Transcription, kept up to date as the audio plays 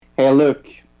Hey, Luke,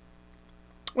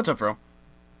 What's up, bro?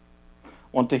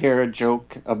 want to hear a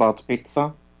joke about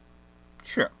pizza?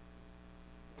 Sure.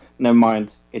 Never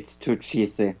mind, it's too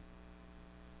cheesy.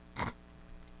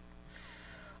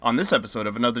 On this episode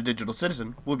of Another Digital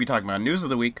Citizen, we'll be talking about news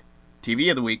of the week, TV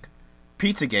of the week,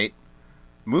 Pizzagate,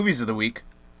 movies of the week,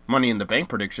 Money in the Bank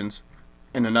predictions,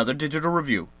 and another digital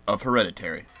review of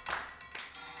Hereditary.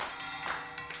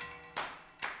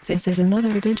 This is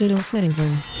Another Digital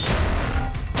Citizen.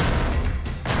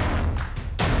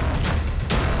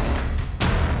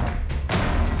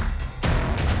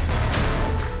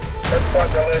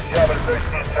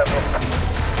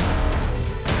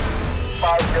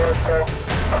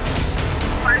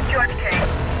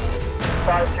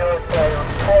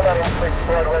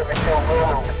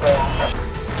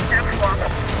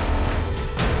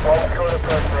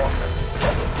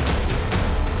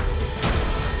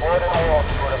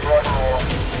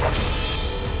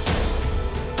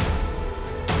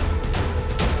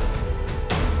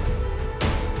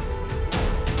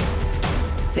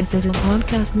 This is a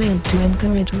podcast meant to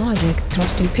encourage logic through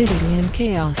stupidity and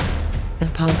chaos. A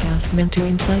podcast meant to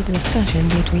incite discussion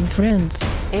between friends,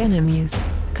 enemies,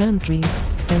 countries,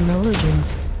 and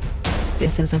religions.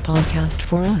 This is a podcast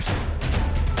for us.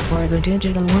 For the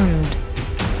digital world.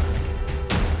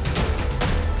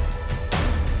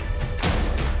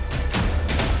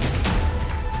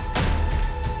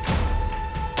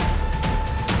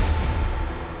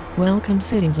 Welcome,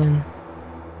 citizen.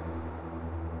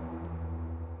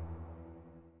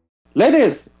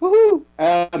 Ladies, woohoo,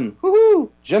 and woohoo,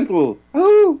 gentle,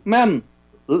 woohoo, men,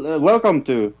 welcome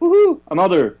to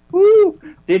another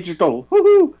digital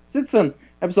citizen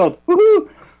episode,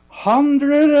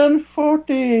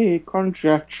 140.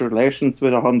 Congratulations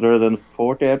with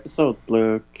 140 episodes,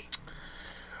 Luke.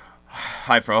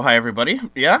 Hi, Fro. Hi, everybody.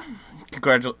 Yeah?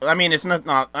 I mean, it's not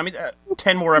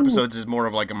 10 more episodes is more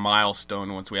of like a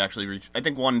milestone once we actually reach. I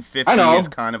think 150 is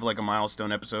kind of like a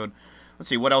milestone episode. Let's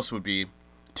see, what else would be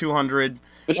 200?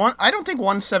 I don't think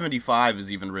 175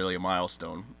 is even really a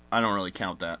milestone. I don't really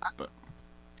count that, but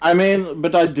I mean,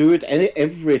 but I do it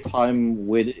every time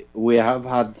we have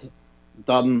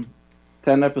done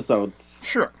 10 episodes.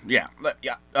 Sure, yeah.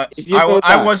 I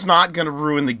I was not going to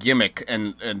ruin the gimmick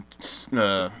and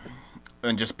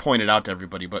just point it out to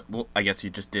everybody, but I guess you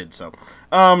just did, so.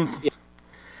 Yeah.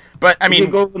 But, I mean...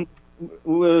 You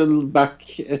go back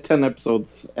 10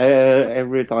 episodes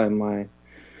every time I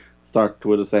start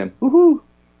with the same. Woohoo!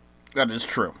 That is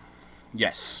true.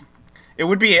 Yes. It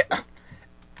would be...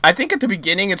 I think at the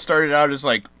beginning it started out as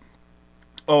like,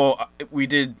 oh, we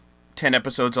did 10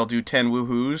 episodes, I'll do 10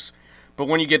 woohoos. But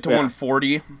when you get to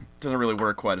 140, it doesn't really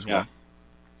work quite as well.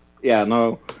 Yeah,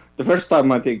 no. The first time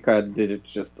I think I did it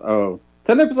just, 10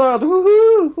 episodes,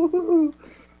 woohoo!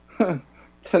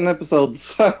 10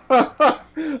 episodes. I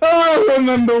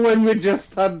remember when we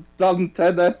just had done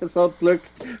 10 episodes, look.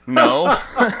 No,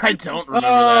 I don't remember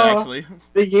that, actually.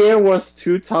 The year was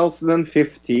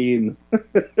 2015.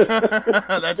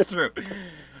 That's true.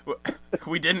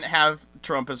 We didn't have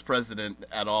Trump as president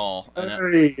at all.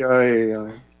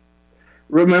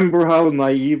 Remember how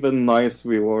naive and nice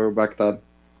we were back then?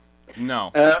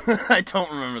 No, I don't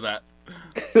remember that.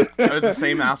 I was the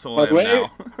same asshole I am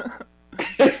now.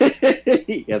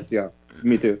 Yes, yeah,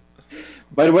 me too.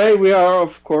 By the way, we are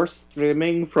of course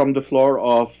streaming from the floor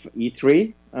of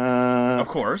E3. Of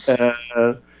course.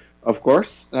 Of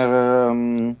course.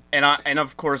 And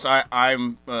of course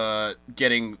I'm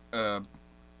getting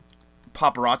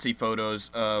paparazzi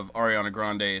photos of Ariana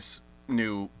Grande's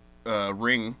new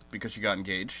ring because she got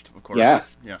engaged. Of course.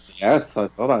 Yes, I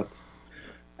saw that.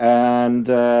 And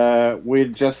we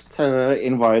just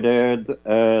invited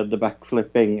the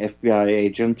backflipping FBI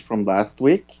agent from last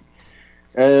week.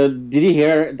 Did you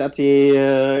hear that he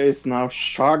is now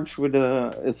charged with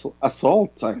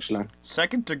assault, actually?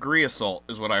 Second-degree assault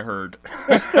is what I heard.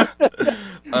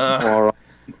 I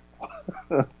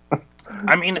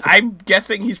mean, I'm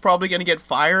guessing he's probably going to get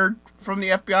fired from the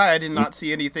FBI. I did not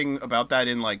see anything about that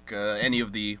in like any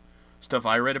of the stuff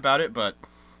I read about it, but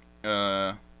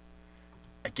I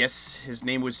guess his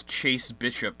name was Chase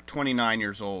Bishop, 29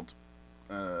 years old,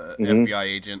 FBI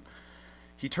agent.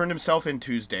 He turned himself in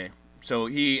Tuesday. So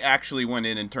he actually went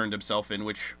in and turned himself in,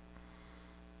 which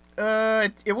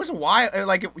it was a while.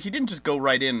 Like, he didn't just go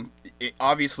right in.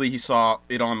 Obviously, he saw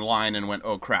it online and went,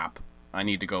 oh, crap, I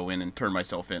need to go in and turn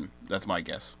myself in. That's my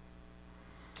guess.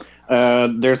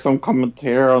 There's some comment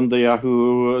here on the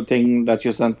Yahoo thing that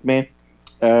you sent me.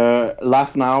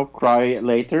 Laugh now, cry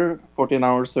later, 14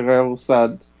 hours ago,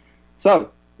 said, so,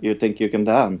 you think you can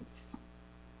dance?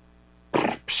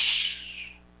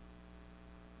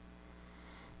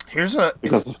 Here's a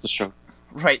because of the show.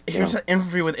 right. Here's an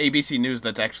interview with ABC News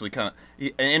that's actually kind of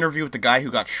an interview with the guy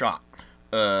who got shot.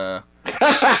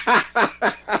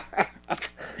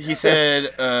 He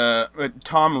said,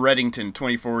 Tom Reddington,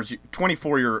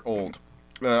 24-year-old.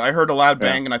 I heard a loud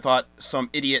bang and I thought some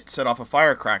idiot set off a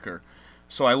firecracker.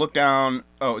 So I looked down.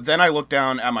 Oh, then I looked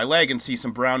down at my leg and see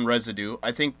some brown residue.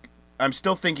 I'm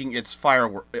still thinking it's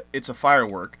firework. It's a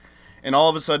firework, and all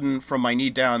of a sudden, from my knee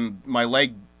down, my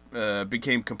leg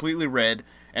became completely red,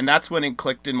 and that's when it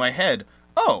clicked in my head.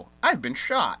 Oh, I've been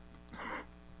shot.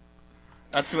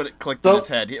 That's what it clicked in his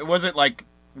head. It wasn't like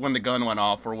when the gun went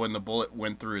off or when the bullet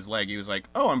went through his leg. He was like,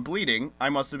 "Oh, I'm bleeding. I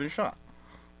must have been shot."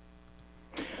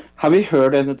 Have you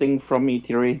heard anything from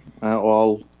E3?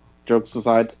 All jokes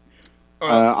aside,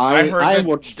 I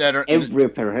watched every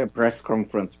press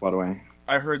conference. By the way,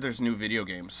 I heard there's new video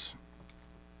games.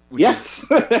 Yes,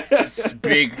 it's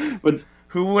big. But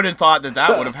who would have thought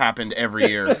that would have happened every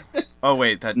year? Oh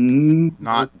wait, that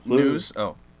not news.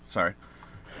 Oh, sorry.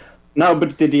 No,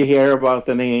 but did you hear about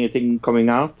anything coming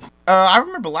out? I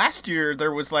remember last year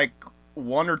there was like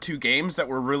 1 or 2 games that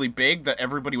were really big that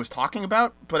everybody was talking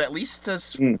about, but at least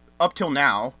up till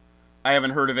now, I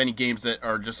haven't heard of any games that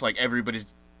are just like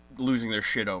everybody's losing their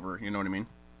shit over. You know what I mean?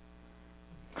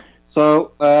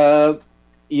 So,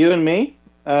 you and me,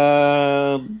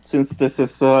 since this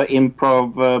is an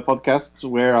improv podcast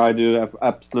where I do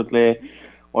absolutely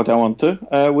what I want to,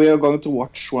 we are going to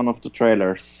watch one of the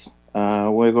trailers.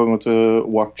 We're going to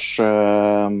watch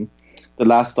The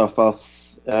Last of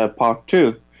Us Part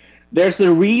 2. There's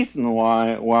a reason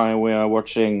why we are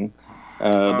watching The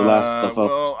Last of Us.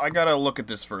 Well, I gotta look at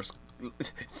this first.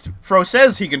 Fro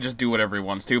says he can just do whatever he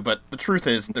wants to, but the truth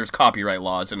is there's copyright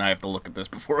laws, and I have to look at this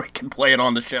before we can play it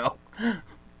on the show.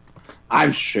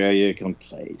 I'm sure you can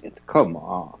play it. Come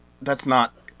on. That's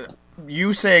not...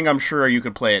 You saying I'm sure you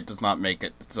can play it does not make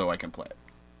it so I can play it.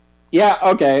 Yeah,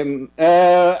 okay.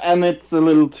 And it's a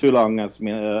little too long as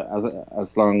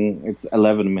long. It's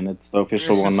 11 minutes. The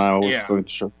official one now is going to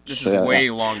show. This is way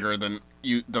longer than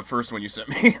the first one you sent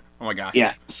me. Oh my gosh.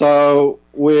 Yeah. So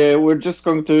we're just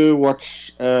going to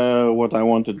watch what I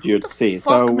wanted you to see.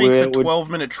 Fuck so makes a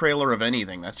 12-minute trailer of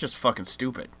anything? That's just fucking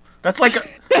stupid. That's like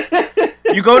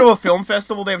you go to a film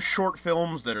festival, they have short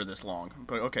films that are this long.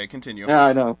 But okay, continue. Yeah,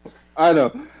 I know.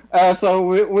 So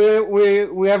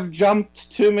we have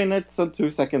jumped 2 minutes and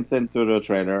 2 seconds into the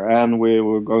trailer, and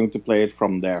we're going to play it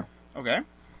from there. Okay.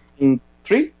 In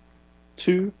 3,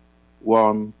 2,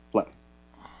 1, play.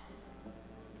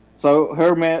 So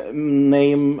her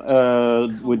name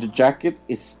with the jacket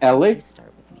is Ellie,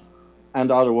 and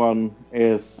the other one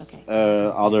is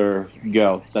other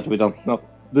girl that we don't know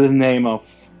the name of.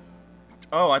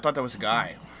 Oh, I thought that was a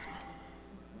guy.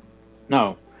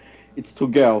 No, it's 2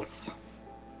 girls.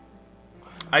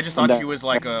 I just thought she was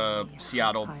like a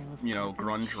Seattle,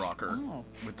 grunge rocker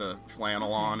with the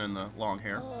flannel on and the long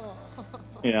hair.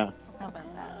 Yeah.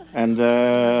 And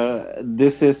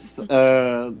this is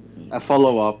a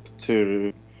follow-up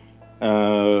to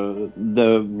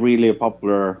the really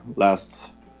popular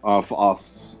Last of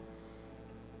Us.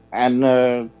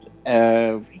 And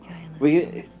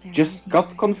we just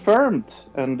got confirmed,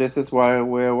 and this is why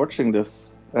we're watching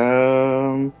this.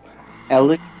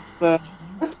 Alex...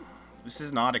 This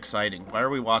is not exciting. Why are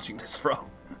we watching this, bro?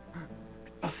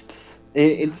 It's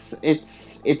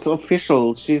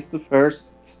official. She's the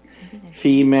first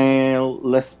female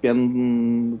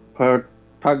lesbian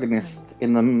protagonist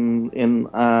in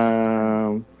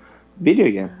a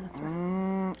video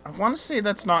game. I want to say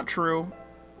that's not true,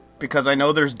 because I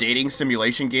know there's dating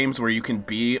simulation games where you can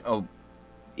be a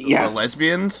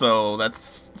lesbian. So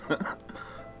that's.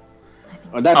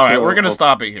 All right, we're gonna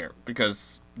stop it here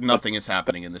because nothing is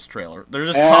happening in this trailer. They're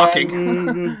just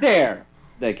talking. There,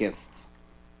 they kissed.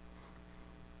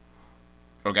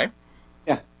 Okay.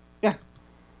 Yeah.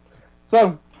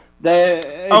 So,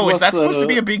 is that supposed to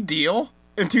be a big deal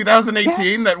in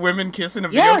 2018 that women kiss in a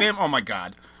video game? Oh my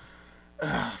god.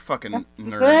 Fucking That's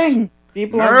nerds.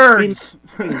 People nerds.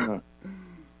 Have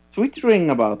twittering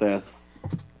about this,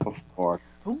 of course.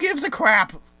 Who gives a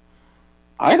crap?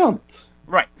 I don't.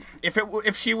 Right.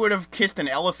 If she would have kissed an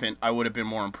elephant, I would have been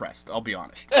more impressed. I'll be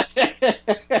honest.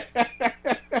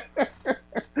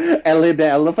 Ellie the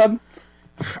elephant?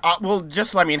 Well,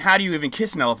 how do you even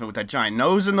kiss an elephant with that giant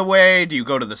nose in the way? Do you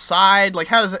go to the side? Like,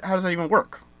 how does that even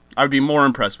work? I would be more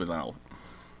impressed with an elephant.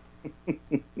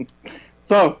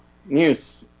 So,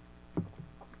 news.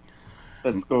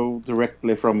 Let's go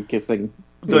directly from kissing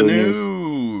to the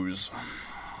news.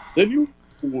 The news.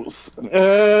 With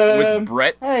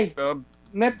Brett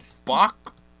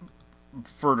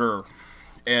Bachfurter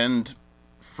and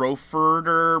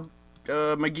Frofurter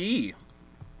McGee.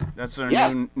 That's their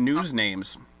Yes. new news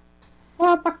names.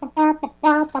 That's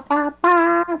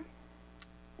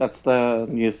the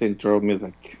news intro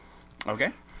music.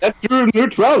 Okay. Net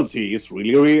neutrality is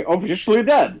really officially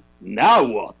dead. Now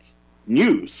what?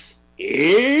 News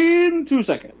in 2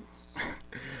 seconds.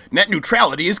 Net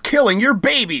neutrality is killing your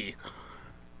baby.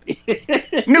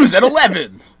 News at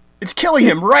 11. It's killing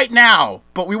him right now,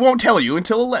 but we won't tell you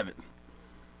until 11.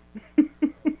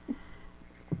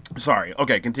 Sorry.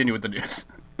 Okay, continue with the news.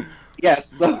 Yes,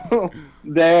 so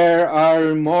there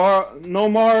are no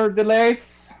more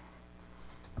delays.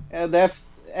 The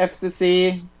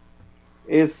FCC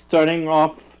is turning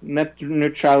off net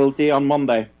neutrality on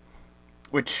Monday.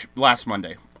 Which, last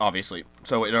Monday, obviously.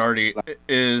 So it already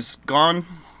is gone.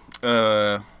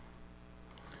 How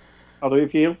do you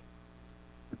feel?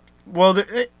 Well,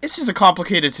 it's just a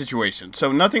complicated situation.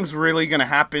 So nothing's really going to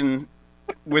happen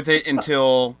with it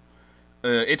until...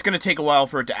 it's going to take a while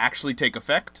for it to actually take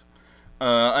effect.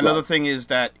 Another thing is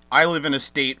that I live in a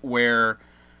state where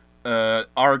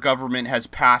our government has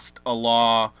passed a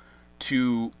law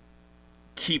to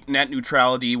keep net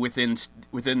neutrality within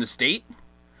the state.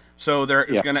 So they're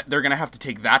gonna have to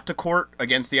take that to court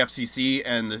against the FCC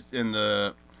and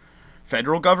the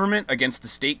federal government against the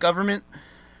state government.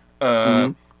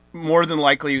 More than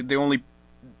likely,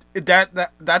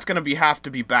 that's going to have to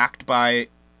be backed by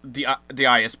the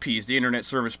ISPs, the internet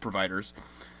service providers.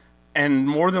 And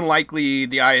more than likely,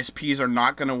 the ISPs are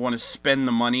not going to want to spend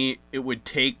the money it would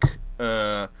take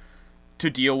to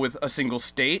deal with a single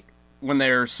state when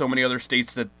there are so many other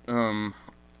states that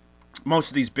most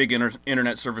of these big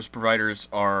internet service providers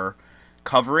are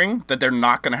covering, that they're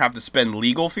not going to have to spend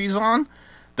legal fees on,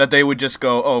 that they would just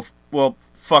go, oh, well,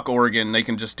 fuck Oregon, they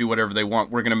can just do whatever they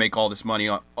want. We're going to make all this money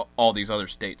on all these other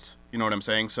states. You know what I'm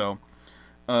saying? So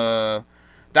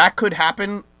that could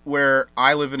happen where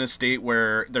I live in a state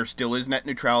where there still is net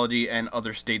neutrality and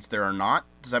other states there are not.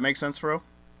 Does that make sense, Fro?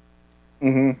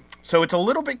 Mm-hmm. So it's a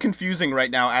little bit confusing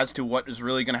right now as to what is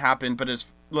really going to happen, but it's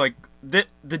like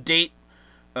the date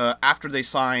after they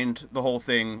signed the whole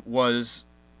thing was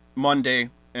Monday,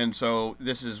 and so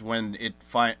this is when it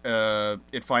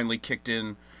finally kicked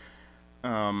in,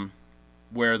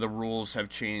 where the rules have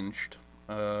changed.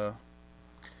 I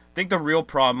think the real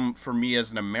problem for me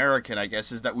as an American, I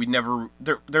guess, is that we never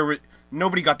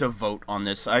nobody got to vote on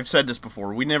this. I've said this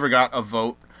before. We never got a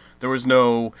vote. There was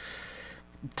no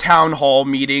town hall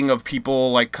meeting of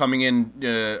people like coming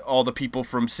in, all the people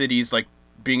from cities like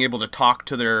being able to talk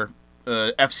to their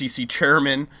FCC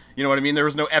chairman. You know what I mean? There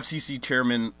was no FCC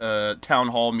chairman town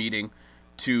hall meeting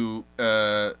to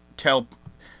tell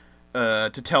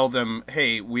them,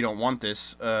 hey, we don't want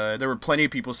this. There were plenty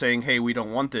of people saying, hey, we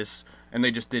don't want this, and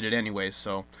they just did it anyways.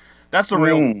 So that's the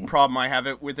real problem I have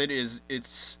with it.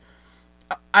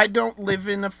 I don't live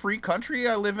in a free country.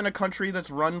 I live in a country that's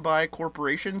run by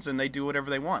corporations, and they do whatever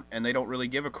they want, and they don't really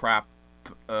give a crap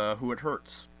who it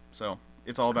hurts. So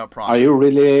it's all about profit. Are you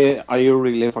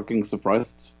really fucking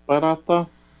surprised by that, though?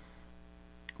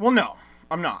 Well, no,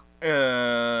 I'm not.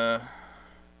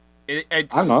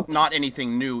 It's I'm not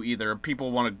anything new either.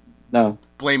 People want to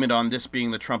blame it on this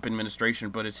being the Trump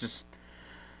administration, but it's just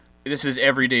this is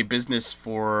everyday business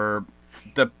for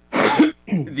the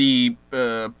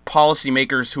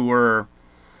policymakers who are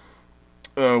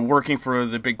working for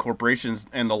the big corporations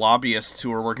and the lobbyists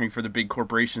who are working for the big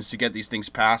corporations to get these things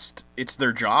passed. It's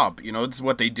their job, it's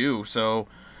what they do. So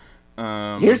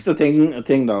here's the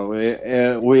thing though,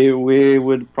 we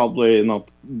would probably not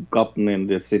gotten in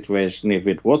this situation if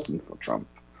it wasn't for Trump.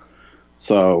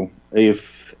 So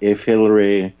if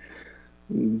Hillary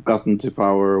got into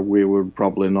power, we would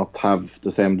probably not have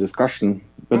the same discussion.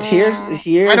 But here's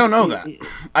I don't know that.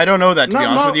 I don't know that, to be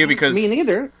honest with you, because me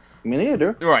neither.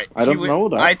 Right. I don't know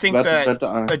that. I think that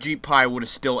Ajit Pai would have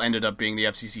still ended up being the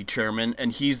FCC chairman,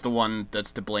 and he's the one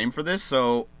that's to blame for this.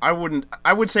 So I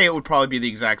would say it would probably be the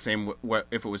exact same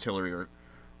if it was Hillary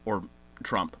or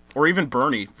Trump, or even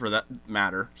Bernie for that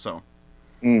matter. So.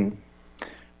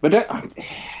 But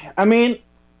I mean,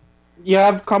 you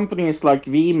have companies like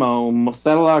Vimeo,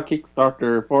 Mozilla,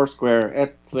 Kickstarter, Foursquare,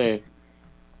 Etsy.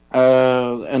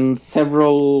 And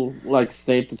several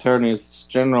state attorneys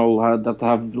general that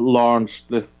have launched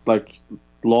this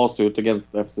lawsuit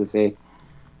against the FCC.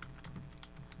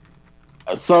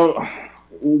 So,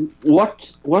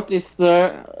 what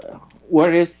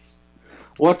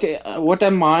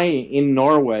am I in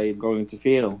Norway going to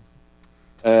feel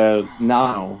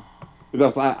now?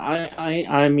 Because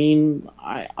I mean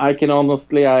I can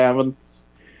honestly, I haven't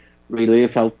really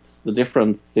felt the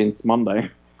difference since Monday.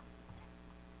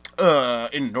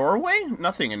 In Norway?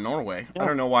 Nothing in Norway. Yeah. I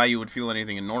don't know why you would feel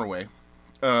anything in Norway.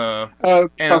 And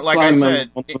Because like I I'm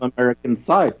said, on American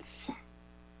sites.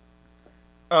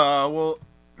 well,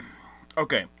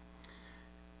 okay.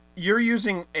 You're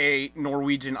using a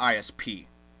Norwegian ISP.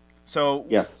 So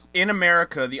Yes. in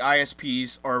America, the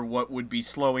ISPs are what would be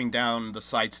slowing down the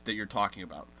sites that you're talking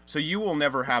about. So you will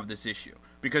never have this issue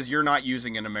because you're not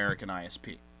using an American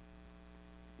ISP.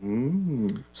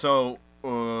 Mm. So,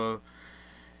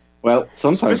 Well,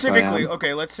 sometimes specifically, I am.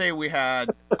 okay, let's say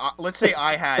let's say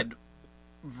I had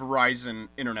Verizon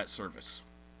internet service.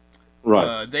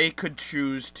 Right. They could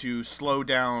choose to slow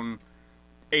down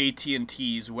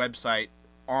AT&T's website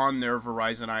on their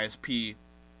Verizon ISP.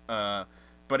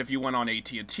 But if you went on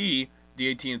AT&T,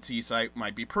 the AT&T site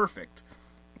might be perfect.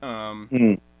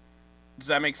 Mm. Does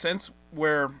that make sense?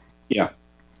 Where Yeah.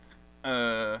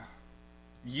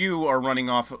 you are running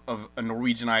off of a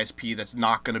Norwegian ISP that's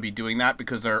not going to be doing that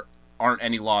because there aren't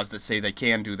any laws that say they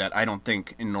can do that, I don't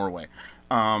think, in Norway.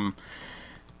 One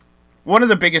of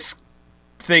the biggest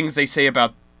things they say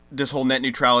about this whole net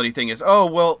neutrality thing is, oh,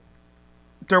 well,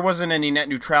 there wasn't any net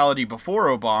neutrality before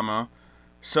Obama,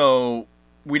 so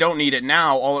we don't need it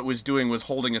now. All it was doing was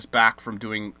holding us back from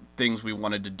doing things we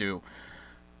wanted to do.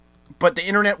 But the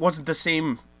internet wasn't the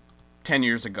same 10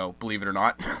 years ago, believe it or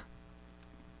not.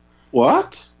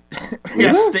 What?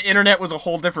 Yes, the internet was a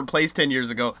whole different place 10 years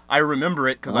ago. I remember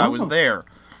it because I was Oh. there.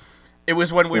 It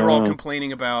was when we were all Yeah.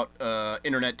 complaining about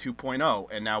Internet 2.0,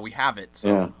 and now we have it. So,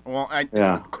 Yeah. well,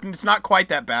 Yeah. it's not quite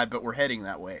that bad, but we're heading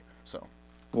that way. So,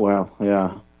 Well,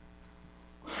 yeah.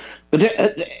 But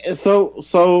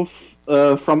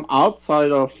from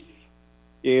outside of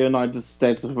the United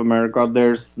States of America,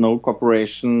 there's no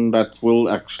corporation that will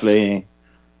actually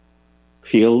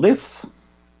feel this.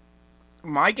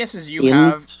 my guess is you In-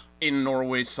 have in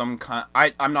Norway some kind.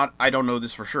 I don't know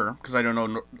this for sure because I don't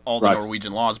know all the Right.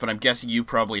 Norwegian laws, but I'm guessing you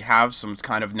probably have some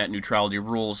kind of net neutrality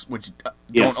rules which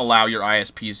Yes. don't allow your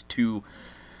ISPs to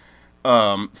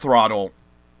throttle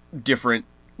different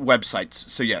websites.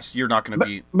 So yes, you're not going to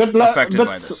be affected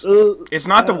by this. It's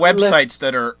not the websites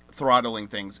that are throttling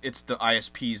things; it's the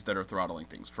ISPs that are throttling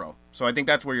things, Fro. So I think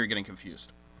that's where you're getting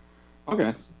confused.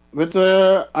 Okay, but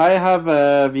I have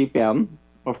a VPN,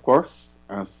 of course,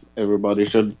 as everybody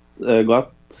should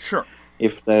got Sure.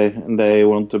 if they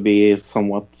want to be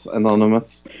somewhat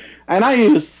anonymous. And I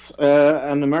use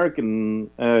an American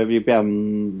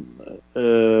VPN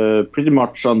pretty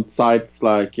much on sites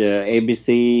like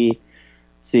ABC,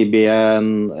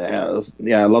 CBN,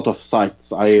 a lot of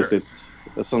sites. I use Sure.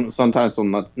 it sometimes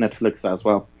on Netflix as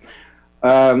well.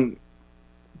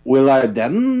 Will I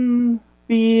then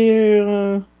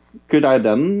be? Could I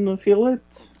then feel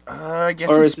it? I guess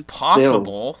Or it's is it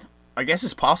possible. I guess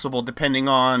it's possible depending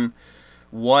on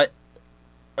what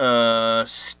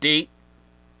state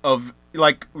of,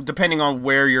 like, depending on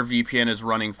where your VPN is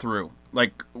running through.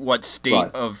 Like, what state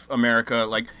Right. of America,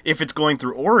 like, if it's going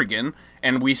through Oregon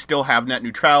and we still have net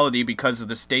neutrality because of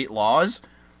the state laws,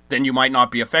 then you might not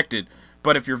be affected.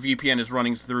 But if your VPN is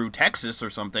running through Texas or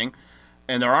something,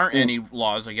 and there aren't any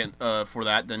laws again for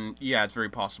that, then yeah, it's very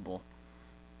possible.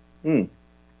 Hmm.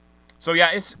 So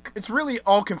yeah, it's really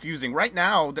all confusing right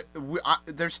now.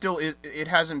 There's still it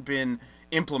hasn't been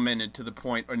implemented to the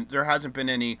point, or there hasn't been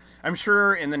any. I'm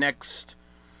sure in the next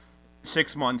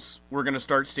 6 months we're going to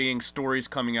start seeing stories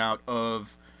coming out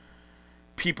of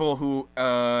people who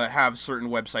have certain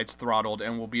websites throttled,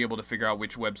 and we'll be able to figure out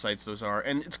which websites those are.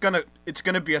 And it's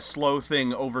gonna be a slow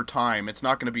thing over time. It's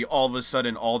not gonna be all of a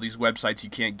sudden all these websites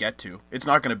you can't get to. It's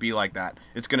not gonna be like that.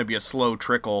 It's gonna be a slow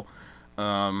trickle.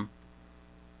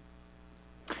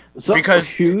 So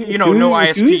Because, no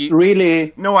ISP who's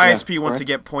really No ISP wants right. to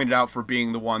get pointed out for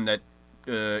being the one that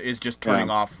is just turning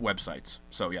Yeah. off websites.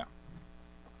 So yeah.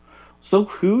 So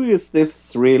who is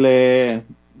this really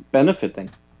benefiting?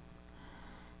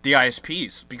 The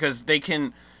ISPs, because they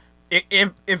can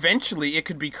eventually it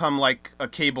could become like a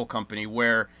cable company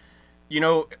where you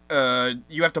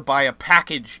have to buy a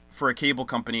package for a cable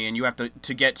company, and you have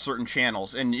to get certain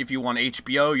channels, and if you want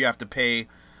HBO you have to pay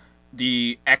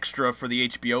the extra for the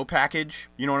HBO package.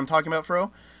 You know what I'm talking about, Fro?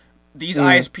 These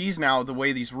ISPs now, the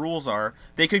way these rules are,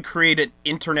 they could create an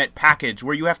internet package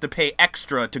where you have to pay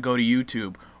extra to go to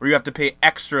YouTube, or you have to pay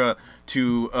extra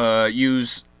to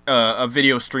use a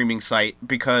video streaming site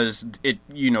because it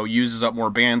uses up more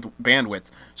bandwidth.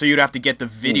 So you'd have to get the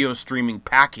video streaming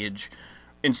package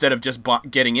instead of just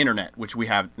getting internet, which we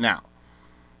have now.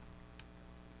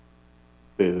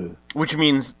 Which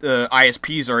means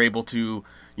ISPs are able to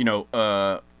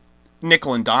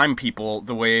nickel and dime people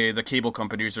the way the cable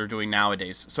companies are doing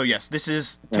nowadays. So yes, this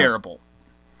is terrible.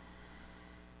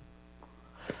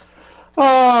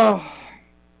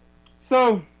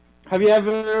 So Have you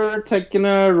ever taken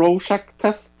a Rorschach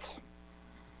test?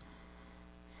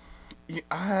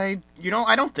 I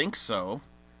don't think so,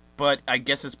 but I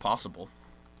guess it's possible.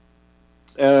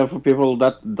 For people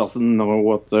that doesn't know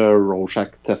what the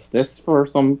Rorschach test is for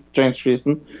some strange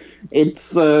reason,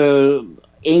 it's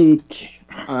ink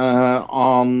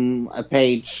on a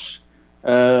page,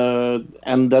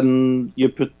 and then you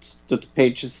put the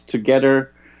pages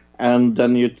together, and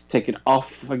then you take it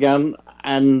off again,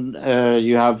 and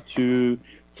you have two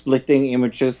splitting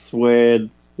images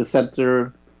with the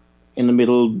center in the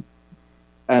middle,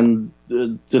 and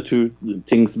the two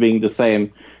things being the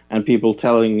same. And people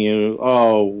telling you,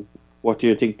 oh, what do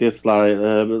you think this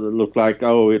look like?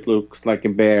 Oh, it looks like a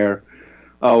bear.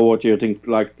 Oh, what do you think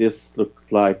like this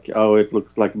looks like? Oh, it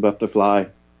looks like a butterfly.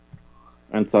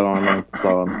 And so on and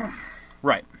so on.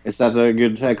 Right. Is that a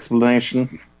good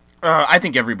explanation? I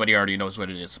think everybody already knows what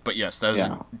it is. But yes, that was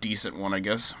Yeah. a decent one, I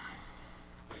guess.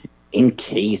 In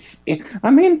case. I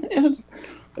mean,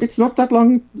 it's not that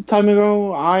long time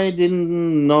ago. I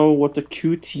didn't know what the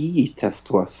QT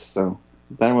test was, so...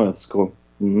 That was cool.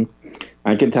 Mm-hmm.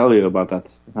 I can tell you about that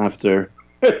after.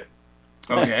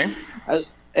 Okay.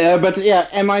 But yeah,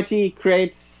 MIT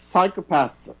creates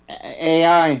psychopath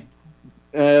AI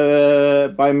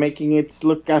by making it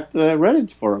look at the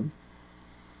Reddit forum.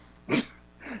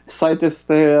 Scientists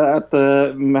at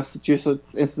the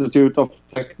Massachusetts Institute of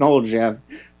Technology have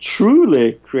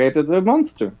truly created a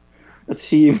monster. A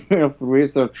team of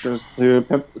researchers who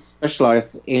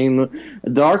specialize in the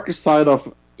darker side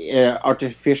of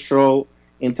artificial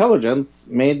intelligence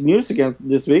made news again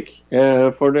this week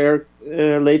for their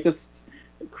latest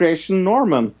creation,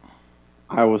 Norman.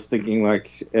 I was thinking,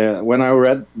 when I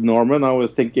read Norman, I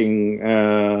was thinking,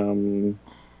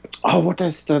 what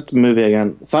is that movie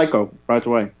again? Psycho, right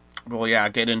away. Well, yeah,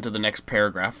 get into the next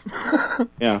paragraph.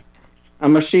 Yeah. A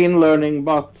machine learning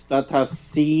bot that has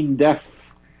seen death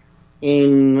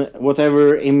in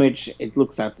whatever image it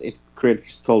looks at. It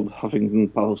creators told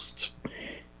Huffington Post.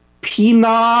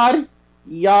 Pinar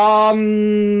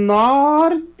Janardag,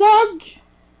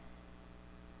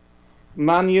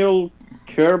 Manuel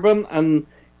Kerben, and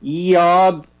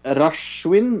Yad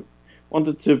Rashwin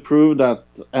wanted to prove that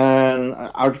an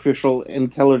artificial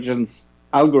intelligence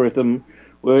algorithm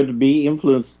would be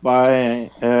influenced by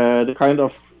the kind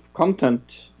of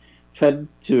content fed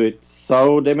to it.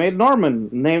 So they made Norman,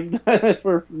 named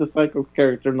for the psycho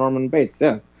character Norman Bates,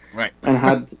 yeah. Right. And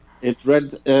had... It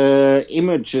read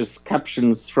images,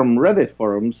 captions from Reddit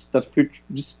forums that featured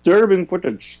disturbing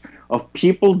footage of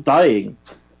people dying.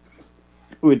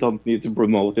 We don't need to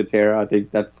promote it here. I think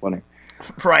that's funny.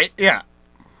 Right, yeah.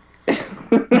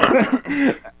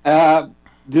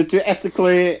 Due to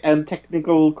ethically and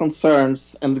technical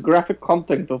concerns and the graphic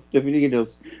content of the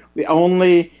videos, we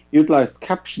only utilized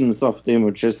captions of the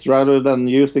images rather than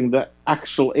using the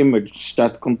actual image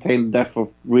that contained death of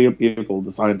real people,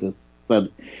 the scientists said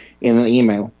in an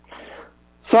email.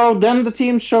 So then the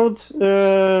team showed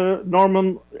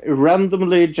Norman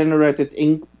randomly generated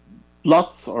ink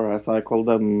blots, or as I call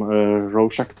them,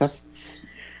 Rorschach tests,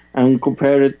 and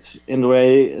compared it in the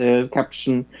way the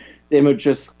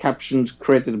images captioned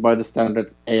created by the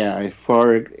standard AI.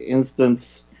 For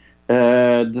instance,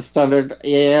 the standard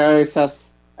AI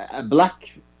says a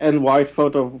black and white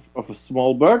photo of a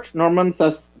small bird. Norman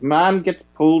says man gets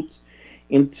pulled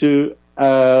into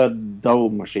a dough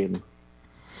machine.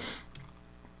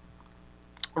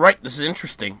 Right, this is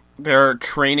interesting. They're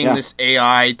training this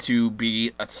AI to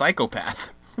be a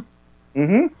psychopath.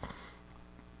 Mm-hmm.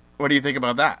 What do you think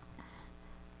about that?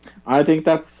 I think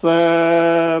that's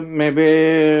maybe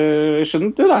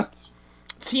shouldn't do that.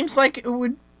 It seems like it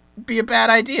would be a bad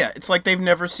idea. It's like they've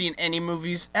never seen any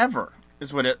movies ever,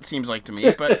 is what it seems like to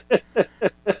me, but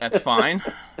that's fine.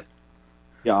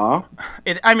 Yeah.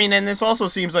 And this also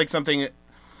seems like something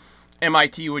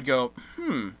MIT would go,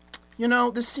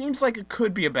 this seems like it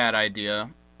could be a bad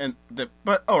idea,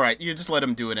 but all right, you just let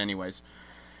them do it anyways.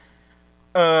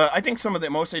 I think some of the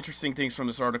most interesting things from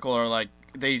this article are like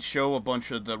they show a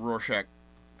bunch of the Rorschach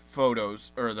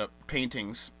photos or the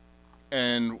paintings,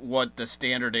 and what the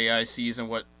standard AI sees and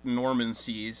what Norman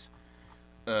sees,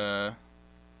 and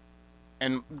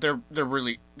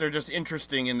they're just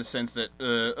interesting in the sense that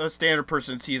a standard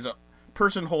person sees a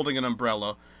person holding an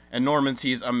umbrella, and Norman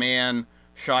sees a man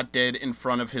shot dead in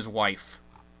front of his wife.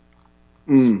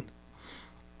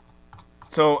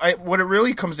 So what it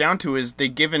really comes down to is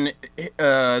they've given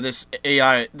this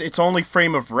AI its only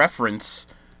frame of reference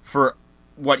for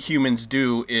what humans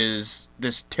do is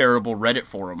this terrible Reddit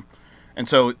forum, and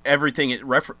so everything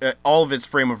all of its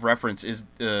frame of reference is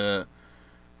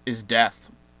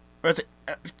death, But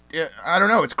I don't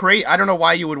know. It's great. I don't know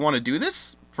why you would want to do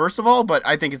this, first of all, but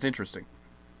I think it's interesting.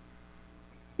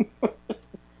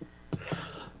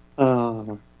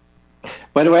 By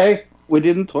the way, we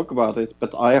didn't talk about it,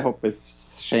 but IHOP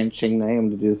is changing name.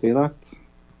 Did you see that?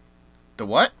 The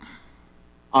what?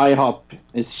 IHOP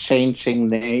is changing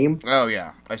name. Oh,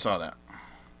 yeah. I saw that.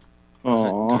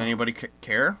 Does anybody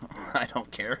care? I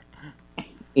don't care.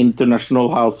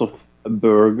 International House of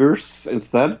Burgers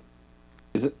instead.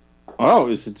 Is it? Oh,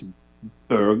 is it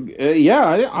burger?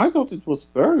 Yeah, I thought it was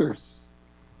burgers.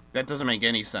 That doesn't make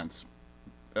any sense.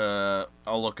 I'll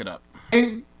look it up.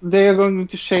 They are going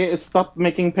to stop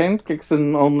making pancakes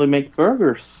and only make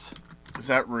burgers. Is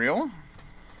that real?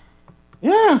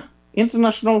 Yeah,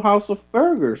 International House of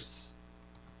Burgers.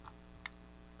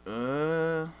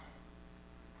 I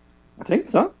think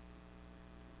so.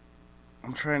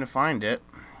 I'm trying to find it.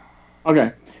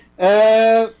 Okay.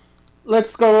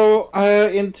 Let's go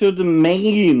into the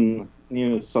main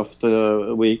news of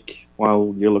the week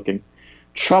while you're looking.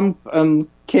 Trump and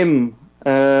Kim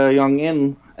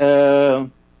Jong-un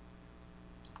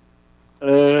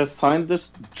signed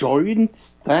this joint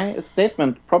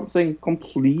statement promising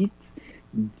complete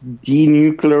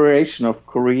denuclearization of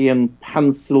Korean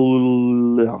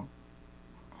Peninsula.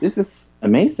 This is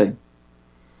amazing.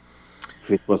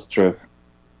 If it was true.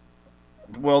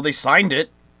 Well, they signed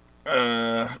it.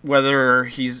 Whether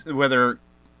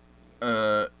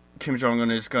Kim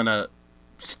Jong-un is gonna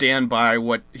stand by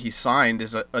what he signed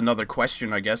is another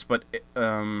question, I guess. But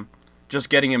just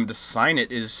getting him to sign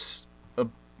it is a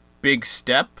big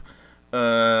step.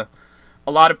 A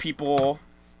lot of people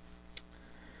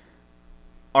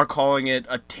are calling it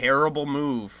a terrible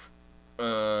move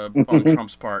on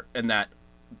Trump's part, and that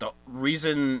the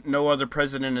reason no other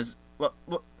president is...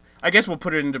 I guess we'll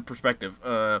put it into perspective.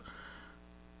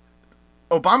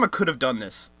 Obama could have done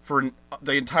this for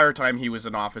the entire time he was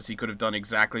in office. He could have done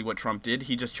exactly what Trump did.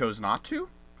 He just chose not to.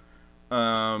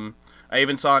 I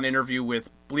even saw an interview with,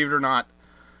 believe it or not,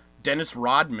 Dennis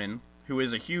Rodman, who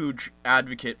is a huge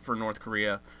advocate for North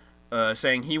Korea,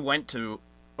 saying he went to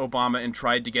Obama and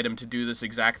tried to get him to do this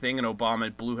exact thing, and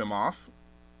Obama blew him off.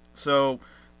 So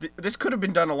this could have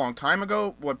been done a long time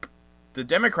ago. What the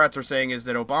Democrats are saying is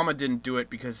that Obama didn't do it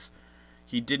because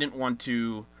he didn't want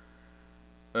to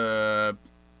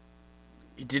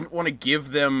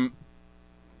give them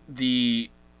the...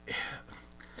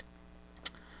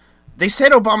 They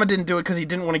said Obama didn't do it because he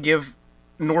didn't want to give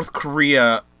North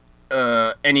Korea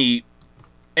any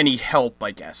help,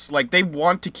 I guess. Like, they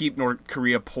want to keep North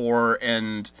Korea poor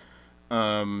and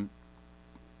under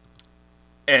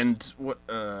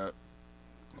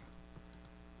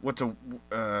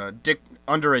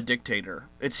a dictator.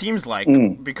 It seems like,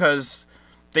 because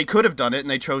they could have done it and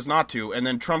they chose not to, and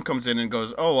then Trump comes in and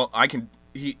goes, "Oh, well,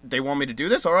 they want me to do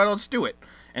this? All right, let's do it."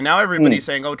 And now everybody's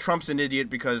saying, "Oh, Trump's an idiot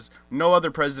because no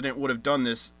other president would have done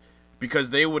this because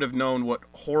they would have known what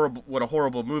a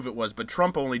horrible move it was, but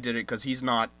Trump only did it because he's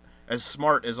not as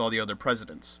smart as all the other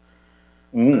presidents."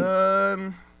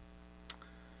 Another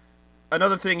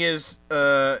thing is,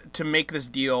 to make this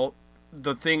deal,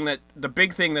 the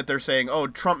big thing that they're saying, "Oh,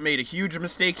 Trump made a huge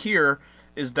mistake here,"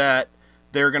 is that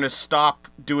they're going to stop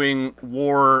doing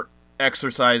war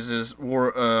exercises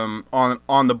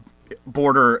on the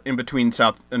border in between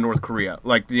South and North Korea.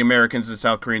 Like, the Americans and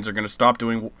South Koreans are going to stop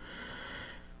doing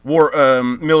war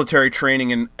military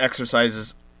training and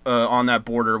exercises on that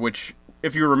border, which,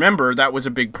 if you remember, that was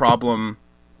a big problem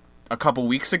a couple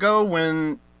weeks ago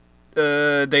when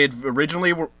they had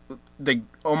originally they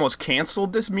almost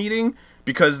canceled this meeting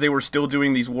because they were still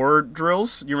doing these war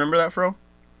drills. You remember that, Fro?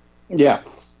 Yeah.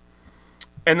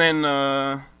 And then,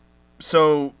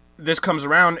 so this comes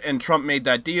around, and Trump made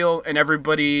that deal, and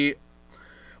everybody,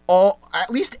 at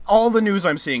least all the news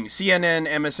I'm seeing, CNN,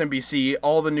 MSNBC,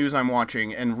 all the news I'm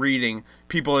watching and reading,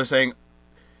 people are saying,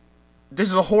 this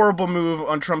is a horrible move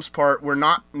on Trump's part. We're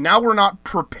not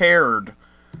prepared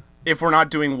if we're not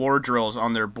doing war drills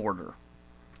on their border.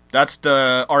 That's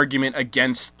the argument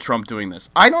against Trump doing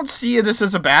this. I don't see this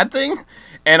as a bad thing,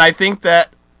 and I think that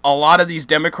a lot of these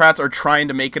Democrats are trying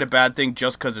to make it a bad thing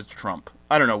just because it's Trump.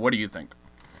 I don't know. What do you think?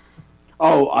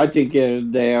 Oh, I think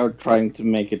they are trying to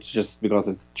make it just because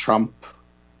it's Trump.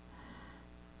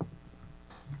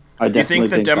 You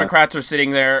think the Democrats are sitting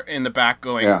there in the back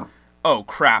going, "Oh,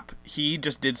 crap, he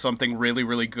just did something really,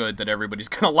 really good that everybody's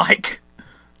going to like."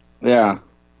 Yeah.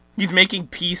 He's making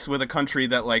peace with a country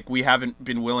that, like, we haven't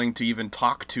been willing to even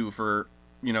talk to for,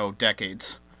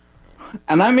 decades.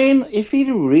 And I mean, if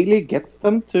he really gets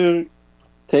them to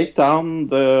take down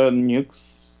the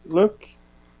nukes,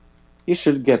 he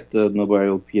should get the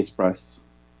Nobel Peace Prize.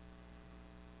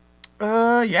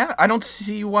 Yeah, I don't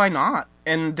see why not.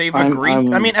 And they've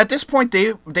agreed. I mean, at this point,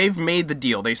 they've made the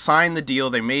deal. They signed the deal.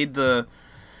 They made the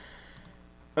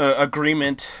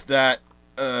agreement that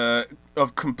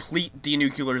of complete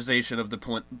denuclearization of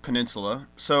the peninsula.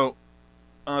 So,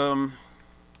 and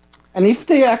if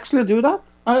they actually do that,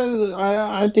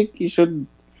 I think he should.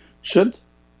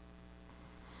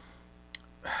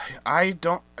 I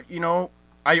don't. You know,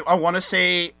 I want to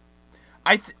say,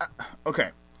 okay.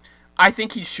 I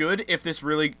think he should if this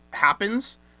really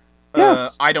happens.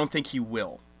 Yes. I don't think he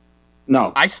will.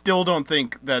 No. I still don't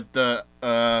think that the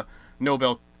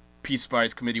Nobel Peace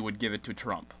Prize Committee would give it to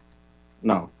Trump.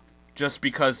 No. Just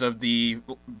because of the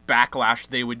backlash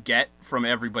they would get from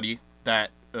everybody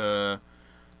that... I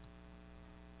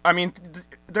mean,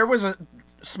 there was a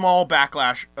small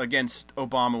backlash against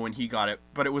Obama when he got it,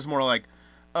 but it was more like,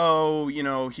 oh, you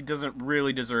know, he doesn't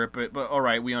really deserve it, but all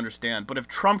right, we understand. But if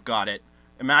Trump got it,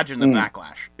 imagine the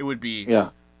backlash. It would be... Yeah.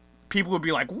 People would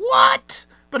be like, what?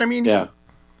 But I mean, yeah.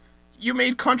 You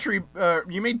made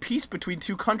peace between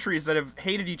two countries that have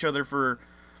hated each other for,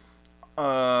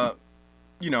 over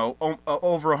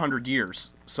 100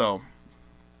 years. So.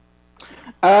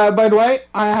 By the way,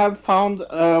 I have found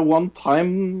one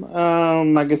Time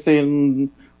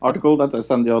magazine article that I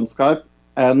sent you on Skype,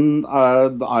 and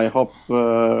the IHOP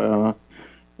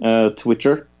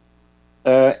Twitter.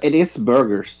 It is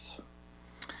burgers.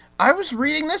 I was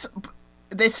reading this.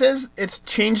 They says it's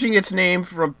changing its name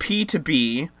from P to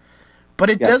B, but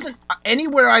it doesn't.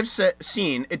 Anywhere I've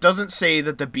seen, it doesn't say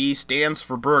that the B stands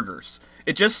for burgers.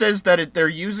 It just says that they're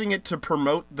using it to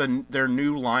promote their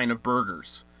new line of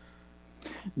burgers.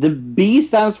 The B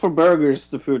stands for burgers,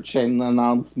 the food chain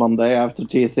announced Monday after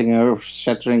teasing a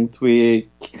shattering tweak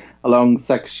along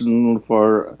section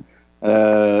for,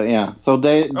 So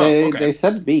they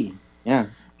said B. Yeah,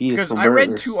 B is because for I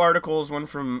read burgers. two articles, one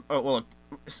from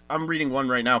I'm reading one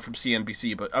right now from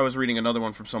CNBC, but I was reading another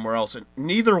one from somewhere else, and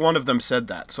neither one of them said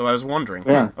that. So I was wondering.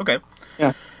 Yeah. Okay.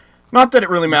 Yeah. Not that it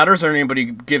really matters or anybody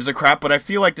gives a crap, but I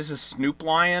feel like this is Snoop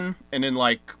Lion, and in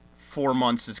like 4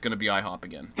 months it's going to be IHOP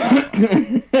again.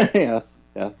 yes.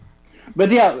 But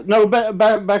yeah, no.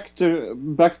 Back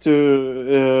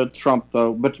to Trump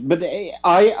though. But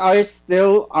I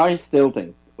still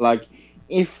think, like,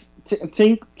 if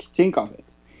think of it.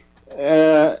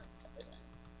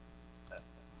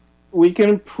 If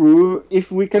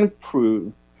we can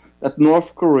prove that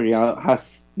North Korea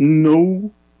has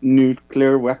no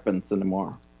nuclear weapons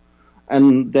anymore,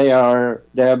 and they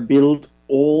have built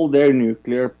all their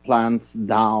nuclear plants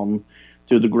down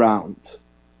to the ground,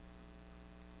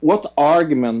 what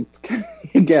argument can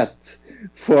you get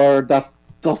for that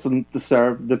doesn't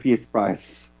deserve the Peace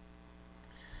Prize?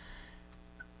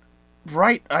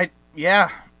 Right. I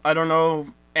don't know.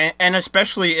 And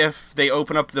especially if they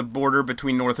open up the border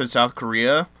between North and South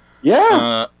Korea.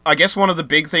 Yeah. I guess one of the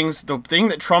big things, the thing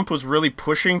that Trump was really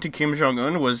pushing to Kim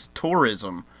Jong-un was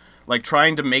tourism. Like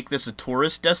trying to make this a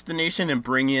tourist destination and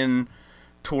bring in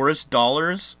tourist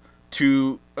dollars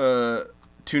to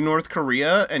North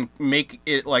Korea and make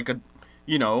it like a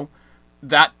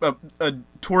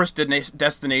tourist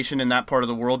destination in that part of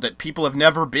the world that people have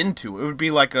never been to. It would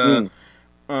be like a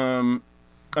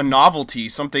novelty,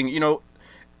 something,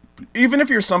 even if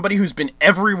you're somebody who's been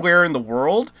everywhere in the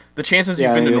world, the chances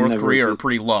you've been to North Korea are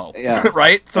pretty low,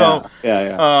 right? So,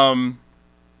 in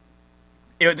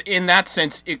that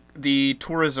sense, the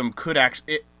tourism could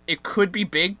actually it could be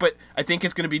big, but I think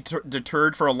it's going to be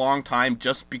deterred for a long time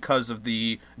just because of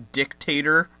the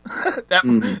dictator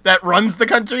that runs the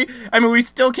country. I mean, we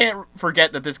still can't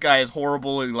forget that this guy is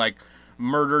horrible and like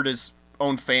murdered his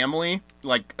own family,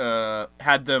 like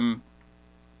had them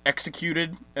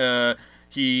executed.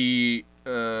 He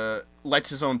lets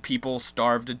his own people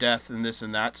starve to death and this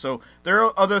and that. So there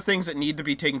are other things that need to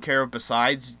be taken care of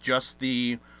besides just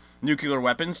the nuclear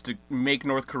weapons to make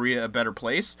North Korea a better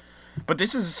place. But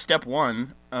this is step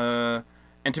one. And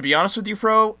to be honest with you,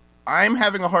 Fro, I'm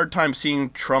having a hard time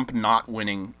seeing Trump not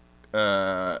winning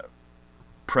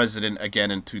president again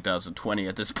in 2020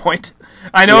 at this point.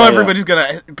 I know everybody's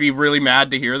going to be really mad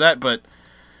to hear that, but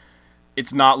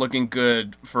it's not looking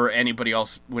good for anybody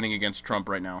else winning against Trump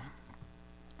right now.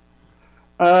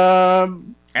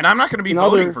 And I'm not going to be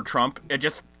voting for Trump.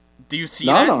 Do you see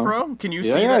that, Fro? Can you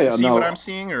see that? See what I'm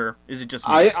seeing, or is it just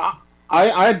me?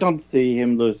 I don't see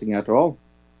him losing at all.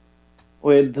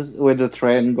 With the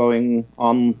train going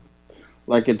on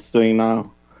like it's doing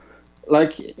now.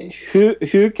 Like,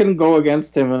 who can go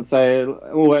against him and say,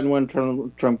 when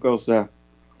Trump goes there,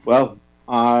 well,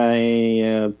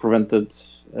 I prevented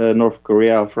North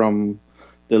Korea from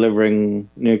delivering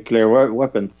nuclear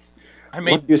weapons. I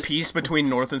made you peace between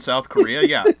North and South Korea.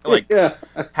 Yeah, like Yeah.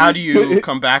 how do you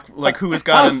come back? Like who has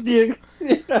How gotten? do you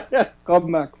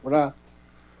come back for that?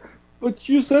 But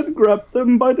you said grab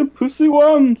them by the pussy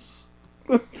once.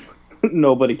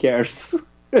 Nobody cares.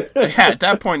 Yeah, at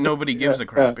that point, nobody gives a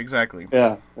crap. Yeah. Exactly.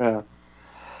 Yeah, yeah.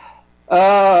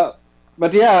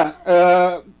 But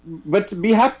yeah, but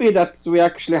be happy that we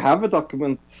actually have a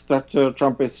document that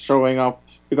Trump is showing up,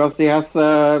 because he has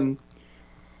kind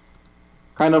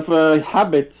of a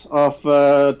habit of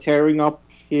tearing up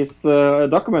his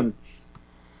documents.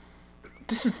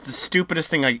 This is the stupidest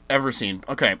thing I've ever seen.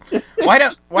 Okay,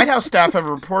 White House staff have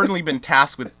reportedly been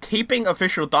tasked with taping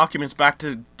official documents back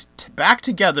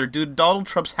together due to Donald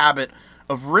Trump's habit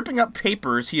of ripping up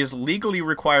papers he is legally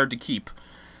required to keep.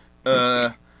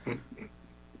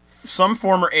 Some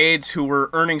former aides who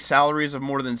were earning salaries of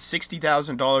more than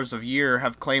 $60,000 a year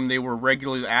have claimed they were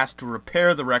regularly asked to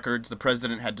repair the records the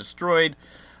president had destroyed.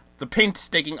 The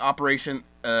painstaking operation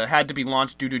had to be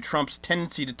launched due to Trump's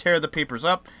tendency to tear the papers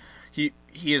up. He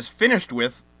is finished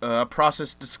with a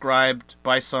process described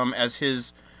by some as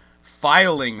his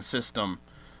filing system,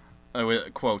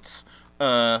 with quotes.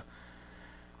 However,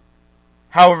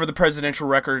 the Presidential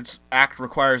Records Act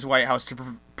requires the White House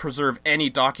to preserve any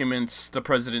documents the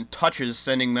president touches,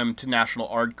 sending them to the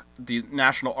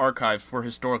National Archives for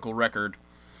historical record.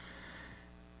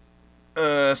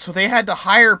 So they had to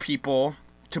hire people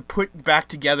to put back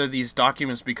together these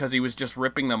documents because he was just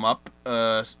ripping them up.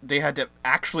 They had to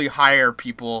actually hire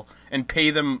people and pay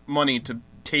them money to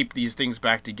tape these things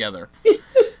back together.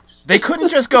 They couldn't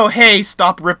just go, hey,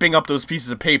 stop ripping up those pieces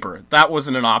of paper. That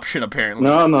wasn't an option, apparently.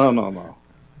 No.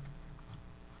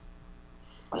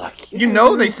 Like, You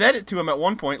know, they said it to him at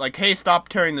one point, like, hey, stop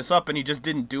tearing this up, and he just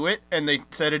didn't do it, and they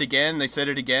said it again,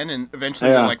 and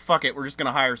eventually they're like, fuck it, we're just going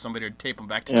to hire somebody to tape them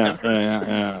back together.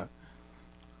 Yeah.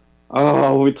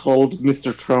 Oh, we told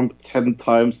Mr. Trump 10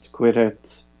 times to quit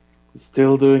it. He's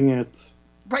still doing it.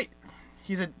 Right.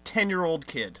 He's a 10-year-old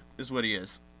kid, is what he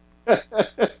is.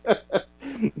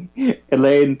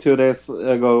 Elaine to this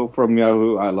go from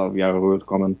Yahoo. I love Yahoo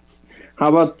comments. How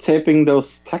about taping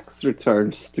those tax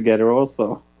returns together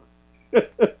also? I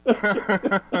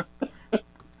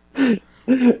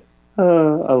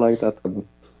like that comment.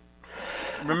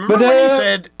 Remember when he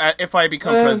said, if I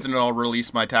become president, I'll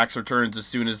release my tax returns as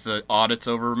soon as the audit's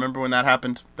over? Remember when that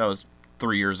happened? That was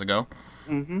 3 years ago.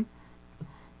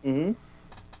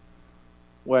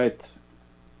 Wait,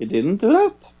 he didn't do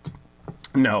that?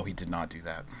 No, he did not do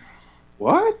that.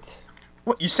 What?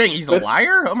 What, you saying he's a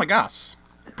liar? Oh my gosh.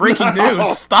 Breaking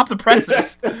news. Stop the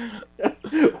presses.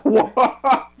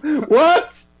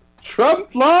 What?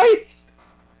 Trump lies?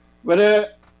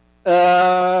 But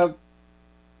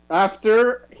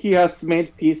after he has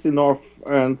made peace in North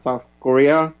and South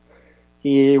Korea,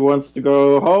 he wants to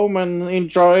go home and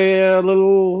enjoy a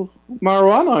little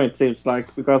marijuana, it seems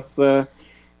like, because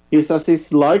he says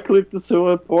he's likely to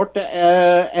support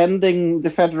ending the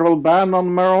federal ban on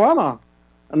marijuana.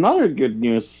 Another good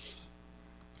news.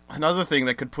 Another thing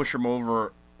that could push him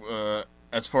over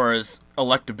as far as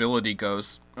electability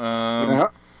goes,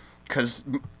 because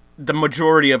the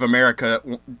majority of America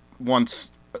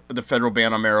wants the federal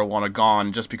ban on marijuana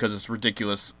gone just because it's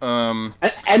ridiculous. And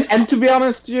to be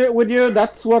honest with you,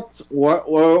 that's what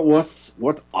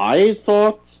I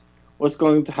thought was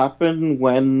going to happen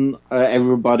when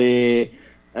everybody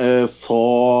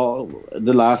saw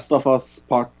The Last of Us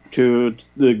Part 2,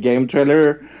 the game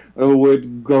trailer,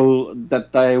 would go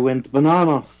that they went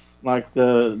bananas, like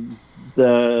the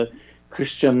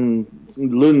Christian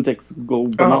lunatics go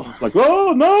bananas, like,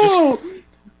 oh no,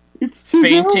 it's too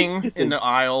fainting bad. in the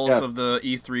aisles of the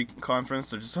E3 conference.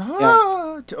 They're just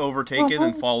to overtake it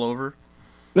and fall over.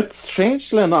 But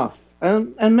strangely enough,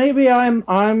 and maybe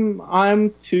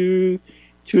I'm too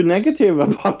negative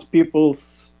about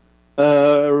people's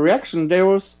reaction. There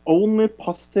was only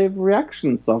positive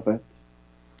reactions of it.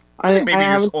 I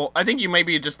think you may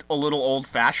be just a little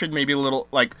old-fashioned, maybe a little,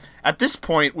 like, at this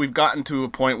point, we've gotten to a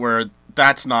point where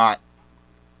that's not,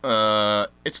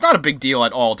 it's not a big deal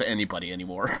at all to anybody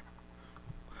anymore.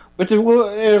 But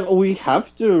we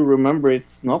have to remember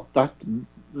it's not that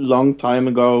long time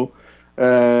ago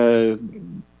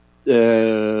Trump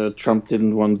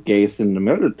didn't want gays in the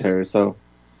military, so...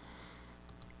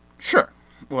 Sure.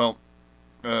 Well,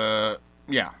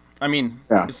 yeah. I mean...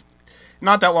 Yeah. It's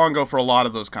not that long ago for a lot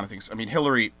of those kind of things. I mean,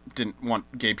 Hillary didn't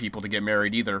want gay people to get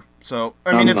married either. So,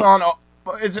 I mean, it's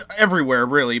everywhere,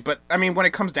 really. But, I mean, when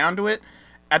it comes down to it,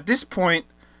 at this point,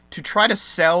 to try to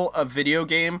sell a video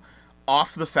game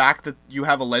off the fact that you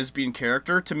have a lesbian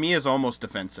character, to me, is almost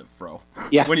offensive, bro.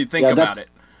 Yeah. When you think about it.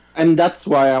 And that's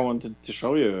why I wanted to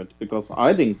show you it, because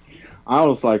I think I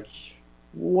was like,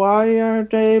 why are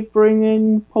they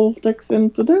bringing politics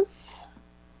into this?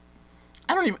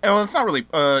 I don't even. Well, it's not really.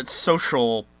 It's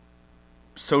social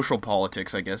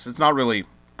politics, I guess. It's not really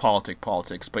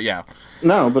politics, but yeah.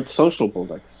 No, but social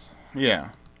politics. Yeah.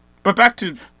 But back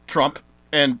to Trump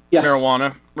and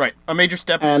marijuana. Right. A major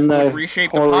step and, would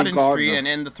reshape the pot industry Gardner. and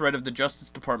end the threat of the Justice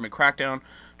Department crackdown.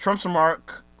 Trump's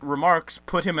remarks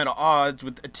put him at odds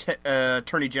with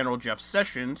Attorney General Jeff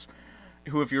Sessions,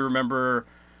 who, if you remember,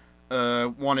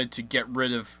 wanted to get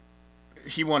rid of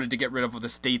the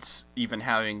states even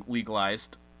having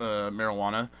legalized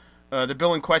marijuana. The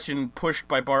bill in question, pushed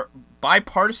by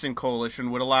bipartisan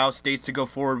coalition, would allow states to go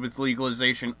forward with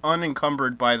legalization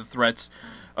unencumbered by the threats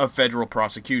of federal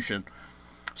prosecution.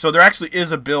 So there actually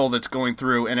is a bill that's going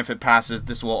through, and if it passes,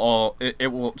 this will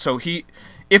it will. So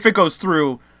if it goes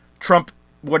through, Trump,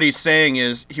 what he's saying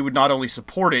is he would not only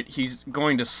support it, he's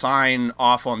going to sign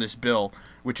off on this bill,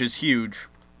 which is huge.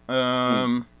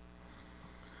 I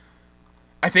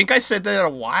think I said that a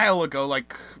while ago,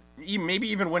 like maybe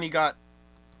even when he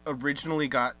originally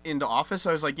got into office,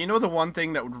 I was like, the one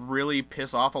thing that would really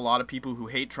piss off a lot of people who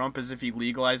hate Trump is if he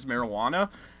legalized marijuana,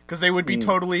 because they would be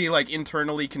totally like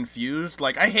internally confused,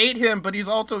 like, I hate him, but he's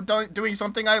also doing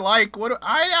something I like. You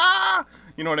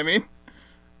know what I mean?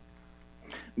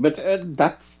 But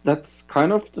that's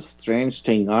kind of the strange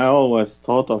thing. I always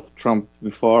thought of Trump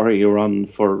before he ran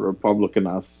for Republican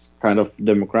as kind of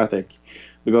Democratic,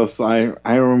 because I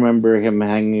remember him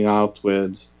hanging out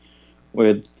with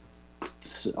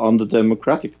on the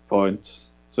Democratic point.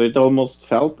 So it almost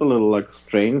felt a little like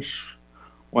strange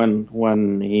when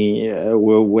we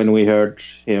heard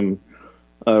him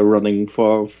running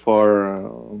for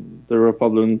the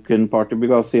Republican Party,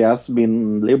 because he has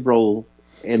been liberal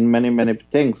in many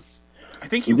things. I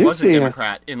think he was a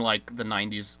Democrat in like the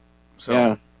 90s. So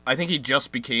yeah. I think he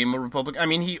just became a Republican. I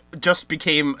mean, he just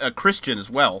became a Christian as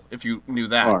well, if you knew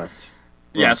that. All right.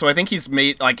 Yeah, so I think he's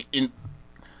made, like, in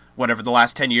whatever, the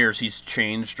last 10 years he's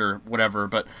changed or whatever,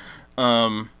 but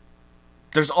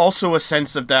there's also a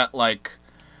sense of that, like,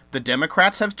 the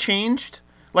Democrats have changed.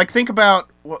 Like, think about,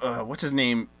 what's his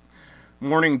name?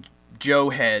 Morning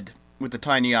Joe head with the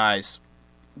tiny eyes.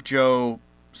 Joe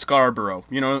Scarborough.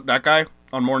 You know that guy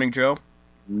on Morning Joe?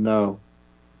 No.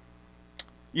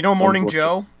 You know Morning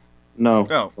Joe? No.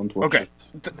 Oh, don't watch okay.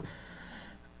 it.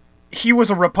 He was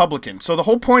a Republican. So the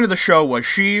whole point of the show was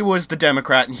she was the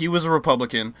Democrat and he was a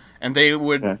Republican, and they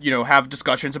would, have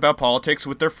discussions about politics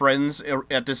with their friends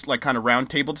at this, like, kind of round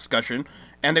table discussion,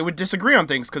 and they would disagree on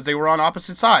things because they were on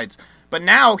opposite sides. But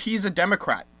now he's a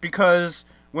Democrat, because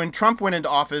when Trump went into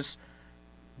office,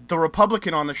 the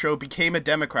Republican on the show became a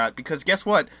Democrat, because guess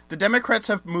what? The Democrats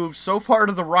have moved so far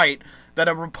to the right that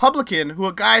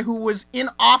a guy who was in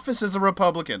office as a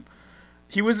Republican,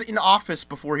 he was in office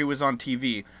before he was on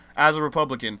TV as a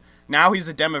Republican. Now he's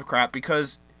a Democrat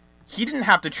because he didn't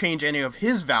have to change any of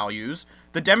his values.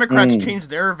 The Democrats changed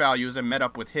their values and met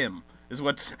up with him. This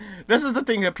is the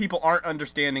thing that people aren't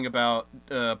understanding about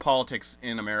politics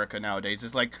in America nowadays.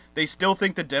 Is like they still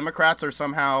think the Democrats are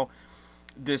somehow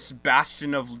this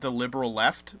bastion of the liberal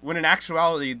left, when in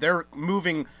actuality they're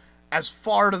moving as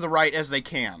far to the right as they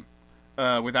can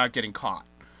without getting caught.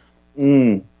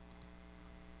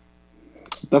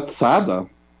 That's sad, though.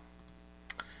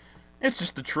 It's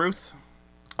just the truth.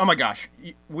 Oh my gosh,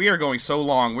 we are going so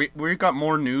long. We've got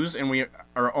more news, and we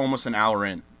are almost an hour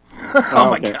in.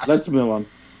 Oh my okay, god. let's move on.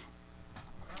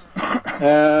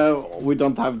 We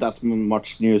don't have that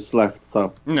much news left,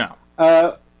 so. No.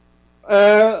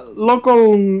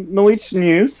 Local Norwegian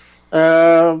news. We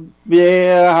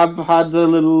have had a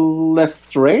little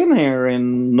less rain here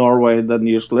in Norway than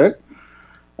usually.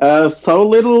 So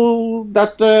little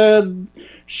that the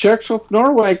Church of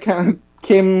Norway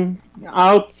came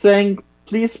out saying,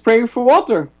 please pray for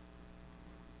water.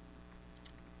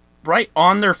 Right,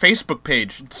 on their Facebook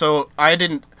page. So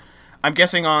I'm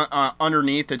guessing on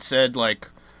underneath it said, like,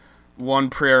 1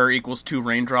 prayer equals 2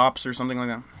 raindrops or something like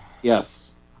that.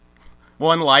 Yes.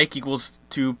 1 like equals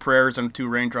 2 prayers and 2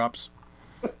 raindrops.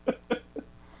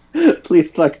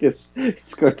 Please like this.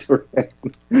 It's going to rain.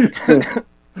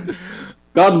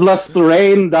 God bless the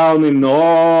rain down in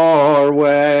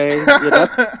Norway. Yeah,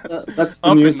 that's the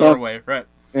up news in Norway, right?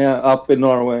 Yeah, up in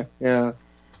Norway. Yeah.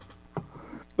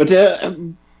 But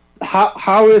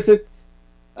how is it?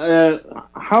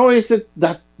 How is it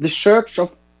that the Church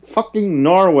of fucking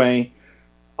Norway,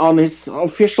 on his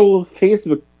official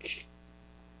Facebook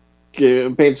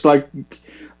page, like,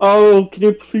 oh, can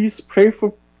you please pray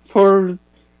for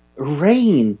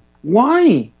rain?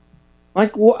 Why?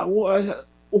 Like, what?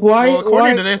 why? Well,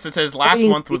 according why, to this, it says last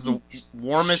month was the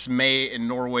warmest May in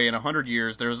Norway in 100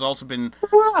 years. There has also been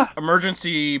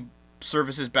emergency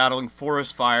services battling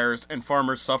forest fires and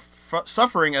farmers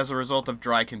suffering as a result of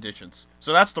dry conditions.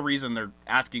 So that's the reason they're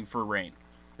asking for rain.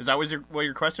 Is that what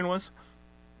your question was?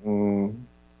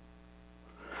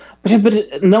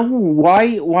 But no,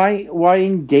 why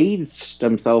engage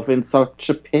themselves in such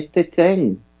a petty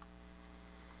thing?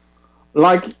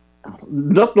 Like,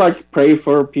 not like pray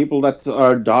for people that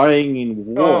are dying in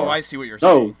war. Oh, I see what you're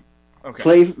saying. No,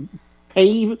 okay.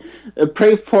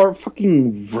 Pray for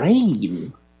fucking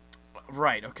rain.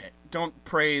 Right. Okay. Don't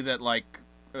pray that like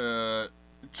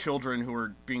children who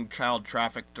are being child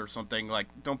trafficked or something, like,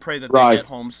 don't pray that they get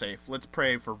home safe. Let's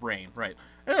pray for rain. Right.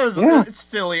 It's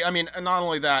silly. I mean, not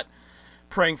only that,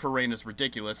 praying for rain is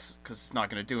ridiculous because it's not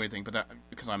going to do anything. But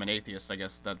because I'm an atheist, I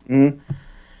guess that.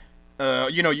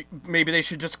 Maybe they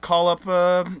should just call up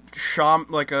a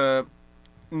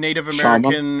Native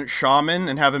American shaman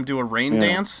and have him do a rain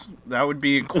dance. That would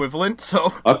be equivalent.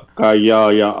 So.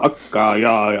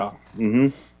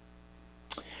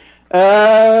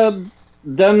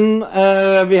 Then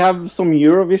we have some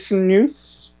Eurovision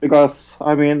news, because,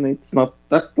 I mean, it's not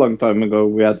that long time ago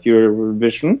we had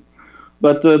Eurovision.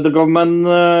 But the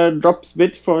government drops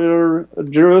bid for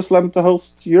Jerusalem to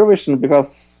host Eurovision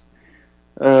because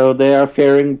they are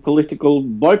fearing political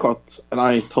boycott, and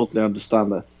I totally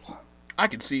understand this. I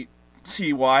can see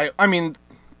why. I mean,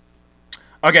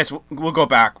 I guess we'll go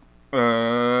back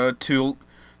to the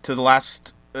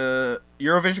last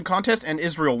Eurovision contest, and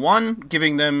Israel won,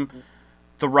 giving them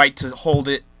the right to hold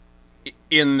it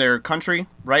in their country,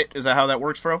 right? Is that how that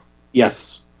works, Fro?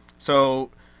 Yes.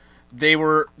 So they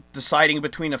were deciding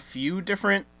between a few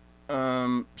different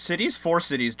cities, 4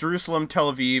 cities: Jerusalem,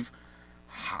 Tel Aviv,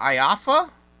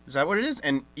 Haifa, is that what it is?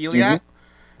 And Eilat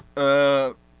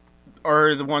are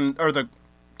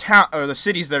the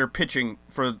cities that are pitching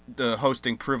for the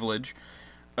hosting privilege.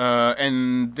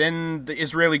 And then the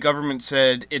Israeli government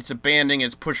said it's abandoning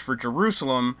its push for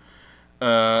Jerusalem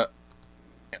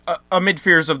amid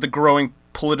fears of the growing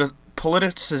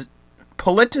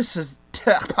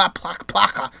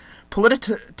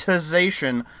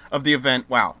politicization of the event.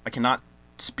 Wow, I cannot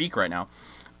speak right now.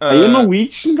 Are you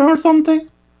Norwegian or something?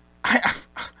 I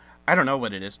don't know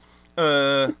what it is.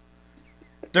 They're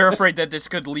afraid that this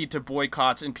could lead to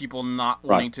boycotts and people not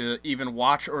wanting to even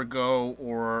watch or go,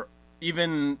 or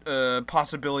even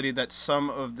possibility that some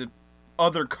of the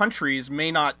other countries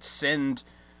may not send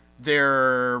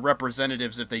their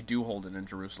representatives if they do hold it in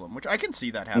Jerusalem, which I can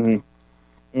see that happening.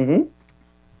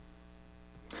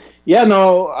 Yeah,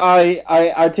 no,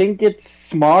 I think it's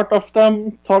smart of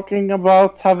them talking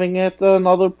about having it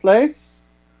another place.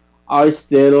 I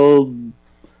still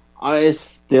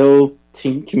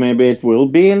think maybe it will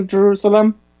be in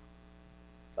Jerusalem.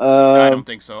 I don't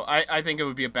think so. I think it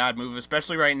would be a bad move,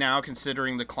 especially right now,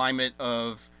 considering the climate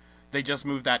of they just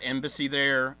moved that embassy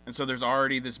there, and so there's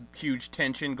already this huge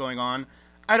tension going on.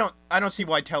 I don't see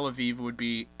why Tel Aviv would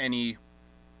be any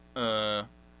how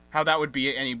that would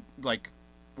be any like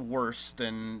worse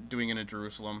than doing it in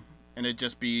Jerusalem, and it'd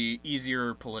just be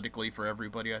easier politically for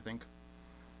everybody, I think.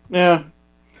 Yeah,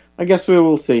 I guess we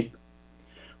will see.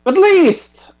 But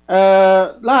last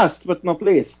but not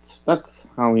least, that's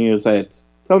how you say it.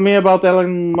 Tell me about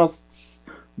Elon Musk's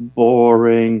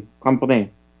boring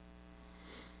company.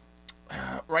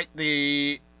 Right,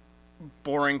 the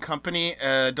Boring Company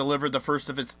delivered the first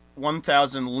of its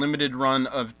 1,000 limited run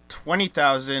of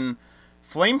 20,000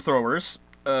 flamethrowers,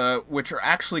 which are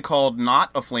actually called not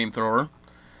a flamethrower,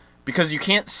 because you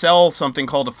can't sell something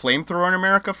called a flamethrower in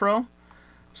America, Fro.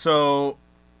 So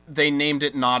they named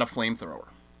it not a flamethrower.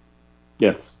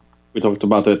 Yes, we talked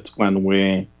about it when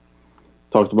we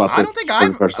talked about this for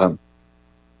the first time.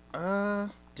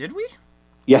 Did we?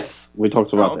 Yes, we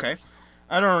talked about this.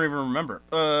 I don't even remember.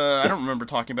 I don't remember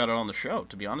talking about it on the show,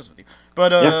 to be honest with you.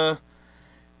 But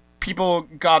people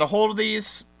got a hold of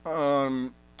these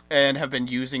and have been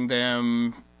using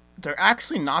them. They're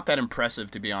actually not that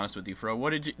impressive, to be honest with you, Fro.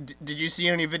 What did you see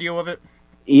any video of it?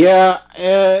 Yeah,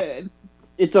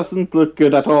 it doesn't look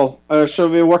good at all. Shall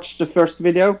we watch the first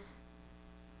video?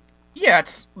 Yeah,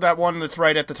 it's that one that's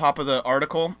right at the top of the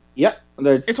article. Yeah,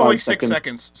 it's only 6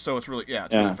 seconds, so it's really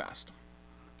really fast.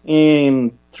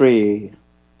 In 3,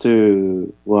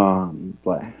 2, 1,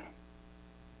 play.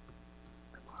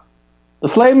 The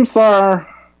flames are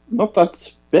not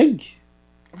that big.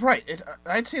 Right.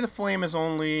 I'd say the flame is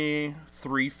only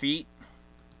 3 feet.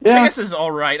 Yeah. I guess is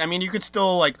all right. I mean, you could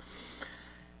still, like...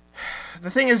 The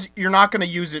thing is, you're not going to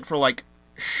use it for, like,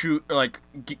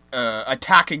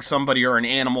 attacking somebody or an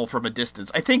animal from a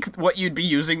distance. I think what you'd be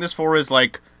using this for is,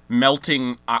 like,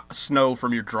 melting snow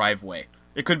from your driveway.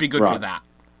 It could be good for that.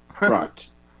 Right.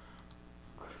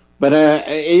 But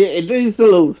it is a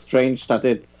little strange that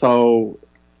it's so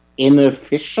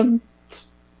inefficient.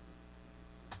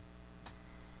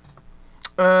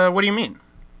 What do you mean?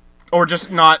 Or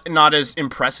just not as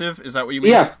impressive? Is that what you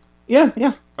mean?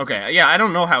 Yeah. Okay, yeah, I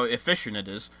don't know how efficient it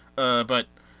is, but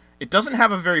it doesn't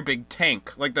have a very big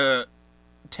tank. Like, the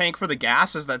tank for the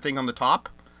gas is that thing on the top,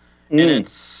 and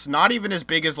it's not even as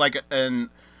big as, like, I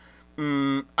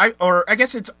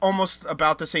guess it's almost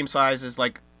about the same size as,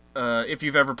 like, if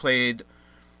you've ever played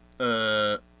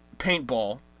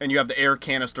paintball, and you have the air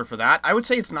canister for that. I would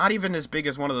say it's not even as big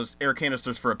as one of those air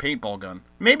canisters for a paintball gun.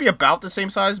 Maybe about the same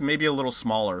size, maybe a little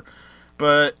smaller.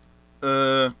 But,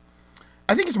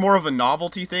 I think it's more of a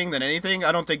novelty thing than anything.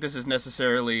 I don't think this is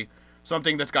necessarily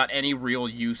something that's got any real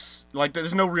use. Like,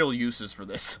 there's no real uses for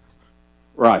this.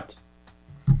 Right.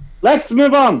 Let's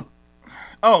move on!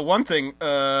 Oh, one thing.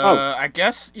 I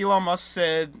guess Elon Musk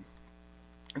said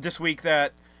this week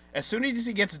that as soon as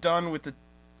he gets done with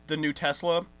the new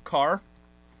Tesla car,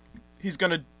 he's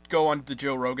going to go on the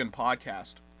Joe Rogan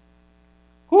podcast.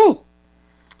 Cool.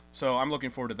 So I'm looking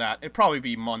forward to that. It'll probably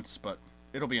be months, but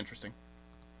it'll be interesting.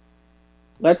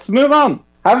 Let's move on.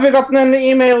 Have we gotten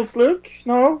any emails, Luke?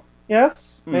 No?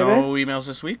 Yes? Maybe? No emails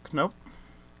this week? Nope.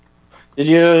 Did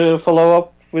you follow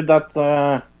up with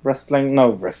that wrestling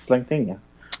thing? Yeah.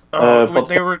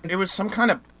 It was some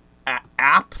kind of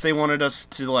app. They wanted us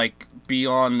to, like, be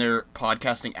on their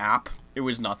podcasting app. It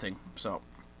was nothing, so.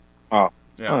 Oh.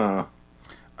 Yeah.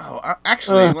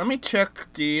 Actually, let me check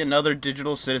the Another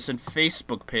Digital Citizen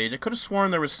Facebook page. I could have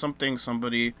sworn there was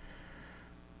somebody...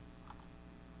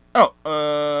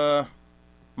 Oh,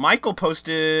 Michael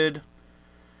posted...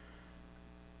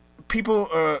 People,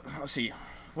 let's see.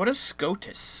 What is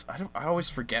SCOTUS? I always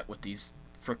forget what these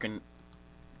frickin'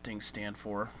 things stand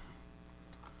for.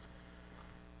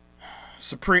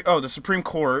 The Supreme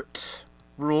Court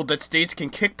ruled that states can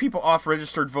kick people off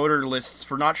registered voter lists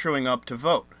for not showing up to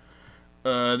vote.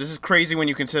 This is crazy when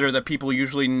you consider that people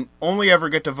usually only ever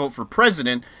get to vote for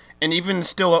president, and even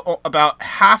still about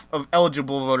half of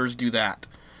eligible voters do that.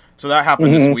 So that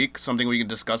happened this week, something we can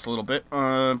discuss a little bit.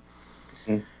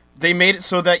 They made it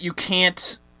so that you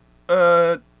can't,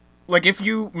 like, if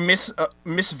you miss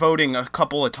voting a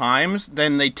couple of times,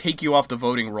 then they take you off the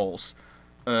voting rolls.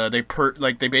 They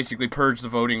basically purge the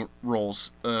voting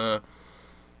rolls.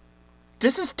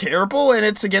 This is terrible, and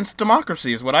it's against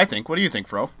democracy, is what I think. What do you think,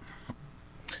 Fro?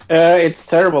 It's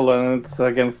terrible, and it's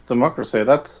against democracy.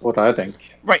 That's what I think.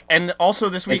 Right, and also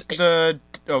this week, go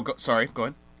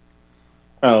ahead.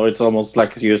 Oh, it's almost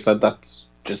like you said. That's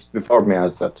just before me, I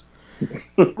said.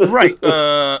 Right.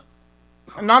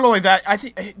 Not only that, I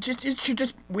think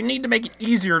we need to make it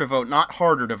easier to vote, not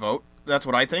harder to vote. That's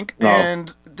what I think. No.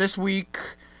 And this week,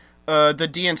 the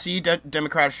DNC,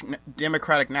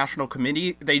 Democratic National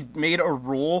Committee, they made a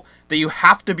rule that you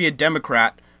have to be a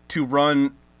Democrat to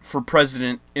run for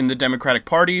president in the Democratic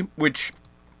Party, which,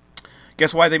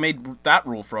 guess why they made that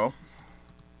rule, Fro?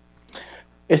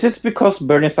 Is it because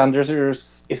Bernie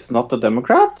Sanders is not a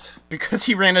Democrat? Because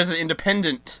he ran as an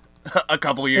independent a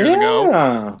couple of years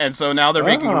ago. And so now they're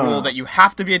making a rule that you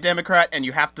have to be a Democrat and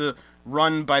you have to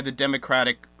run by the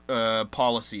Democratic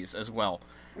policies as well.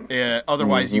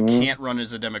 Otherwise, you can't run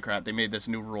as a Democrat. They made this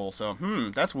new rule. So,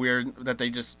 that's weird that they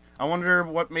just... I wonder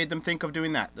what made them think of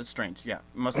doing that. That's strange. Yeah,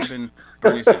 it must have been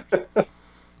Bernie Sanders.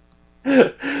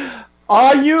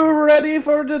 Are you ready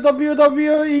for the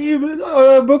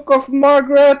WWE Book of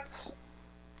Margaret?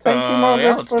 Thank you,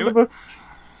 Margaret, for the book.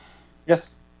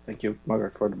 Yes, thank you,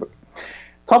 Margaret, for the book.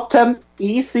 Top 10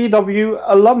 ECW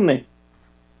alumni.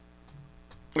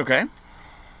 Okay.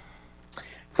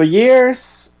 For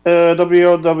years,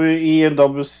 WWE and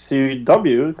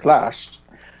WCW clashed,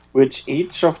 with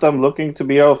each of them looking to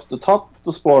be off the top of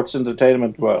the sports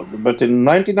entertainment world. But in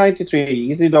 1993,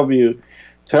 ECW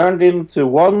turned into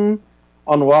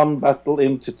one-on-one battle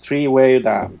into three-way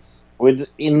dance. With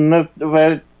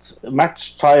innovative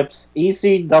match types,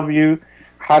 ECW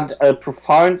had a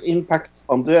profound impact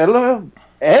on the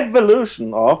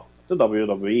evolution of the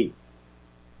WWE.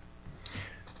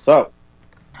 So...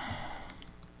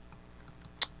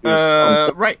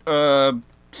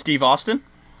 Steve Austin?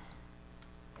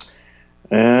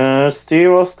 Steve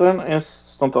Austin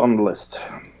is not on the list.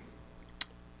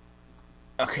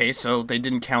 Okay, so they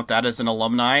didn't count that as an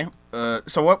alumni.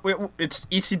 So what? It's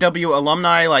ECW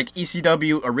alumni, like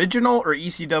ECW original or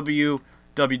ECW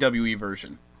WWE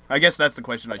version? I guess that's the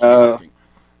question I should be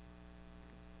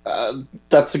asking.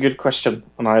 That's a good question,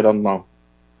 and I don't know.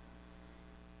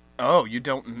 Oh, you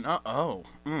don't know? Oh,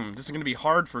 this is going to be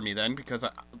hard for me then, because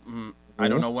I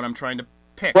don't know what I'm trying to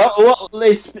pick. Well,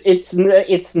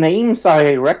 it's names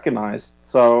I recognized,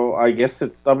 so I guess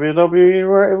it's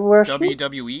WWE version.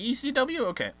 WWE ECW?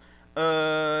 Okay.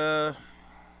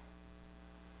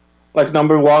 Like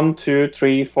number 1, 2,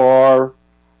 3, 4.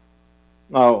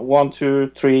 No, 1,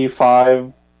 2, 3,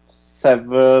 5,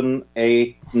 7,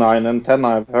 8, 9, and 10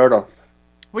 I've heard of.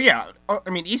 Well, yeah, I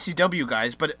mean ECW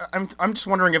guys, but I'm just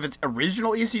wondering if it's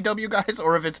original ECW guys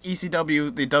or if it's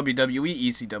ECW, the WWE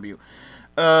ECW.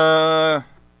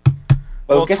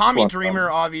 Well, Tommy Dreamer,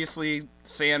 obviously,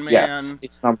 Sandman. Yes,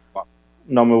 it's number 1.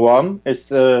 Number 1 is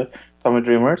Tommy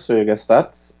Dreamer, so you guess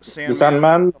that. Sandman. The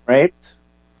Sandman, right?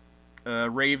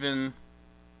 Raven.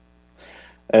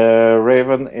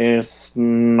 Raven is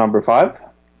number 5.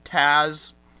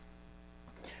 Taz.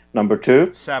 Number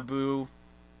 2. Sabu.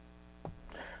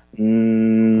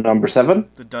 Number 7.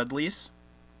 The Dudleys.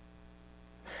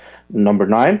 Number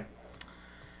 9.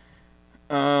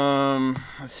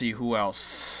 Let's see, who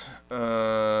else?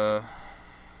 I'm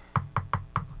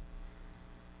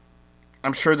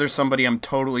sure there's somebody I'm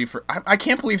totally I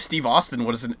can't believe Steve Austin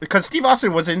wasn't, because Steve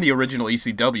Austin was in the original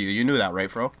ECW. You knew that, right,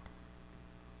 Fro?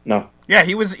 No. Yeah,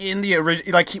 he was in the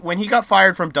original. Like when he got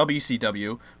fired from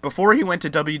WCW, before he went to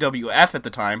WWF at the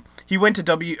time, he went to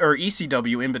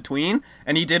ECW in between,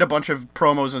 and he did a bunch of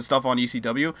promos and stuff on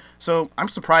ECW. So I'm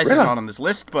surprised he's not on this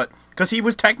list, but because he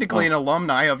was technically an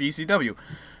alumni of ECW.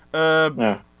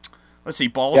 Yeah. Let's see,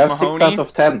 Balls Yeah, Mahoney. 6 out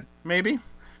of 10. Maybe.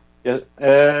 Yeah.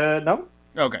 No.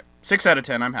 Okay, 6 out of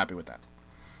 10. I'm happy with that.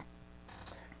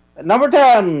 Number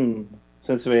 10.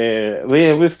 Since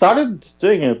we started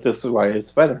doing it this way,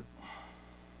 it's better.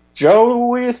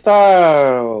 Joey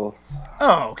Styles.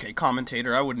 Oh, okay,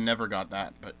 commentator. I would never got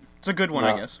that, but it's a good one,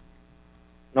 I guess.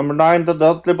 Number 9, the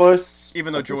Dudley Boys.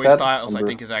 Even though Joey Styles, I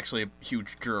think, is actually a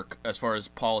huge jerk as far as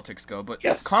politics go, but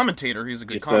commentator, he's a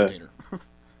good commentator.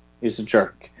 He's a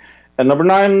jerk. And number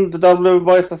 9, the Dudley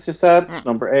Boys, as you said.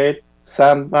 Number 8,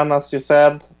 Sandman, as you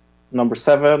said. Number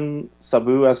 7,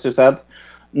 Sabu, as you said.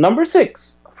 Number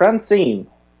 6, Francine.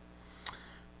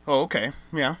 Oh, okay.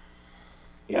 Yeah.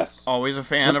 Yes. Always a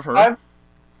fan of her.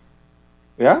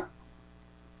 Yeah.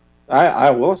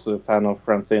 I was a fan of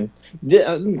Francine.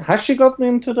 Has she gotten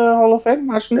into the Hall of Fame,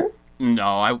 hasn't she?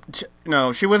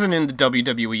 No, she wasn't in the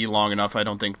WWE long enough, I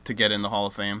don't think, to get in the Hall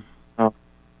of Fame. Oh.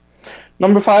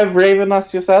 Number 5, Raven,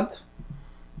 as you said.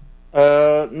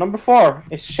 Number 4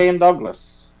 is Shane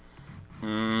Douglas.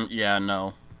 Yeah,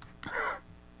 no.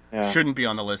 Yeah. Shouldn't be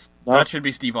on the list. No. That should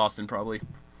be Steve Austin, probably.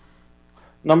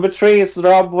 Number 3 is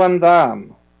Rob Van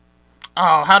Dam.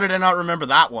 Oh, how did I not remember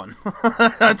that one?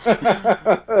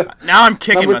 Now I'm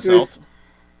kicking myself.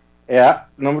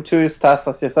 Number 2 is Taz,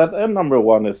 as you said, and number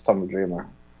 1 is Tommy Dreamer.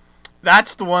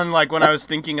 That's the one, like, when I was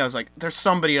thinking, I was like, there's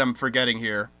somebody I'm forgetting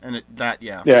here. And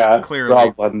clearly.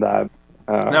 Rob Van Dam.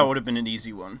 That would have been an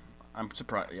easy one. I'm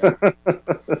surprised, yeah.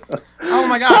 Oh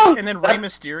my gosh, and then Rey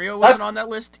Mysterio wasn't on that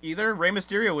list either. Rey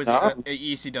Mysterio was a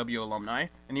ECW alumni,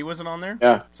 and he wasn't on there?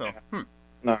 Yeah. So,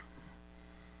 No.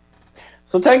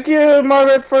 So thank you,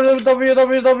 Margaret, for the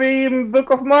WWE Book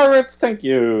of Margaret. Thank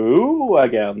you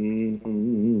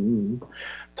again.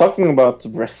 Talking about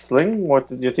wrestling, what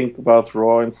did you think about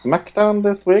Raw and SmackDown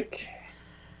this week?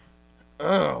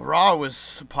 Raw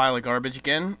was a pile of garbage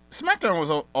again. SmackDown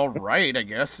was all right, I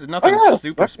guess. Nothing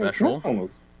super special.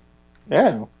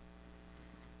 Yeah.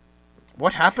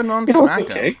 What happened on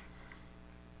SmackDown?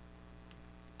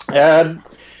 Okay.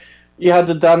 You had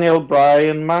the Daniel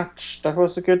Bryan match. That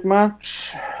was a good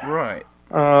match. Right.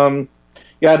 You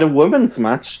had a women's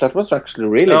match. That was actually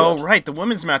really good. Oh, right. The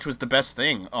women's match was the best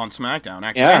thing on SmackDown,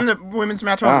 actually. Yeah. And the women's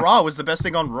match on Raw was the best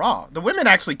thing on Raw. The women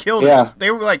actually killed it. They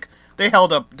were like... They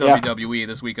held up WWE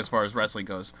this week as far as wrestling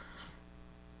goes.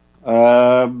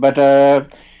 But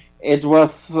it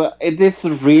is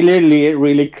really,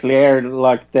 really clear,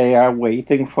 like they are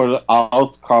waiting for the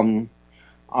outcome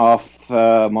of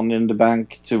Money in the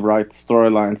Bank to write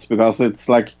storylines, because it's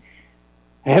like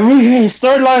every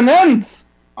storyline ends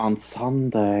on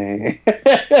Sunday.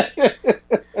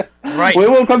 Right. We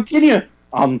will continue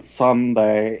on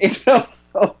Sunday. It feels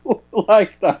so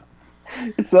like that.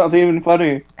 It's not even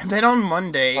funny. And then on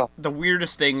Monday, the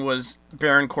weirdest thing was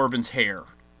Baron Corbin's hair.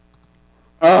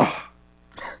 Oh.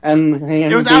 And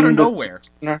it was out of nowhere.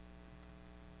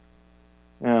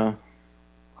 Yeah.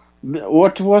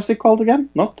 What was he called again?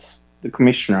 Not the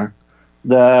commissioner.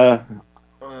 The...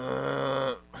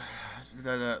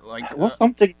 what's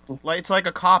something... Like, it's like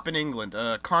a cop in England.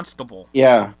 Constable.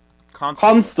 Yeah.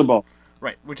 Constable.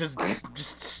 Right, which is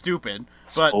just stupid.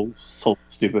 But so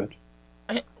stupid.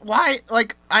 Why?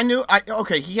 Like,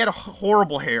 okay, he had a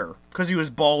horrible hair because he was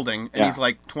balding, and he's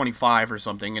like 25 or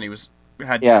something, and he was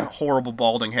had a horrible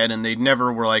balding head, and they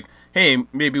never were like, hey,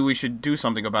 maybe we should do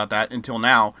something about that until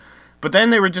now. But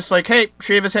then they were just like, hey,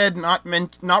 shave his head, not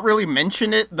really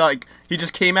mention it. Like, he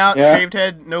just came out, shaved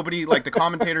head. Nobody, like, the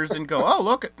commentators didn't go, oh,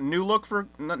 look, new look for...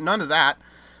 None of that.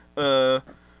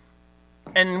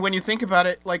 And when you think about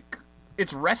it, like,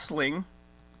 it's wrestling.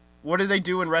 What do they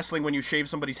do in wrestling when you shave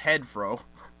somebody's head, Fro?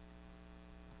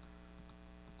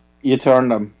 You turn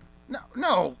them.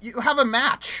 No, you have a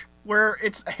match where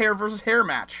it's a hair versus hair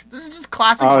match. This is just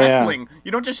classic wrestling. Yeah.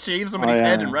 You don't just shave somebody's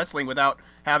head in wrestling without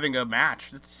having a match.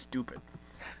 That's stupid.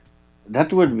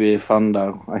 That would be fun,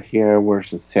 though. A hair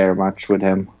versus hair match with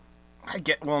him.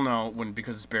 No, it wouldn't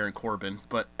because it's Baron Corbin.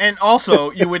 And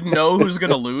also, you would know who's going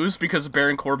to lose because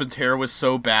Baron Corbin's hair was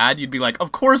so bad. You'd be like,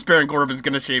 of course Baron Corbin's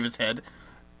going to shave his head.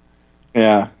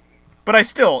 Yeah. But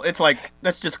it's like,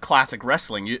 that's just classic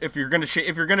wrestling. If you're going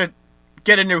to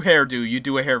get a new hairdo, you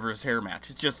do a hair versus hair match.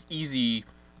 It's just easy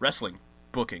wrestling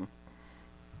booking.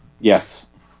 Yes.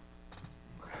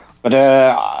 But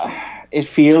it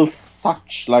feels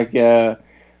such like, we are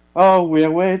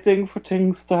waiting for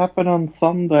things to happen on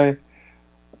Sunday.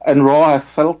 And Raw has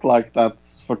felt like that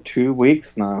for 2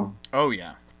 weeks now. Oh,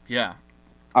 yeah. Yeah.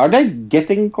 Are they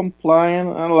getting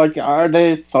compliant? Like, are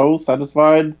they so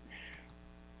satisfied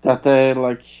that they,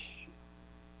 like,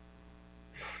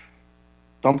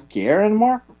 don't care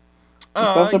anymore?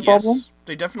 Is that the problem?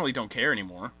 They definitely don't care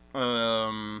anymore.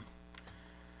 But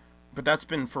that's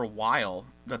been for a while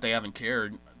that they haven't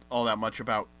cared all that much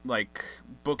about, like,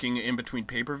 booking in between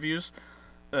pay-per-views.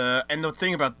 And the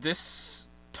thing about this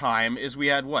time is we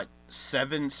had,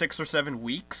 6 or 7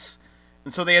 weeks?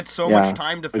 And so they had so much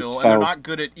time to fill, and they're not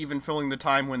good at even filling the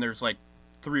time when there's,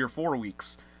 3 or 4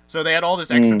 weeks. So they had all this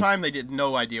extra time, they had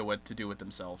no idea what to do with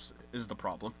themselves, is the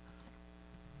problem.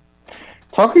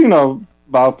 Talking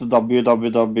about the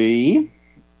WWE,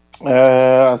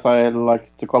 as I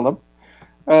like to call them,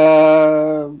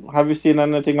 have you seen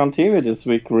anything on TV this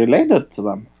week related to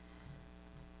them?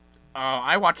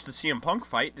 I watched the CM Punk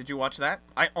fight. Did you watch that?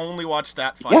 I only watched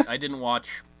that fight. Yes. I didn't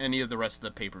watch any of the rest of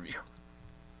the pay-per-view.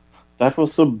 That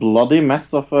was a bloody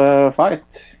mess of a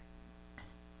fight.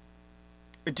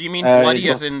 Do you mean bloody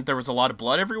as in there was a lot of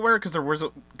blood everywhere? Because there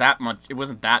wasn't that much. It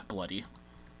wasn't that bloody.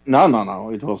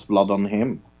 No. It was blood on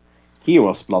him. He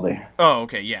was bloody. Oh,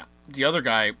 okay, yeah. The other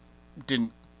guy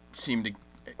didn't seem to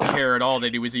care at all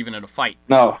that he was even in a fight.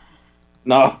 No.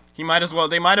 They might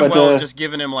have just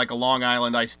given him like a Long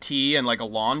Island iced tea and like a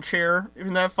lawn chair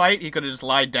in that fight. He could have just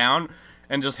lied down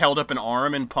and just held up an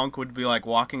arm, and Punk would be like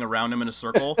walking around him in a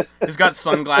circle. He's got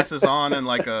sunglasses on and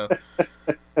like a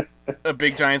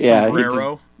big giant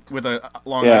sombrero with a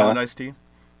Long Island iced tea.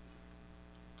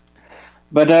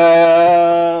 But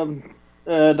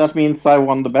that means I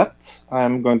won the bet.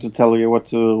 I'm going to tell you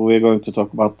what we're going to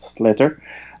talk about later.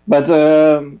 But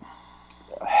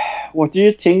what do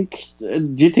you think?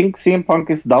 Do you think CM Punk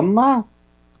is done now?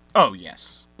 Oh,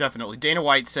 yes. Definitely. Dana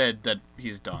White said that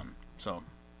he's done. So.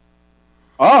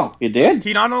 Oh, he did?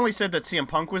 He not only said that CM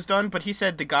Punk was done, but he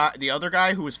said the other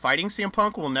guy who was fighting CM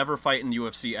Punk will never fight in the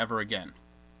UFC ever again.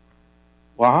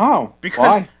 Wow.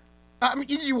 Because,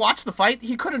 did you watch the fight?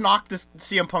 He could have knocked this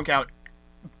CM Punk out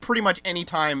pretty much any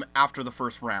time after the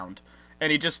first round.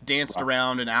 And he just danced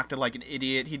around and acted like an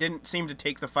idiot. He didn't seem to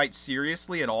take the fight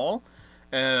seriously at all.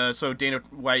 So Dana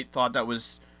White thought that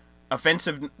was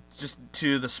offensive just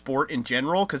to the sport in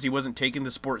general because he wasn't taking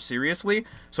the sport seriously.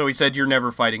 So he said, you're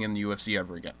never fighting in the UFC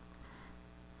ever again.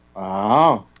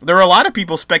 Oh. There were a lot of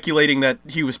people speculating that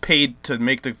he was paid to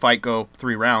make the fight go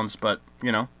 3 rounds, but,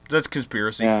 that's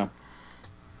conspiracy. Yeah.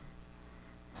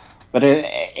 But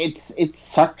it's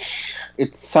such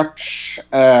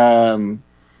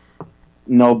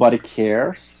nobody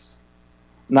cares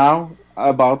now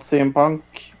about CM Punk,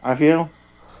 I feel,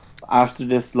 after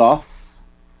this loss.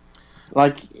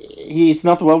 Like, he's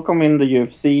not welcome in the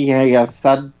UFC. He has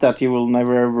said that he will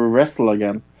never ever wrestle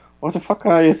again. What the fuck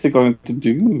is he going to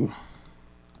do?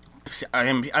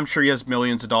 I'm sure he has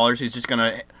millions of dollars. He's just going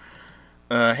to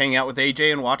hang out with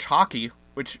AJ and watch hockey.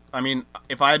 Which,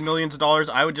 if I had millions of dollars,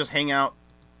 I would just hang out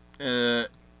in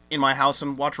my house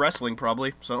and watch wrestling,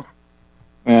 probably. So.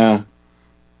 Yeah.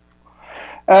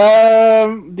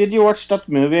 Did you watch that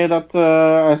movie that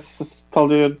I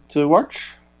told you to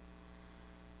watch?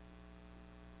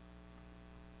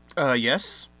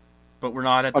 Yes. But we're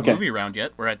not at the movie round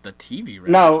yet. We're at the TV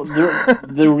round. No,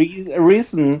 the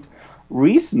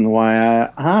reason why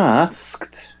I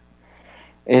asked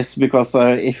is because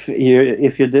if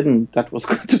you didn't, that was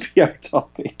going to be our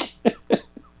topic.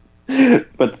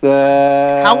 But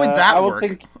how would that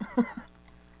work?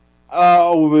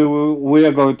 We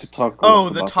are going to talk a lot Oh,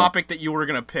 the about topic that you were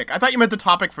gonna pick. I thought you meant the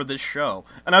topic for this show,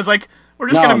 and I was like, we're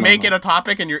just No, gonna no, make no. it a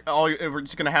topic, and we're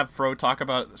just gonna have Fro talk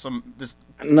about this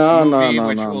that. No, movie, no,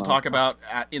 which no, we'll no. talk about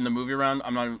in the movie round.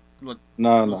 I'm not.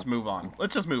 No, Let's no. move on.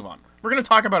 Let's just move on. We're gonna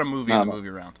talk about a movie No, in the no. movie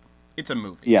round. It's a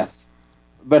movie. Yes.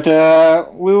 But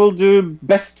we will do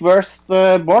best worst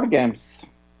board games.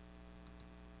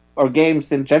 Or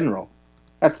games in general.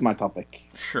 That's my topic.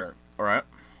 Sure. All right.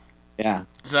 Yeah.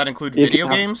 Does that include You video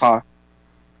can have games? talk.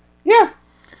 Yeah.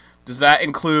 Does that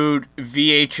include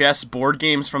VHS board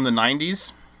games from the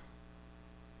 90s?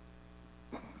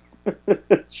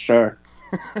 Sure.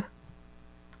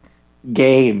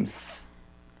 Games.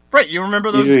 Right, you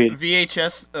remember those You-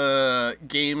 VHS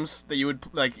games that you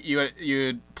would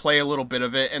you'd play a little bit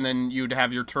of it, and then you'd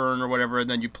have your turn or whatever, and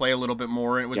then you play a little bit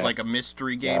more, and it was like a Yes.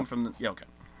 mystery game from the. Yes. Yeah, okay.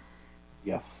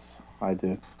 Yes, I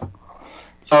do.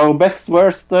 So best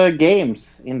worst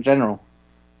games in general.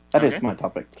 That is Okay. my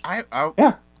topic. I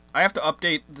Yeah. I have to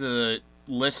update the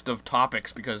list of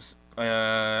topics because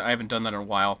I haven't done that in a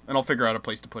while, and I'll figure out a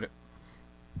place to put it.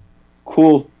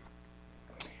 Cool.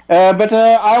 But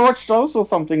I watched also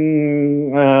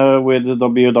something with the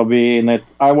WWE in it.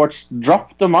 I watched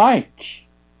Drop the Mic.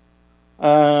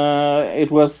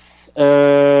 It was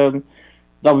WWE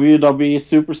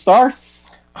Superstars.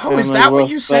 Oh, is And that it what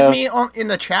was, you sent me in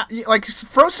the chat? Like,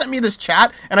 Fro sent me this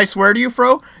chat, and I swear to you,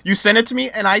 Fro, you sent it to me,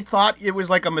 and I thought it was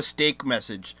like a mistake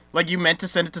message. Like, you meant to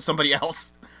send it to somebody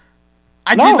else.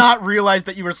 I No. did not realize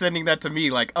that you were sending that to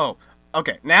me. Like, oh,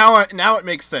 okay, now it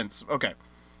makes sense. Okay,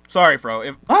 sorry,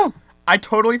 Fro. Oh, I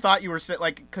totally thought you were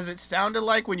because it sounded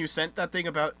like when you sent that thing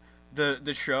about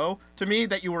the show to me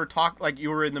that you were like you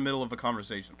were in the middle of a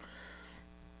conversation.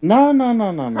 no.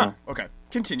 Huh. Okay,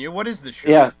 continue. What is this show?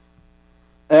 Yeah.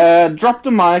 Drop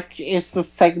the Mic is a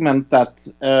segment that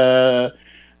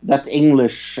that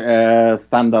English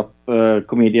stand-up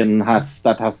comedian has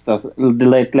the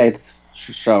Late Late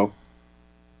Show.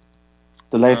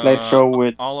 The Late Late Show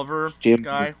with Oliver Jim.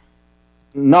 guy.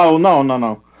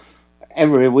 No.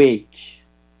 Every week.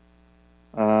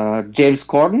 James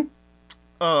Corden.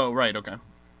 Oh, right. Okay.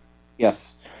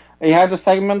 Yes. He had a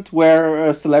segment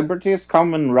where celebrities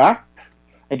come and rap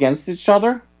against each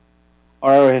other,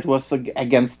 or it was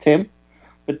against him.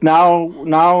 But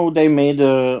now they made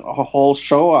a whole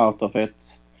show out of it.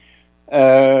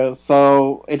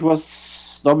 So it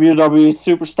was WWE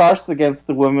Superstars against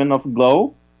the Women of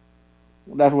Glow.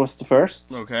 That was the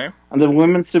first. Okay. And the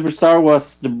women's superstar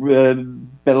was the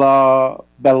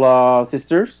Bella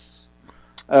sisters.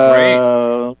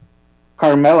 Carmella,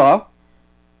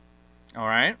 All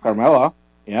right.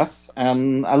 yes,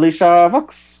 and Alicia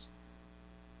Vox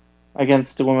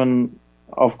against the Women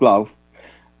of Glow.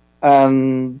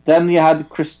 And then you had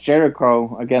Chris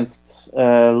Jericho against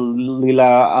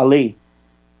Lila Ali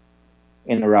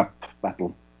in a rap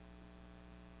battle.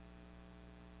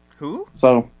 Who?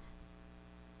 So,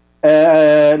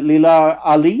 Lila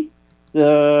Ali,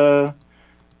 the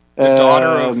daughter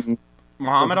of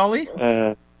Muhammad Ali?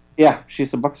 Yeah,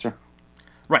 she's a boxer.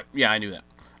 Right. Yeah, I knew that.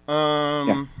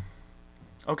 Yeah.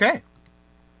 Okay.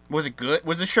 Was it good?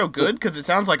 Was this show good? Because it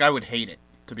sounds like I would hate it,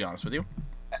 to be honest with you.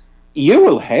 You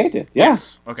will hate it. Yeah.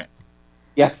 Yes. Okay.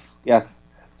 Yes.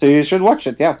 So you should watch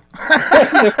it. Yeah.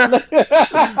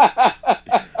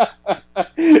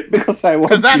 Because I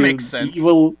want that you makes sense.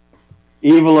 evil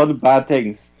and bad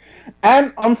things.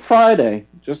 And on Friday,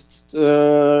 just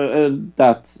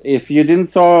that if you didn't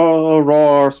saw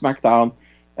Raw or SmackDown,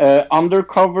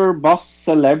 Undercover Boss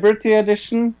Celebrity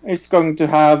Edition is going to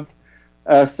have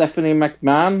Stephanie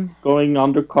McMahon going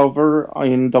undercover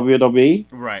in WWE.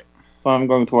 Right. So I'm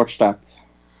going to watch that.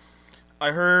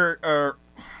 I heard.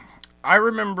 I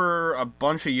remember a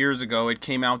bunch of years ago it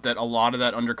came out that a lot of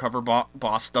that undercover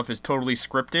boss stuff is totally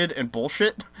scripted and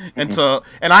bullshit. And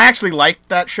and I actually liked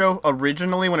that show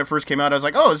originally when it first came out. I was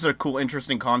like, oh, this is a cool,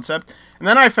 interesting concept. And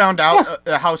then I found out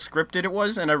how scripted it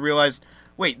was, and I realized,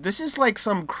 wait, this is like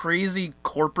some crazy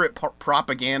corporate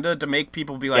propaganda to make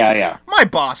people be like, my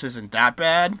boss isn't that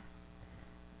bad.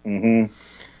 Mm-hmm.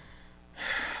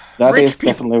 That Rich is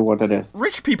definitely what it is.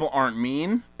 Rich people aren't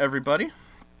mean, everybody.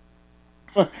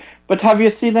 But have you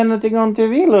seen anything on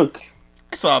TV, Luke?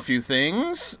 I saw a few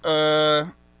things.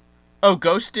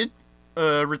 Ghosted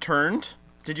returned.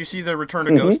 Did you see the return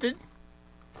of Ghosted?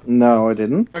 No, I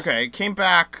didn't. Okay, it came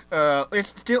back.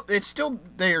 It's still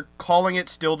they're calling it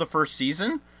still the first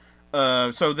season.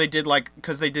 So they did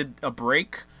because they did a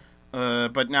break.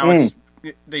 But now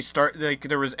they start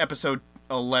there was episode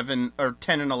 11 or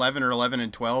 10 and 11 or 11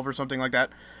 and 12 or something like that.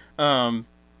 And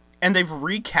they've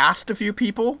recast a few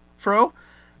people, Fro.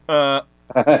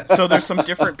 So there's some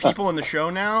different people in the show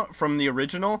now from the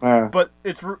original, but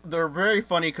they're very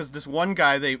funny because this one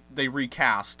guy they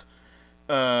recast.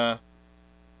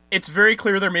 It's very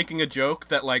clear they're making a joke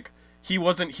that like he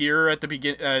wasn't here at the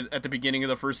beginning of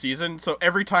the first season. So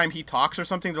every time he talks or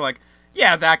something, they're like,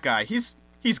 "Yeah, that guy. He's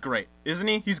great, isn't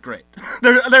he? He's great."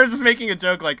 they're just making a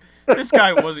joke like this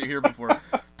guy wasn't here before,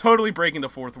 totally breaking the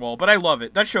fourth wall. But I love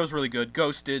it. That show's really good.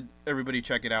 Ghosted. Everybody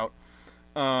check it out.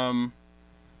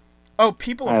 Oh,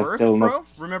 People of Earth, bro.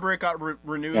 Remember it got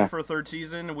renewed for a third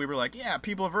season, and we were like, "Yeah,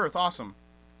 People of Earth, awesome."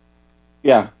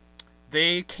 Yeah.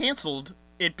 They canceled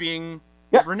it being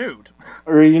renewed.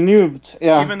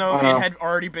 Yeah. Even though it had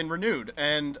already been renewed.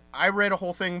 And I read a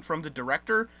whole thing from the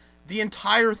director. The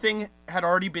entire thing had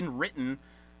already been written.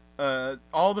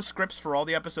 All the scripts for all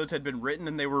the episodes had been written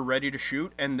and they were ready to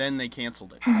shoot, and then they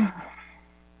canceled it.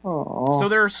 So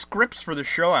there are scripts for the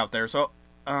show out there. So,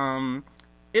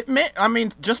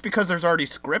 just because there's already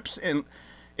scripts, and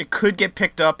it could get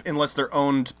picked up unless they're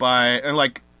owned by, and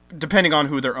like, depending on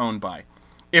who they're owned by.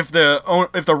 If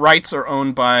the rights are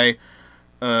owned by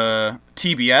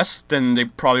TBS, then they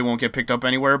probably won't get picked up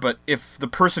anywhere. But if the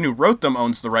person who wrote them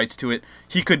owns the rights to it,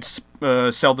 he could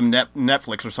sell them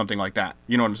Netflix or something like that.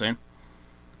 You know what I'm saying?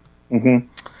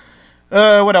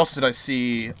 Mm-hmm. What else did I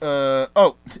see?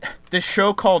 This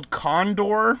show called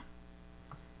Condor,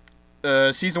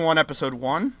 season 1, episode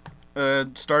 1,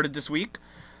 started this week.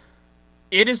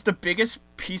 It is the biggest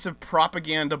piece of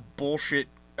propaganda bullshit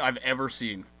I've ever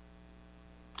seen.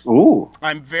 Ooh.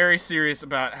 I'm very serious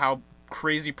about how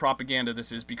crazy propaganda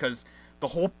this is, because the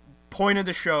whole point of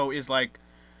the show is like,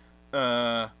 we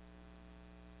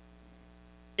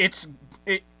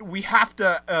have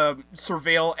to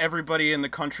surveil everybody in the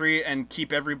country and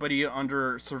keep everybody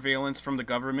under surveillance from the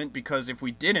government, because if we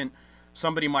didn't,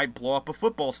 somebody might blow up a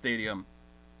football stadium.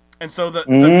 And so the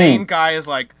main guy is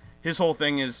like, his whole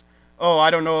thing is, oh,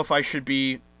 I don't know if I should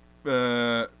be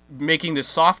making this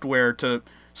software to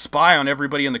spy on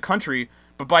everybody in the country.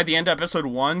 But by the end of episode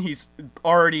 1, he's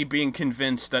already being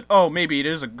convinced that, oh, maybe it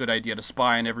is a good idea to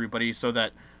spy on everybody so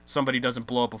that somebody doesn't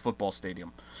blow up a football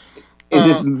stadium. Is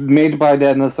it made by the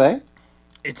NSA?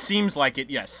 It seems like it,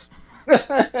 yes. And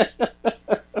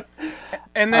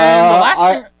then the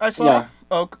last thing I saw... Yeah.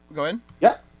 Oh, go ahead.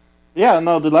 Yeah. Yeah,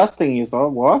 no, the last thing you saw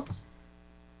was...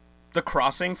 The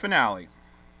Crossing finale.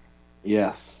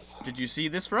 Yes. Did you see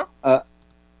this, Fro?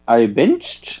 I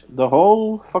binged the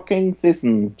whole fucking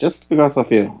season just because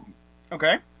of you.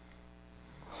 Okay.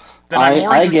 Then I'm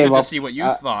more interested to see what you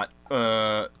thought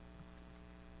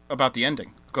about the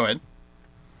ending. Go ahead.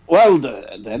 Well,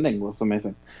 the ending was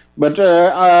amazing. But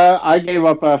I gave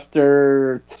up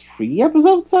after 3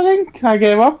 episodes, I think. I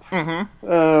gave up.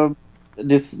 Mm-hmm.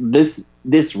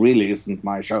 This really isn't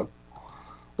my show.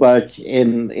 Like,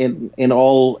 in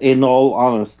all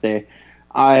honesty,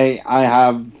 I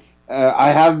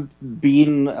have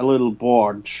been a little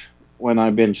bored when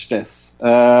I binged this,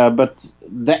 but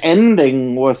the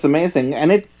ending was amazing, and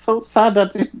it's so sad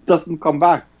that it doesn't come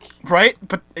back. Right,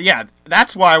 but yeah,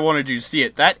 that's why I wanted you to see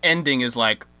it. That ending is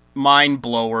like mind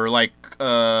blower. Like,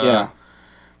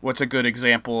 what's a good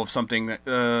example of something that?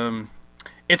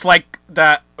 It's like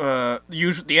that. The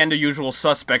end of Usual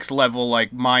Suspects level,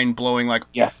 like mind blowing. Like,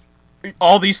 yes,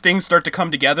 all these things start to come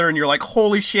together, and you're like,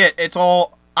 holy shit! It's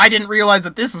all. I didn't realize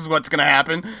that this is what's gonna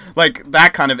happen. Like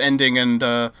that kind of ending, and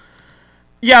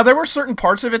yeah, there were certain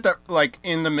parts of it that, like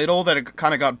in the middle, that it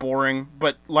kind of got boring.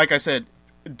 But like I said,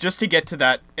 just to get to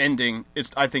that ending,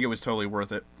 I think it was totally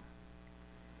worth it.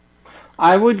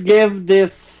 I would give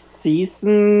this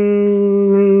season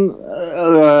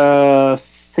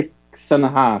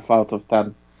 6.5 out of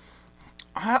 10.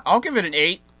 I'll give it an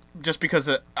 8, just because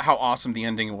of how awesome the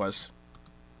ending was.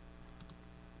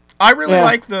 I really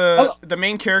like the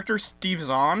main character, Steve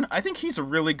Zahn. I think he's a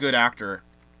really good actor.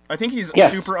 I think he's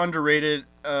super underrated.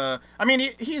 I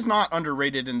mean, he's not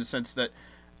underrated in the sense that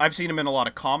I've seen him in a lot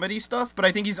of comedy stuff, but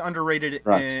I think he's underrated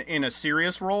in a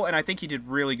serious role, and I think he did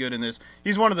really good in this.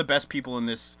 He's one of the best people in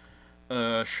this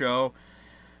show.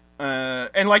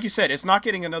 And like you said, it's not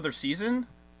getting another season,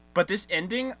 but this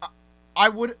ending, I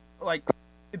would, like,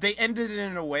 they ended it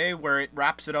in a way where it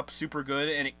wraps it up super good,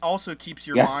 and it also keeps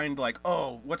your mind like,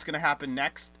 oh, what's going to happen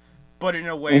next? But in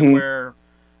a way where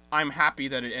I'm happy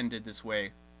that it ended this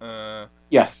way.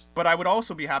 Yes. But I would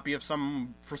also be happy if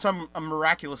for some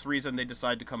miraculous reason they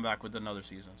decide to come back with another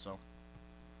season. So.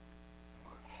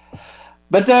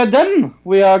 But then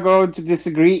we are going to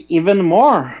disagree even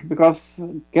more, because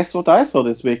guess what I saw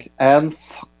this week and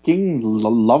fucking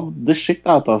loved the shit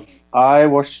out of. I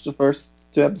watched the first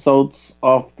 2 episodes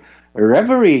of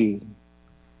Reverie.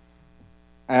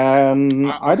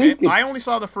 And I Okay, think I only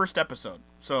saw the first episode.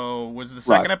 So was the Right.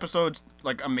 second episode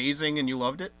like amazing and you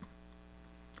loved it?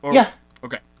 Or, Yeah.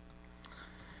 Okay.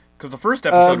 Because the first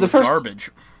episode the was first-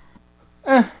 garbage.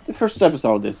 The first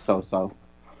episode is so-so.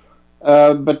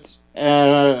 But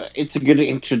it's a good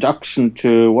introduction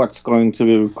to what's going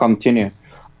to continue.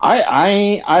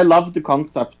 I love the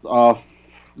concept of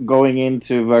going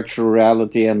into virtual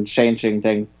reality and changing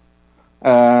things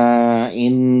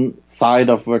inside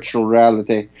of virtual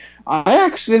reality. I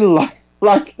actually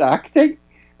like the acting,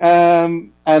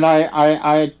 and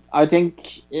I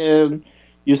think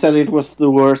you said it was the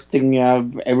worst thing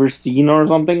I've ever seen or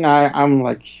something. I'm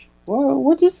like, well,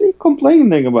 what is he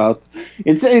complaining about?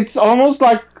 It's almost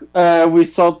like we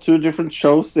saw two different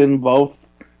shows in both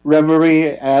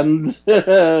Reverie and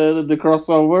the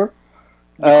crossover.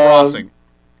 The Crossing.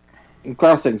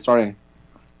 Crossing, sorry.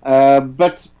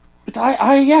 But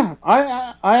I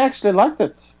actually liked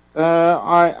it.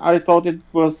 I thought it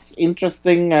was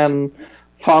interesting and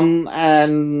fun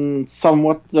and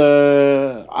somewhat.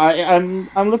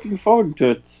 I'm looking forward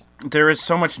to it. There is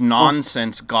so much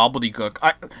nonsense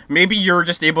gobbledygook. Maybe you're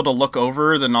just able to look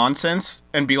over the nonsense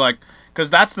and be like, because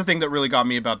that's the thing that really got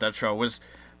me about that show was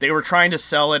they were trying to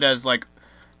sell it as like,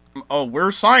 oh,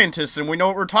 we're scientists and we know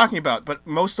what we're talking about, but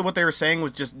most of what they were saying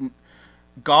was just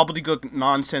gobbledygook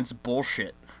nonsense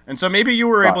bullshit. And so maybe you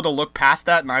were able to look past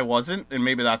that and I wasn't, and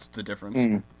maybe that's the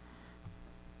difference.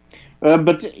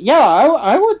 But yeah,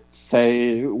 I would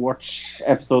say watch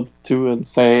episode 2 and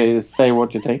say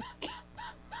what you think.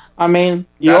 I mean,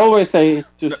 you always say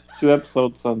two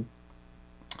episodes on.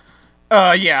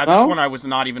 Yeah, this No? one I was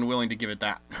not even willing to give it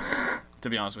that. To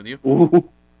be honest with you, Ooh.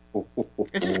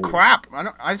 it's just crap.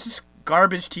 It's just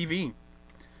garbage TV.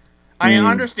 I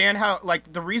understand how,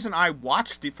 like, the reason I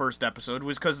watched the first episode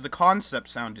was because the concept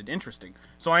sounded interesting.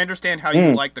 So I understand how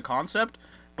you like the concept,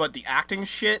 but the acting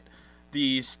shit,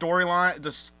 the storyline,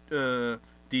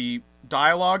 the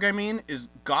dialogue, I mean, is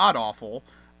god awful.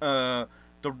 The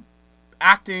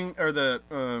acting or the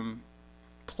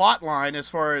plot line, as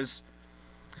far as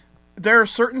there are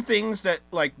certain things that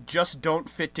like just don't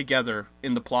fit together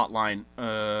in the plot line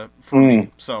for me.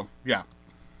 So yeah.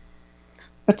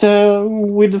 But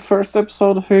with the first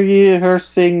episode, her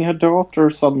seeing her daughter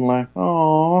suddenly,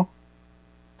 aww.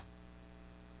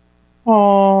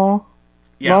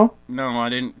 Yeah. No? I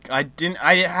didn't.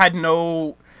 I had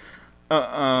no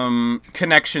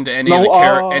connection to any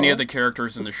No, any of the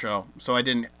characters in the show, so I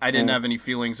didn't have any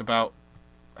feelings about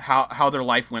how their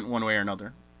life went one way or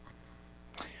another.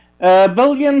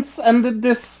 Billions ended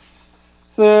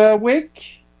this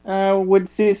week with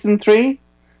season 3.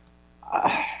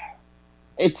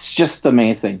 It's just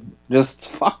amazing,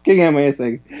 just fucking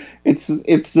amazing. It's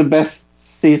the best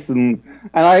season,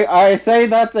 and I say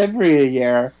that every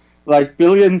year. Like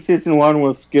Billions season 1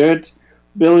 was good,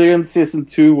 Billions season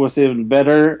 2 was even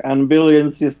better, and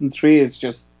Billions season 3 is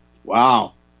just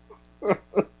wow.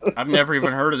 I've never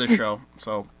even heard of this show,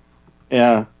 so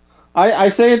Yeah, I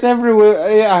say it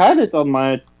everywhere. I had it on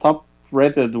my top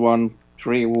rated one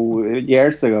 3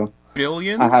 years ago.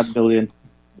 Billions. I had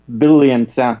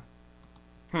Billions, yeah.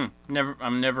 Never.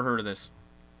 I've never heard of this.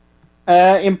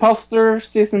 Imposter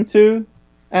season 2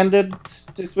 ended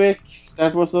this week.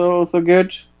 That was also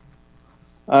good.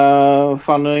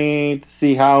 Funny to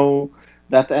see how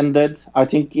that ended. I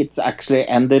think it's actually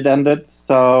ended,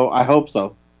 so I hope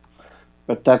so.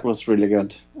 But that was really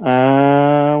good.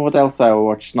 What else I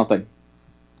watched? Nothing.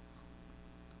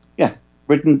 Yeah,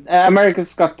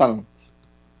 America's Got Talent.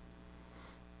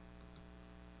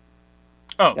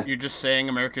 Oh, Yeah. you're just saying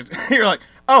America's. You're like,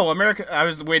 oh, America. I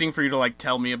was waiting for you to like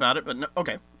tell me about it, but no,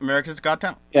 okay, America's Got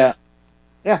Talent. Yeah.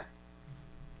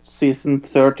 Season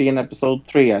 13, episode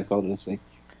 3 I saw this week.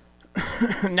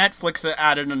 Netflix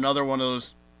added another one of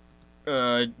those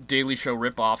Daily Show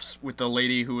ripoffs with the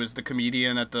lady who is the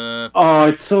comedian at the. Oh,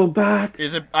 it's so bad.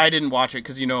 Is it? I didn't watch it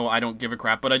because I don't give a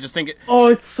crap. But I just think Oh,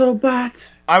 it's so bad.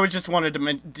 I was just wanted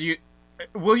to.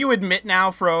 Will you admit now,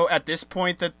 Fro, at this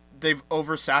point that they've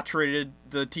oversaturated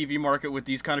the TV market with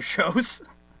these kind of shows?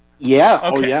 Yeah.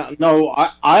 Okay. Oh, yeah. No,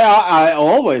 I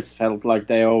always felt like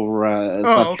they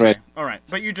Okay. All right.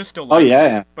 But you just still Oh, like it.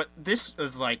 yeah. But this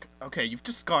is like, okay, you've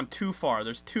just gone too far.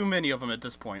 There's too many of them at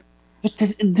this point. But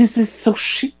this is so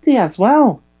shitty as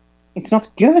well. It's not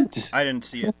good. I didn't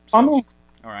see It's it. not So, funny.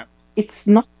 all right. It's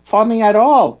not funny at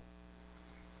all.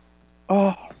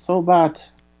 Oh, so bad.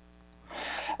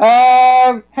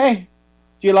 Hey,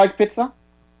 do you like pizza?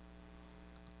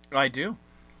 I do.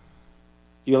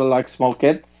 Do you like small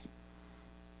kids?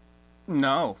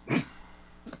 No.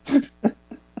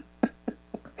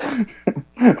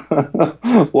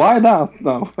 Why not?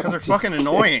 No. Because they're fucking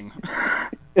annoying.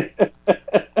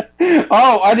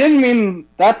 Oh, I didn't mean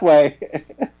that way.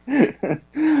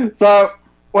 So,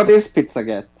 what is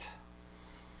Pizzagate?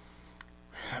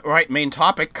 Right, main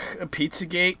topic,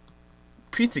 Pizzagate.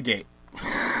 Pizzagate.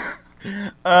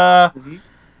 I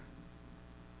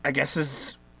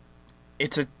guess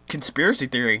it's a conspiracy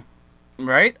theory,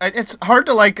 right? It's hard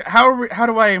to how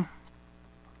do I...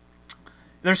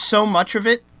 There's so much of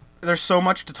it. There's so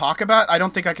much to talk about. I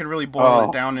don't think I could really boil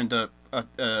it down into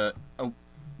a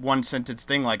one sentence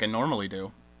thing like I normally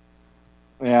do.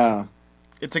 Yeah.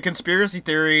 It's a conspiracy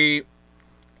theory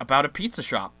about a pizza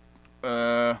shop.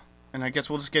 And I guess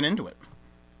we'll just get into it.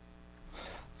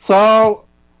 So,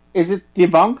 is it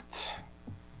debunked?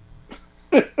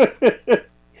 Please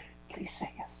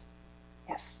say yes.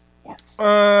 Yes. Yes.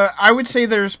 I would say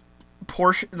there's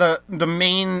the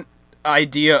main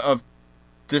idea of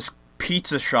this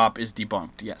pizza shop is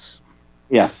debunked. Yes.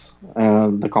 Yes.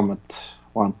 The comment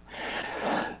one.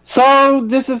 So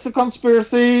this is a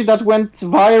conspiracy that went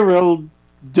viral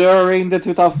during the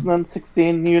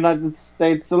 2016 United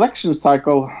States election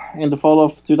cycle. In the fall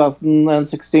of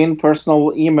 2016,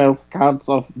 personal email accounts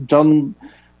of John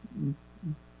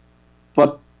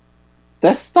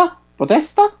Podesta?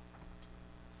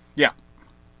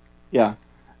 Yeah.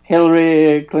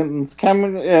 Hillary Clinton's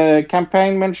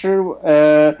campaign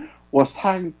manager was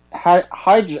hacked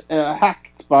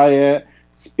by a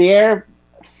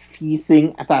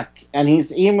spear-phishing attack, and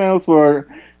his emails were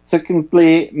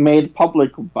subsequently made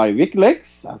public by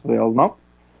WikiLeaks, as we all know.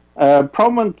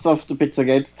 Proponents of the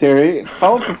Pizzagate theory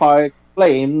falsify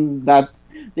claim that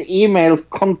the email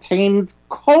contained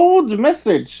code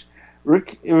message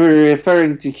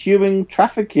referring to human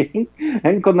trafficking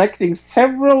and connecting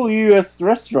several U.S.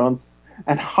 restaurants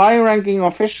and high-ranking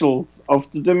officials of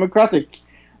the Democratic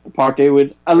Party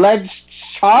with alleged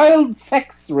child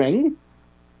sex ring.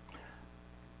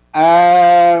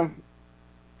 And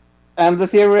the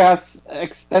theory has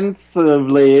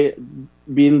extensively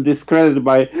been discredited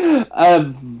by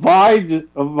a wide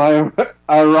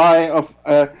array of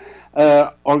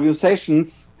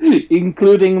organizations,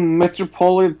 including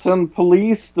Metropolitan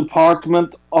Police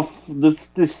Department of the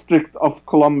District of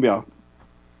Columbia.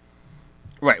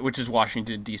 Right, which is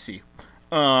Washington, D.C.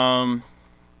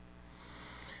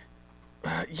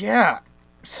 Yeah,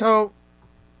 so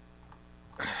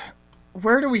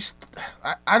where do we...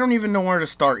 I don't even know where to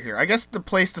start here. I guess the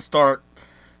place to start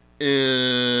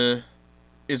is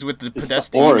with the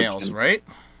Podesta emails, right?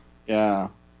 Yeah.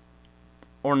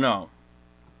 Or no?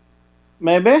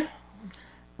 Maybe?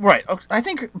 Right. I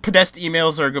think Podesta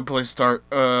emails are a good place to start.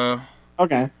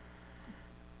 Okay.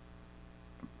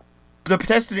 The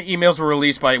Podesta emails were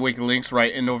released by WikiLeaks,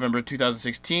 right, in November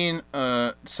 2016.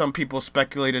 Some people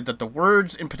speculated that the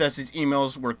words in Podesta's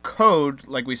emails were code,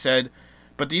 like we said,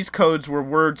 but these codes were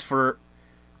words for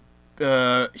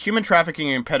human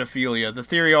trafficking and pedophilia. The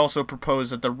theory also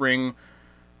proposed that the ring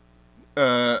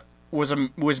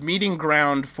was meeting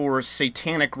ground for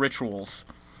satanic rituals.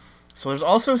 So there's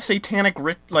also satanic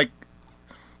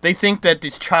they think that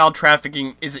this child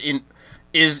trafficking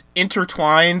is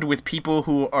intertwined with people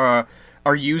who are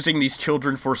using these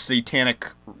children for satanic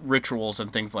rituals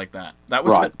and things like that. That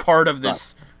was part of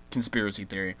this conspiracy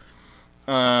theory.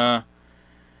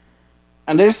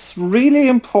 And it's really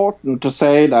important to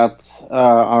say that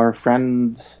our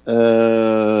friend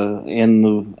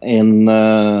in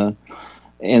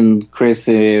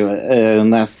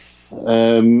craziness,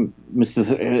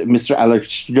 Mr.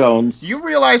 Alex Jones. You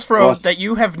realize, Fro, that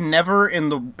you have never in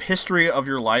the history of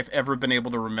your life ever been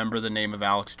able to remember the name of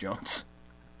Alex Jones.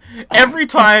 Every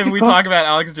time we talk about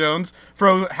Alex Jones,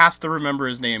 Fro has to remember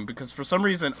his name because for some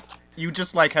reason you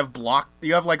just have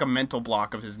a mental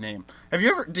block of his name.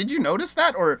 Did you notice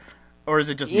that or is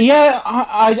it just me? Yeah,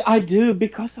 I do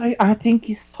because I think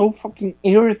he's so fucking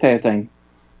irritating.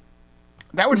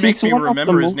 That would make me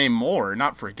remember his name more,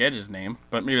 not forget his name.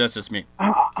 But maybe that's just me.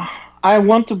 I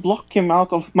want to block him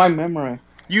out of my memory.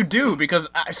 You do, because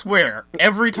I swear,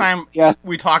 every time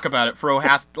we talk about it, Fro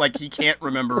has, he can't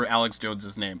remember Alex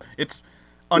Jones' name. It's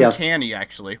uncanny,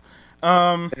 actually.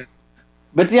 But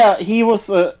yeah, he was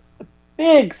a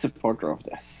big supporter of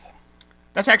this.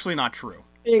 That's actually not true.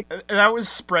 That was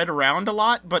spread around a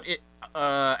lot, but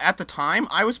at the time,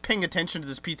 I was paying attention to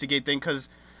this Pizzagate thing because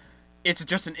it's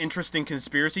just an interesting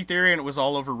conspiracy theory, and it was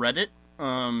all over Reddit.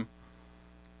 And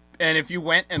if you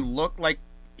went and looked,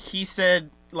 he said,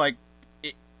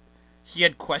 he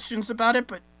had questions about it,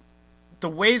 but the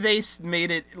way they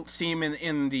made it seem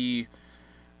in the,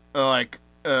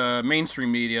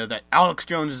 mainstream media that Alex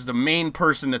Jones is the main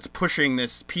person that's pushing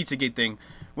this Pizzagate thing,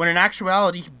 when in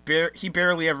actuality, he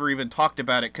barely ever even talked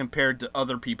about it compared to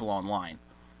other people online.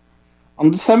 On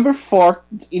December 4th,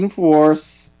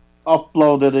 Infowars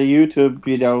uploaded a YouTube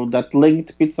video that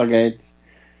linked Pizzagate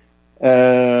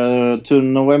to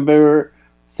November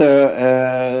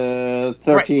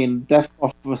 13, death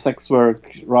of sex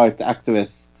work right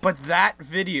activists. But that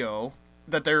video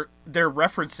that they're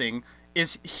referencing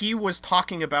is he was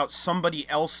talking about somebody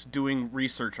else doing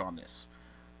research on this.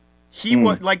 He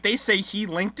was like, they say he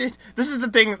linked it. This is the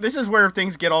thing. This is where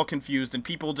things get all confused and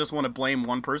people just want to blame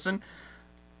one person.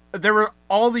 There were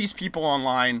all these people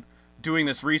online doing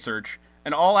this research,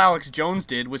 and all Alex Jones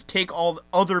did was take all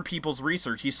other people's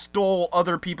research. He stole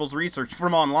other people's research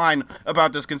from online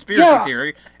about this conspiracy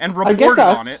theory and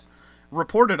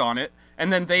reported on it.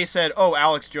 And then they said, "Oh,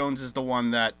 Alex Jones is the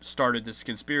one that started this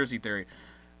conspiracy theory."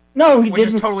 No, he which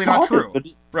didn't. Is totally not true.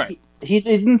 Right. He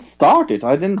didn't start it.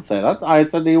 I didn't say that. I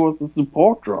said he was a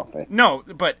supporter of it. No,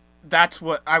 but that's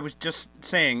what I was just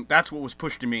saying. That's what was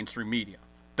pushed in mainstream media.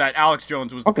 That Alex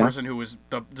Jones was the person who was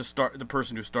the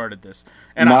person who started this.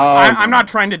 And I'm not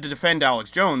trying to defend Alex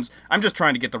Jones. I'm just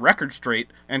trying to get the record straight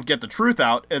and get the truth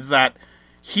out. Is that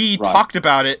he talked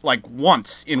about it like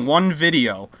once in one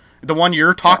video, the one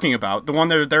you're talking about, the one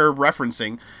they're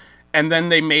referencing, and then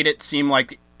they made it seem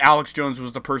like Alex Jones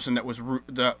was the person that was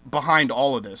behind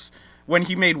all of this when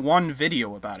he made one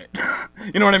video about it.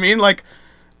 You know what I mean? Like.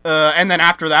 And then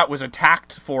after that was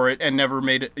attacked for it and never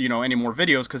made it, any more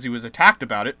videos because he was attacked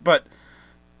about it. But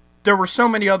there were so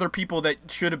many other people that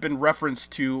should have been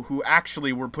referenced to who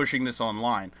actually were pushing this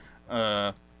online.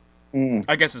 I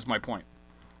guess is my point.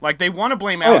 Like, they want to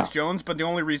blame Alex Jones, but the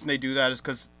only reason they do that is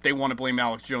because they want to blame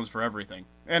Alex Jones for everything.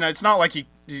 And it's not like he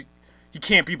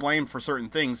can't be blamed for certain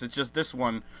things. It's just this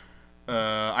one,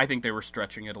 I think they were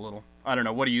stretching it a little. I don't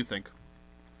know. What do you think?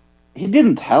 He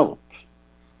didn't help.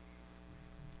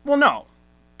 Well, no,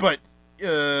 but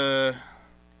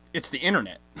it's the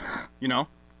internet,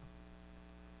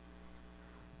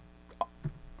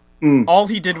 All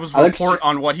he did was report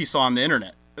on what he saw on the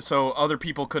internet, so other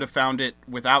people could have found it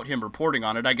without him reporting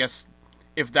on it. I guess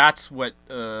if that's what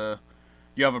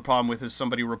you have a problem with, is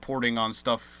somebody reporting on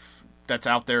stuff that's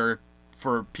out there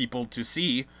for people to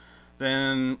see,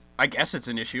 then I guess it's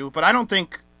an issue. But I don't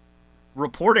think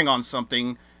reporting on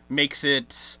something makes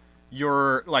it...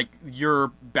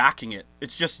 You're backing it.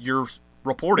 It's just you're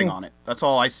reporting on it. That's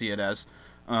all I see it as.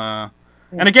 And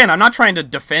again, I'm not trying to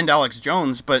defend Alex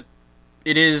Jones, but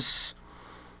it is...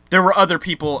 There were other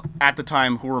people at the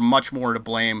time who were much more to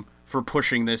blame for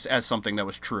pushing this as something that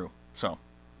was true. So.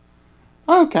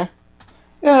 Okay.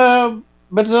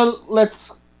 But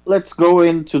let's go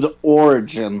into the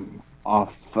origin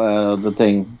of the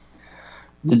thing.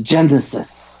 The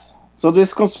genesis. So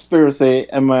this conspiracy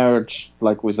emerged,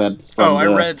 like we said. I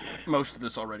read most of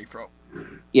this already, Fro.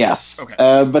 Yes.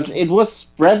 Okay. But it was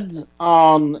spread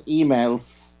on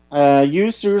emails.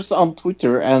 Users on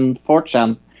Twitter and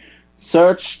 4chan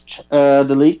searched the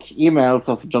leaked emails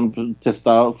of John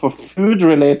Bautista for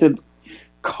food-related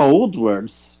code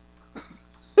words.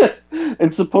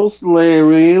 And supposedly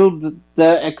revealed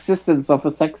the existence of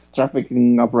a sex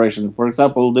trafficking operation. For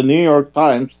example, the New York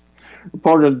Times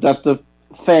reported that the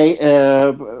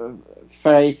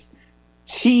phrase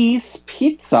cheese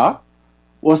pizza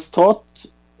was taught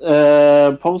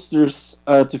posters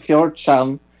to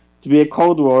 4chan to be a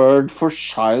code word for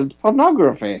child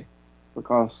pornography.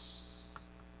 Because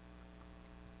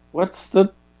what's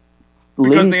the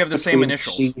because they have the same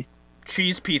initials.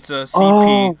 Cheese pizza,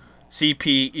 CP,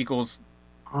 CP equals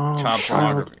child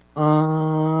pornography.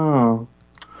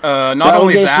 Not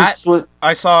only that,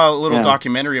 I saw a little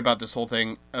documentary about this whole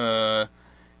thing,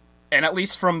 and at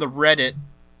least from the Reddit,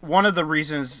 one of the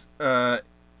reasons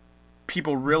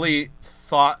people really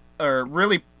thought or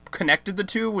really connected the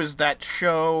two was that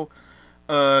show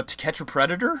To Catch a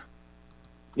Predator.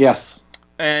 Yes.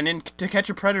 And in To Catch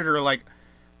a Predator, like,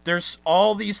 there's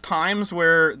all these times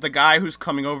where the guy who's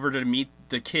coming over to meet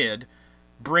the kid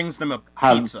brings them a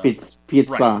pizza. Pizza,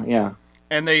 right. Yeah.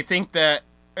 And they think that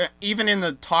even in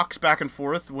the talks back and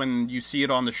forth, when you see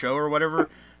it on the show or whatever,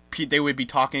 they would be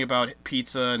talking about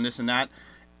pizza and this and that.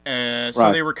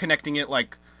 So they were connecting it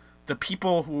like the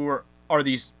people who are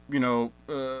these,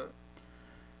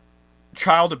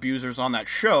 child abusers on that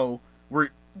show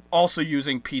were also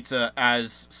using pizza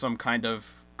as some kind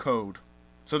of code.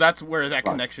 So that's where that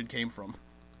connection came from.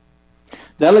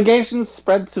 The allegations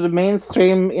spread to the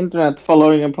mainstream internet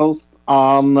following a post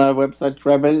on website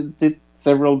Reddit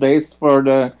several days before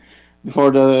the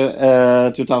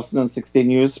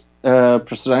 2016 US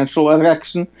presidential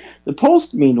election. The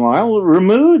post, meanwhile,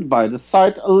 removed by the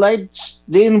site, alleged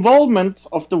the involvement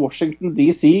of the Washington,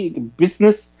 D.C.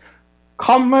 business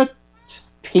Comet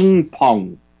Ping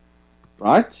Pong.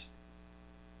 Right?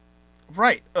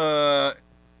 Right. Yeah,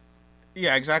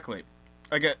 exactly.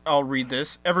 I'll read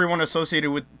this. Everyone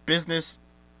associated with business,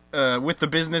 with the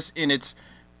business in its,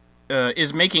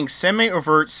 is making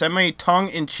semi-overt,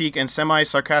 semi-tongue-in-cheek, and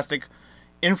semi-sarcastic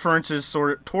inferences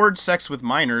towards sex with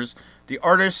minors. The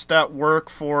artists that work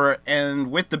for and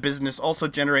with the business also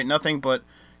generate nothing but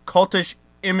cultish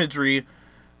imagery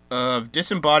of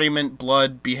disembodiment,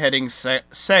 blood, beheading,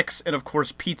 sex, and of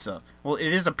course pizza. Well,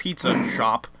 it is a pizza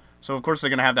shop, so of course they're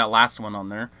gonna have that last one on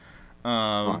there.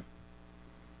 But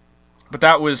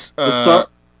that was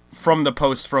from the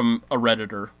post from a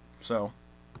Redditor. So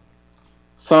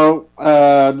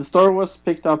the story was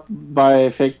picked up by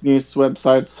fake news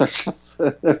websites such as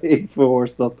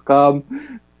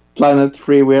Infowars.com, Planet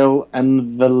Free Will,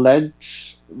 and Veligent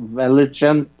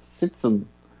Citizen.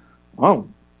 Oh,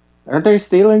 are they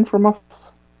stealing from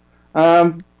us?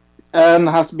 And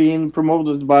has been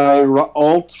promoted by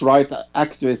alt-right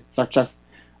activists such as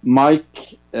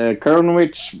Mike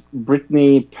Kernwich,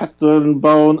 Brittany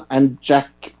Pettenbone, and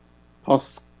Jack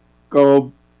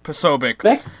Posobiec.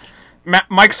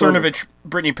 Mike Cernovich,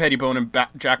 Brittany Pettibone, and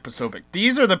Jack Posobiec.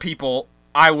 These are the people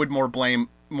I would blame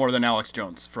more than Alex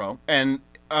Jones, Fro. And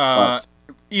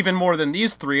even more than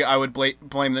these three, I would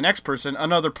blame the next person.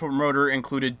 Another promoter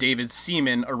included David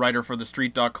Seaman, a writer for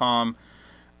TheStreet.com.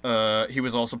 He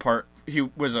was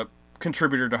a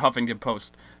contributor to Huffington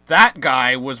Post. That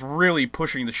guy was really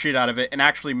pushing the shit out of it and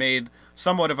actually made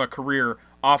somewhat of a career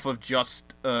off of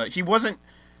just he wasn't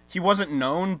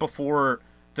known before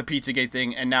the Pizzagate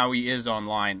thing, and now he is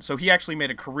online. So he actually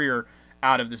made a career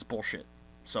out of this bullshit.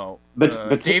 So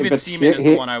David Seaman is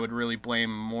the one I would really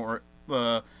blame more,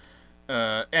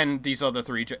 and these other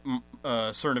three,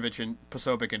 Cernovich and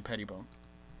Posobiec and Pettibone.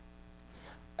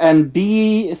 And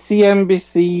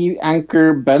CNBC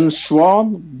anchor Ben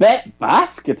Schwann,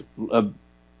 basket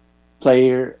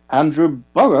player Andrew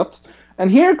Bogut,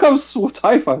 and here comes what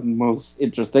I find most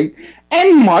interesting,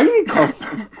 and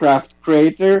Minecraft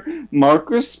creator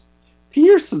Marcus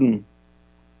Pearson.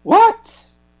 What?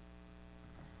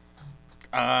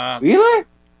 Really?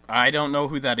 I don't know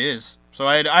who that is. So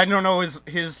I don't know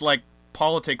his like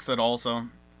politics at all. So.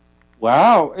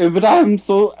 Wow, but I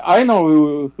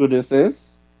know who this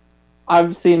is.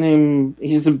 I've seen him.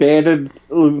 He's a bearded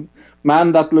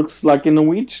man that looks like a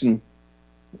Norwegian.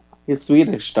 He's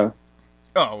Swedish, though.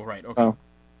 Oh, right. Okay. Oh,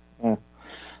 yeah.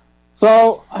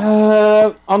 So,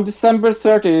 on December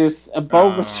 30th, a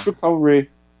bogus recovery.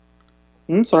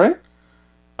 Sorry?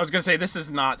 I was going to say, this is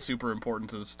not super important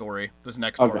to the story, this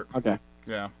next part. Okay.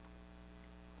 Yeah.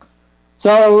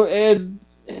 So, it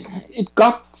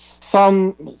got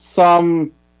some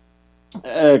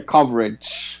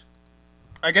coverage.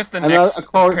 I guess the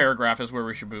next paragraph is where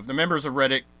we should move. The members of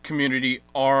Reddit community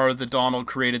are the Donald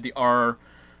created the r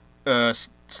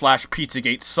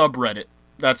 /Pizzagate subreddit.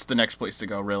 That's the next place to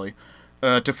go, really.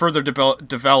 To further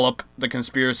develop the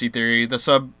conspiracy theory, the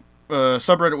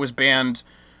subreddit was banned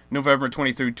November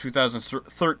 23,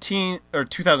 2016,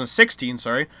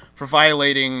 for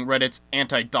violating Reddit's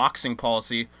anti-doxing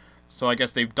policy. So I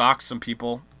guess they've doxed some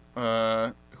people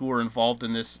who were involved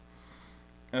in this.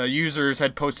 Users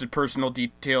had posted personal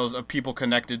details of people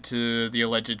connected to the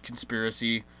alleged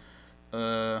conspiracy.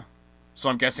 So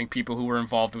I'm guessing people who were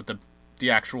involved with the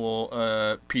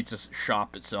actual pizza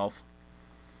shop itself.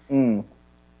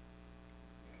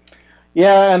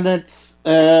 Yeah, and it's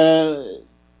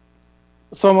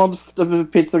some of the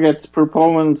Pizzagate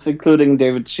proponents, including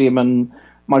David Sheeman,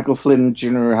 Michael Flynn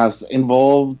Jr., has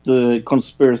involved the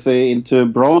conspiracy into a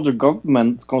broader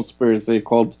government conspiracy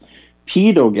called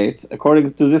Pedogate.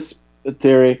 According to this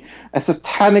theory, a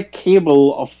satanic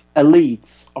cabal of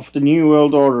elites of the New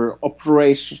World Order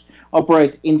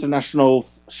operate international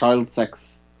child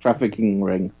sex trafficking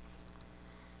rings.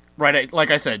 Right,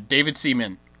 like I said, David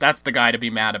Seaman. That's the guy to be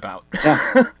mad about.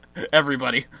 Yeah.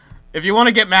 Everybody. If you want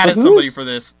to get mad at somebody for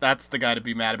this, that's the guy to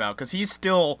be mad about. Because he's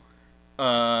still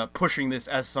pushing this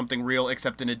as something real,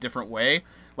 except in a different way.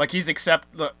 Like,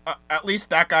 at least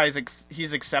that guy's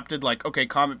he's accepted, like, okay,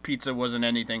 Comet Pizza wasn't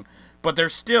anything. But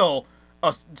there's still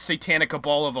a satanic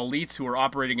cabal of elites who are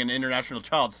operating an international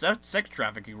child sex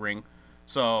trafficking ring.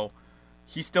 So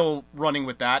he's still running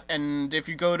with that. And if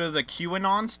you go to the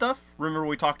QAnon stuff, remember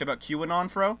we talked about QAnon,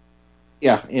 Fro?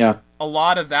 Yeah. A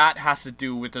lot of that has to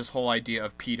do with this whole idea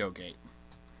of Pedogate.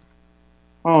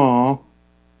 Oh.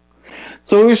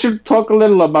 So we should talk a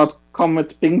little about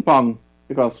Comet Ping Pong,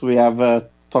 because we have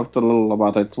talked a little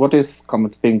about it. What is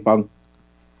Comet Ping Pong?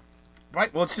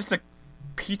 Right, well, it's just a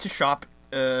pizza shop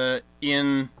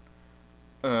in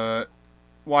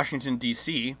Washington,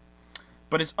 D.C.,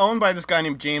 but it's owned by this guy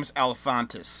named James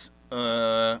Alefantis,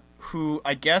 who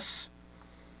I guess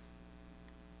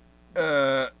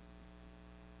there's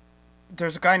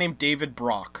a guy named David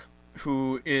Brock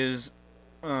who is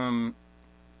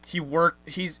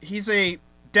he's a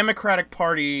Democratic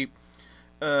Party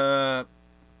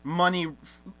money,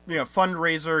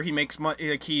 fundraiser. He makes money,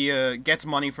 like he gets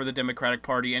money for the Democratic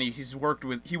Party, and he worked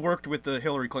with the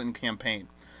Hillary Clinton campaign.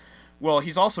 Well,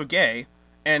 he's also gay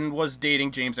and was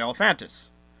dating James Alefantis.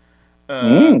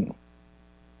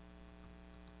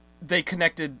 They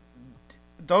connected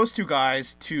those two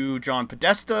guys to John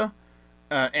Podesta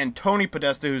and Tony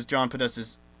Podesta, who's John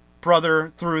Podesta's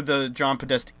brother, through the John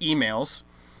Podesta emails,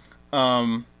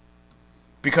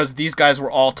 because these guys were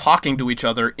all talking to each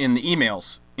other in the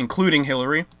emails, including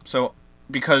Hillary. So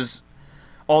because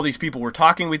all these people were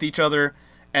talking with each other,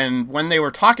 and when they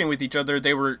were talking with each other,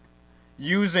 they were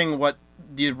using what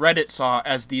the Reddit saw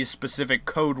as these specific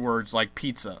code words like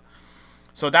pizza.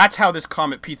 So that's how this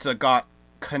Comet Pizza got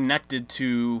connected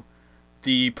to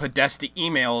the Podesta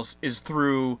emails, is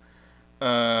through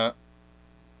James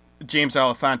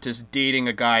Alefantis dating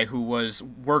a guy who was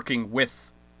working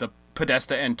with the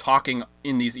Podesta and talking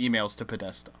in these emails to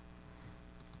Podesta.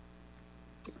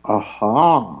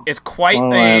 Aha. It's quite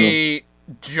a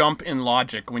jump in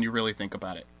logic when you really think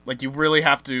about it. Like, you really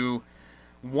have to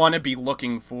want to be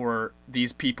looking for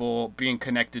these people being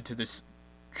connected to this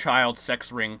child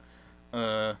sex ring.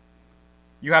 You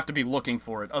have to be looking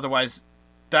for it. Otherwise,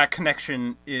 that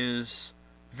connection is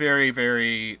very,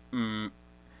 very...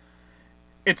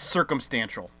 it's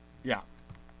circumstantial. Yeah.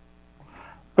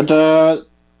 But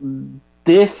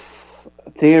this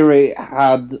theory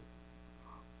had...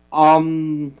 How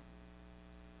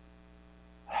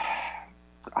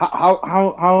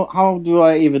do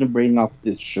I even bring up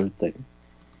this shooting?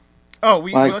 Oh,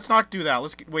 let's not do that.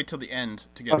 Let's wait till the end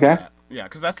to get to that. Yeah,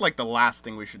 because that's like the last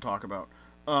thing we should talk about.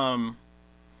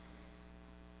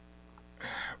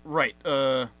 Right.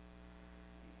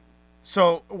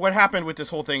 So what happened with this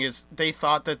whole thing is they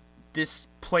thought that this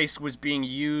place was being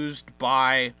used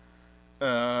by...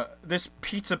 this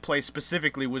pizza place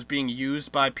specifically was being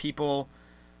used by people...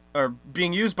 or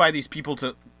being used by these people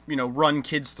to, run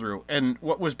kids through. And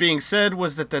what was being said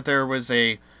was that there was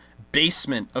a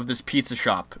basement of this pizza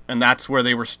shop, and that's where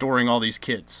they were storing all these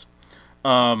kids.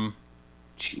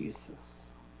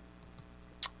 Jesus.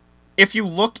 If you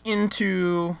look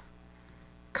into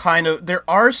there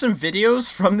are some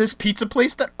videos from this pizza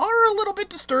place that are a little bit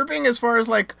disturbing as far as,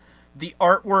 like, the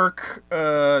artwork,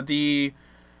 the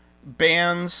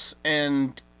bands,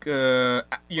 and,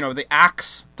 the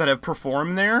acts that have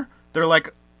performed there. They're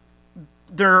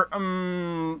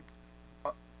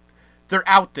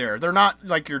out there. They're not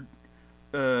like your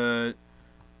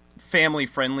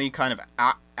family-friendly kind of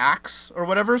acts or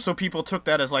whatever. So people took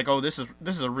that as like, oh, this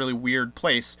is a really weird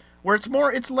place. Where it's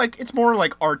more like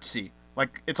artsy.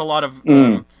 Like, it's a lot of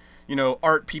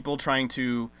art people trying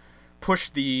to push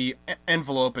the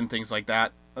envelope and things like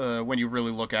that. When you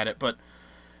really look at it, but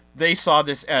they saw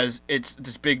this as it's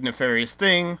this big nefarious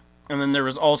thing. And then there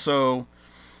was also,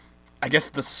 I guess,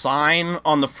 the sign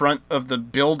on the front of the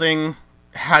building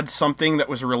had something that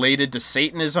was related to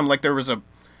Satanism. Like, there was a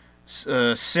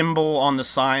symbol on the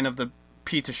sign of the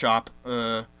pizza shop.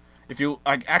 If you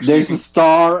actually, there's a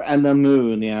star and a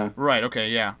moon. Yeah. Right. Okay.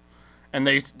 Yeah. And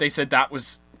they said that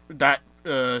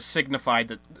signified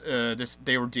that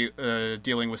they were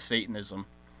dealing with Satanism.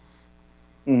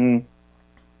 Mm-hmm.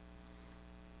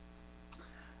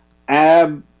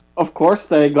 Of course,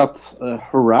 they got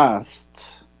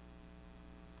harassed.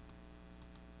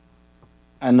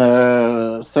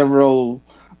 And several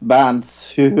bands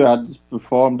who had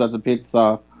performed at the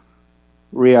pizzeria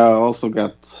also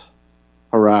got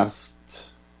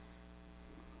harassed.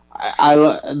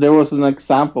 There was an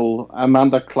example.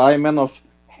 Amanda Kleiman of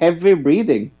Heavy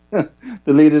Breathing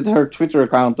deleted her Twitter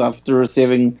account after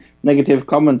receiving negative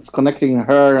comments connecting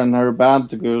her and her band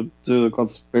to the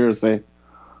conspiracy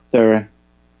theory.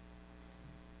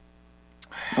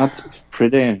 That's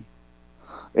pretty...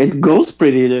 It goes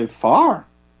pretty far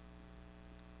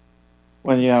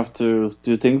when you have to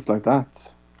do things like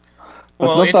that. But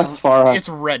well, not as far as... It's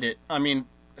Reddit. I mean,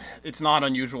 it's not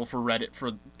unusual for Reddit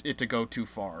for it to go too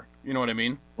far. You know what I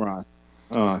mean? Right.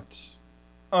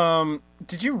 Alright.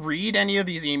 Did you read any of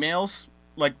these emails?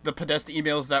 Like the Podesta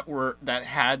emails that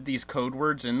had these code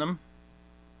words in them?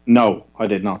 No, I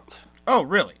did not. Oh,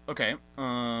 really? Okay.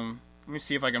 Let me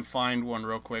see if I can find one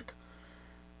real quick.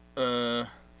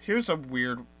 Here's a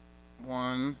weird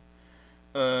one.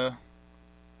 I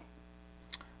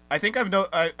think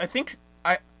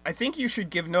I think you should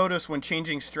give notice when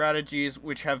changing strategies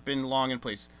which have been long in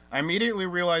place. I immediately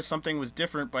realized something was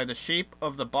different by the shape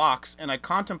of the box, and I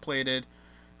contemplated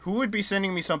Who would be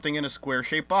sending me something in a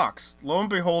square-shaped box? Lo and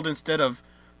behold, instead of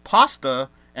pasta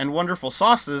and wonderful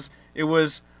sauces, it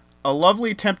was a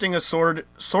lovely, tempting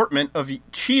assortment of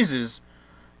cheeses.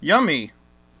 Yummy.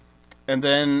 And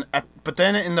then, but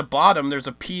then in the bottom, there's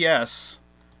a P.S.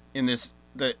 in this.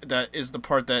 That is the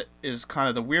part that is kind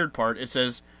of the weird part. It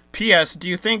says, P.S. Do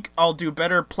you think I'll do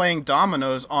better playing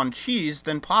dominoes on cheese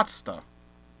than pasta?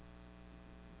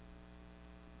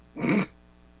 Okay.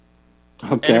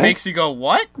 And it makes you go,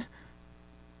 what?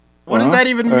 What does that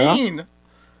even mean?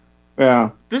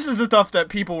 Yeah. This is the stuff that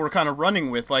people were kind of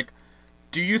running with. Like,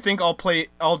 do you think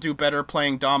I'll do better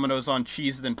playing dominoes on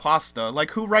cheese than pasta?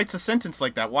 Like, who writes a sentence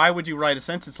like that? Why would you write a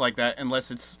sentence like that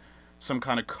unless it's some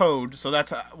kind of code? So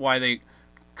that's why they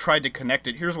tried to connect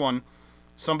it. Here's one.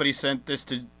 Somebody sent this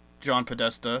to John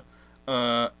Podesta.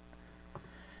 After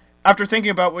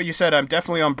thinking about what you said, I'm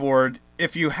definitely on board.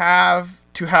 If you have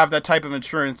to have that type of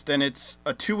insurance, then it's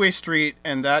a two-way street,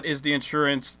 and that is the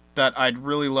insurance that I'd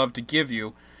really love to give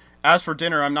you. As for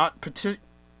dinner, I'm not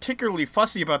particularly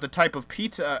fussy about the type of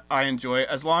pizza I enjoy,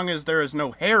 as long as there is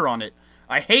no hair on it.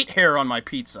 I hate hair on my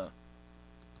pizza.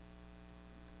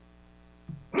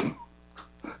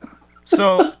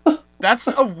 So, that's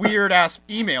a weird-ass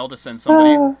email to send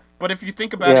somebody, but if you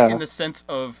think about it in the sense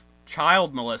of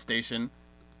child molestation,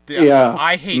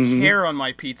 I hate hair on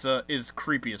my pizza is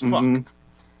creepy as fuck.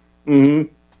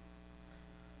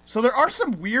 So there are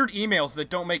some weird emails that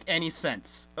don't make any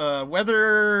sense.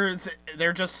 Whether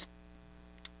they're just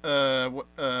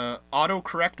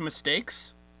autocorrect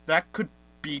mistakes, that could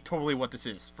be totally what this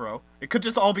is, bro. It could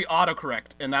just all be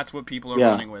autocorrect, and that's what people are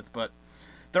running with. But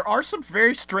there are some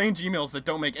very strange emails that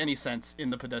don't make any sense in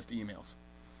the Podesta emails.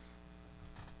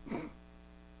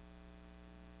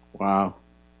 Wow.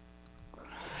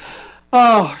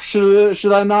 Oh,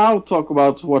 should I now talk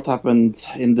about what happened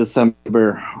in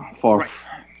December 4th? Right.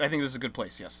 I think this is a good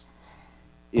place, yes.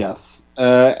 Yes.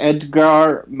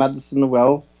 Edgar Madison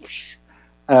Welch,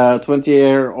 a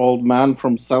 20-year-old man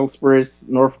from Salisbury,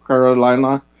 North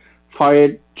Carolina,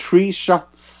 fired 3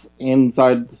 shots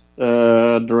inside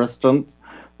the restaurant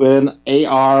with an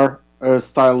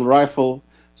AR-style rifle,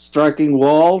 striking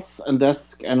walls and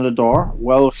desk and the door.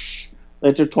 Welch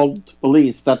later told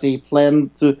police that he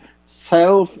planned to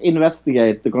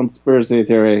self-investigate the conspiracy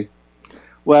theory.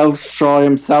 Welch saw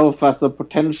himself as a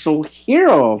potential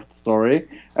hero of the story,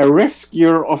 a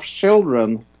rescuer of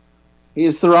children. He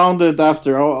is surrounded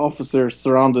after officers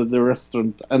surrounded the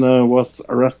restaurant and was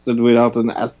arrested without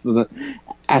an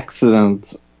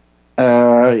accident.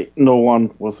 No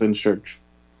one was injured.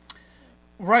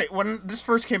 Right. When this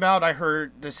first came out, I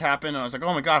heard this happen, and I was like,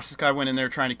 oh my gosh, this guy went in there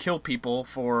trying to kill people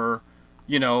for,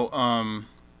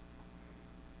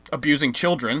 abusing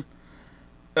children.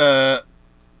 But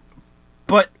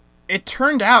it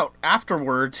turned out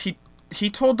afterwards, he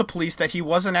told the police that he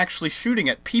wasn't actually shooting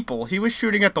at people. He was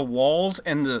shooting at the walls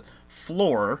and the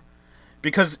floor,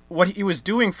 because what he was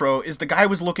doing, Fro, is the guy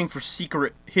was looking for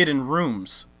secret hidden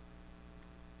rooms.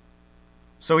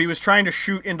 So he was trying to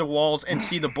shoot into walls and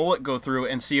see the bullet go through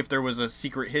and see if there was a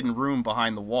secret hidden room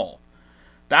behind the wall.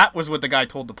 That was what the guy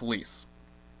told the police.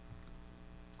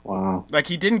 Wow. Like,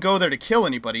 he didn't go there to kill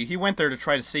anybody. He went there to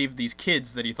try to save these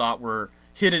kids that he thought were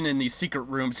hidden in these secret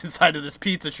rooms inside of this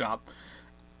pizza shop.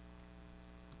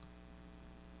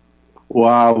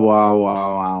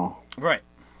 Wow. Right.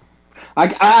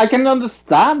 I can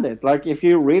understand it. Like, if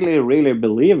you really, really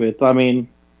believe it. I mean,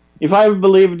 if I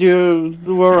believed you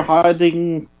were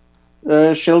hiding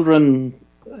children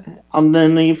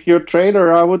underneath your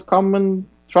trailer, I would come and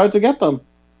try to get them.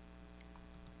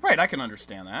 Right, I can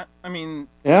understand that. I mean,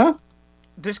 yeah,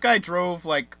 this guy drove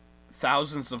like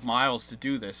thousands of miles to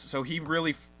do this, so he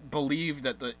really believed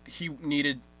that he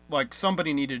needed, like,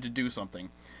 somebody needed to do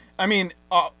something. I mean,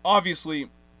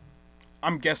 obviously,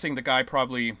 I'm guessing the guy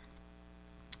probably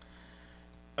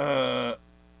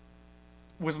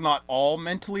was not all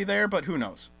mentally there, but who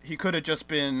knows? He could have just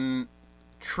been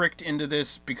tricked into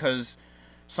this, because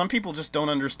some people just don't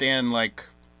understand, like,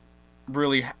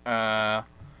 really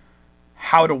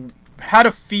how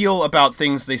to feel about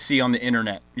things they see on the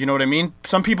internet. You know what I mean?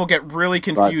 Some people get really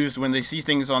confused when they see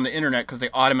things on the internet because they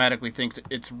automatically think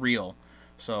it's real.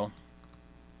 So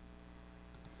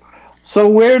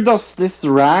where does this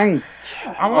rank?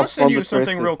 I want to send you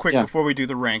something real quick before we do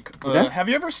the rank. Have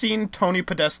you ever seen Tony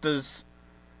Podesta's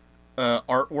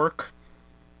artwork?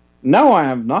 No, I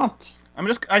have not.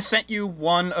 I sent you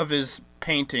one of his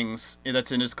paintings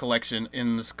that's in his collection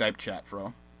in the Skype chat,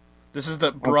 bro. This is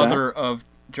the brother of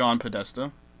John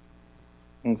Podesta.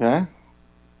 Okay.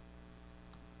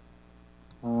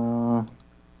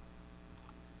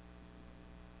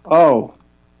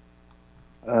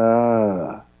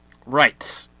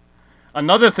 Right.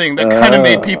 Another thing that kind of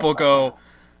made people go,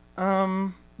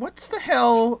 what's the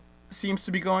hell seems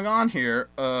to be going on here?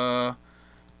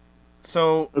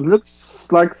 So It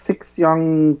looks like 6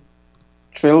 young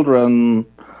children,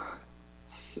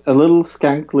 a little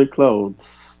scantily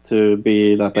clothes to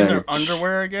be that in age. their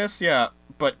underwear, I guess, yeah,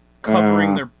 but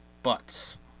covering their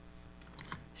butts.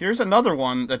 Here's another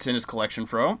one that's in his collection,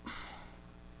 Fro.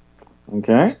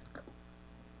 Okay.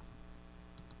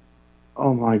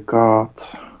 Oh my god.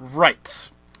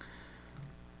 Right.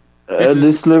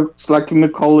 This looks like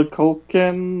Macaulay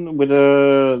Culkin with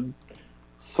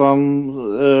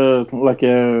like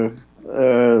a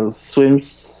swim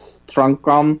trunk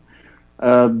on,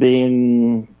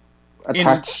 being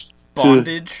attached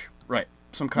bondage. Right.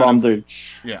 Some kind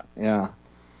bondage. of yeah. Yeah.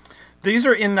 These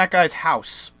are in that guy's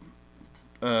house.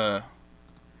 Another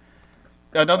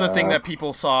thing that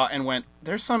people saw and went,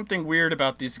 there's something weird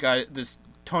about this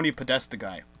Tony Podesta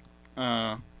guy.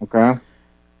 Okay.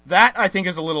 That, I think,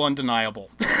 is a little undeniable.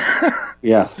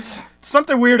 Yes.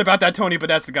 Something weird about that Tony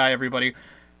Podesta guy, everybody.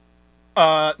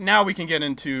 Now we can get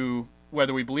into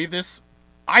whether we believe this.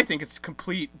 I think it's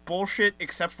complete bullshit,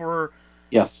 except for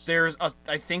yes,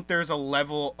 I think there's a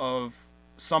level of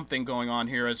something going on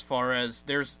here as far as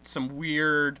there's some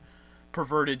weird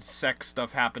perverted sex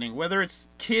stuff happening. Whether it's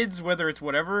kids, whether it's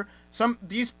whatever.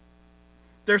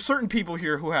 There's certain people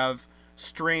here who have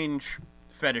strange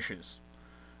fetishes.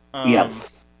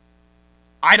 Yes.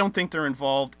 I don't think they're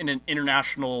involved in an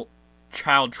international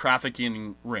child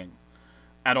trafficking ring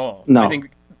at all. No. I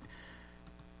think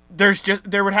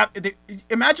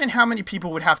imagine how many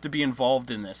people would have to be involved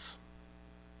in this.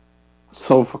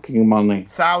 So fucking money.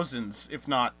 Thousands, if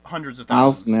not hundreds of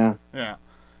thousands. Yeah.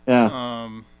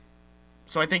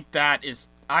 So I think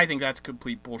that's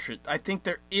complete bullshit. I think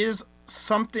there is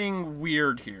something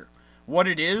weird here. What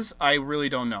it is, I really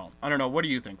don't know. I don't know. What do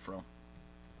you think, Fro?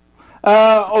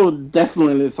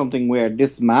 Definitely something weird.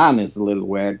 This man is a little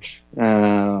weird.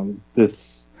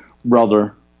 This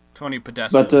brother. Tony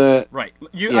Podesta. But, right.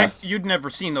 Yes. You'd never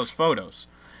seen those photos.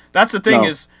 That's the thing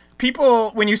is,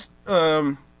 people, when you,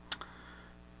 when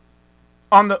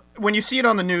you see it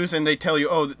on the news and they tell you,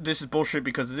 oh, this is bullshit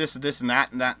because of this and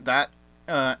that and that,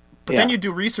 but then you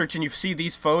do research and you see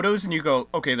these photos and you go,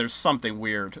 okay, there's something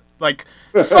weird. Like,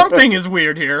 something is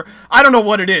weird here. I don't know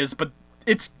what it is, but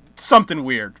it's something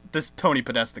weird. This Tony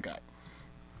Podesta guy.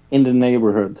 In the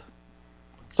neighborhood.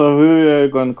 So who are you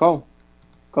going to call?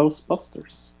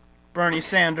 Ghostbusters. Bernie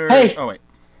Sanders. Hey! Oh, wait.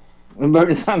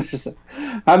 Bernie Sanders.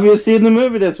 Have you seen the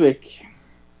movie this week?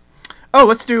 Oh,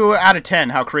 let's do out of 10.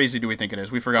 How crazy do we think it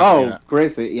is? We forgot to do that. Oh,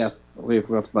 crazy. Yes, we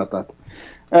forgot about that.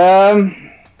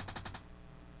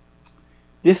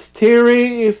 This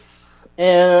theory is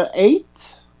 8.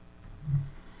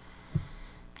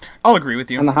 I'll agree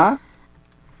with you. And a half?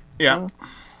 Yeah.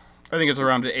 I think it's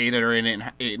around 8 or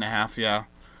 8.5, yeah.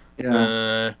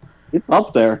 Yeah. It's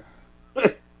up there.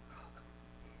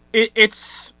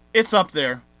 It's up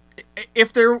there.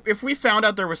 If we found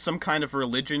out there was some kind of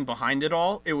religion behind it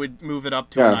all, it would move it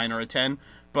up to a 9 or a 10.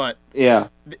 But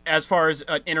as far as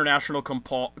an international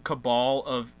cabal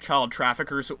of child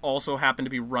traffickers who also happen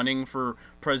to be running for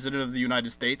president of the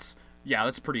United States, yeah,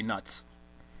 that's pretty nuts.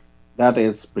 That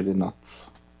is pretty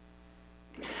nuts.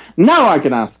 Now I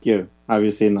can ask you, have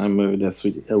you seen a movie this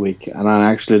week? And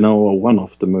I actually know one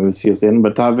of the movies you've seen,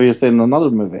 but have you seen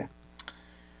another movie?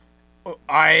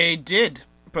 I did,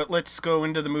 but let's go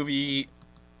into the movie.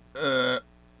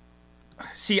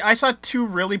 See, I saw 2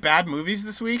 really bad movies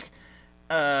this week.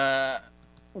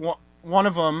 One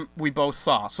of them we both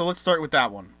saw, so let's start with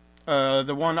that one.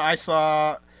 The one I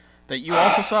saw that you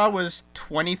also saw was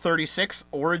 2036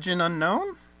 Origin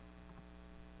Unknown?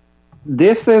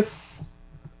 This is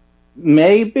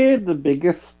maybe the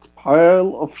biggest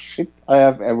pile of shit I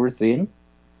have ever seen.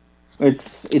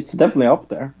 It's definitely up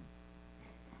there.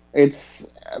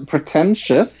 It's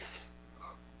pretentious.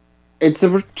 It's a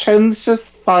pretentious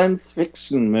science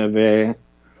fiction movie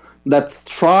that's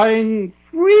trying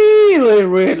really,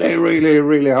 really, really,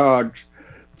 really hard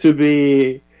to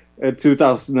be a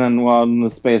 2001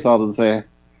 Space Odyssey.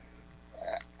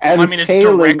 And I mean, it's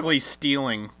directly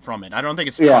stealing from it. I don't think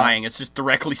it's trying. It's just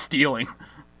directly stealing.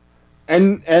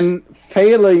 And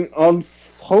failing on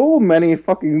so many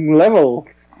fucking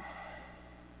levels.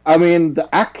 I mean, the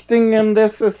acting in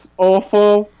this is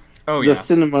awful. Oh, yeah. The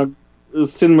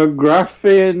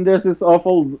cinematography in this is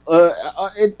awful.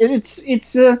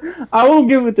 It's I will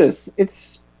give it this.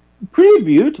 It's pretty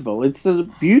beautiful. It's a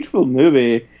beautiful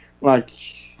movie.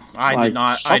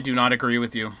 I do not agree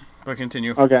with you. But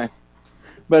continue. Okay.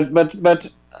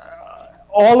 But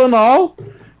all in all,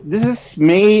 This is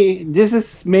maybe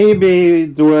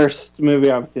the worst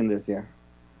movie I've seen this year.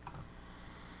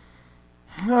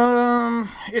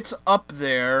 It's up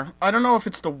there. I don't know if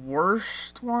it's the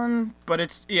worst one, but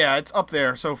it's up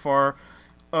there so far.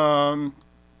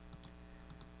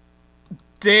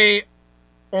 They,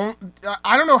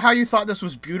 I don't know how you thought this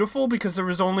was beautiful because there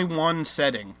was only one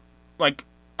setting, like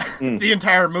the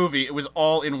entire movie. It was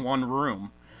all in one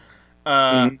room.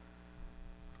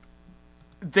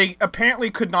 They apparently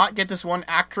could not get this one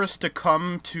actress to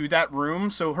come to that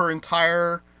room, so her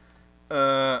entire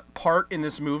part in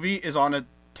this movie is on a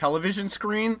television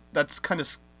screen that's kind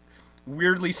of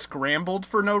weirdly scrambled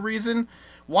for no reason.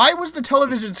 Why was the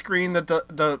television screen that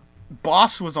the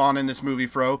boss was on in this movie,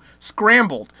 Fro,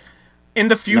 scrambled? In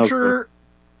the future,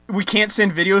 we can't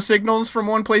send video signals from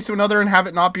one place to another and have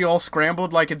it not be all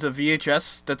scrambled like it's a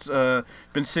VHS that's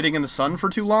been sitting in the sun for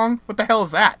too long? What the hell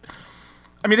is that?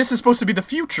 I mean, this is supposed to be the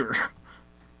future.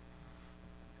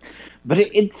 But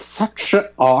it's such an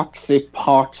artsy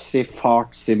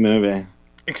movie.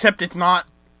 Except it's not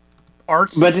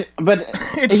artsy. But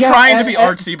it's trying to be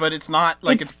artsy, but it's not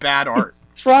like it's bad art.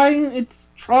 It's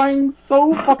trying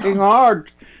so fucking hard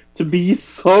to be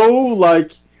so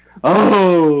like,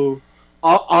 avant-garde.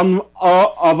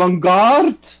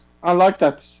 I like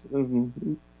that.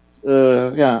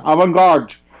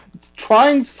 Avant-garde. It's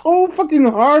trying so fucking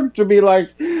hard to be like,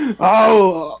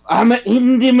 I'm an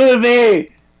indie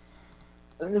movie.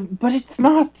 But it's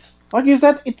not. Like you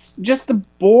said, it's just a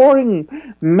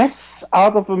boring mess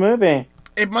out of a movie.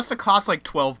 It must have cost like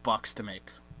 $12 to make.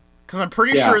 Because I'm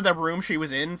pretty sure the room she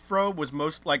was in, Fro, was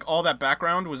most, like, all that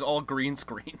background was all green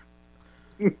screen.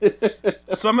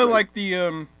 Some of, like,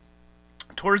 the,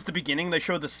 towards the beginning, they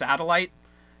show the satellite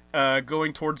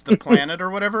going towards the planet or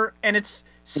whatever, and it's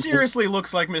seriously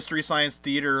looks like Mystery Science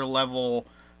Theater level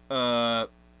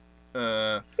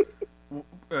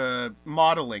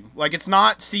modeling. Like, it's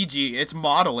not CG, it's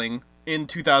modeling in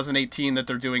 2018 that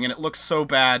they're doing, and it looks so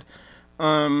bad.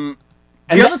 The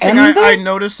other thing I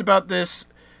noticed about this,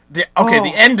 the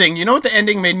ending, you know what the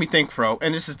ending made me think, Fro?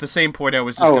 And this is the same point I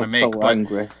was just going to make, but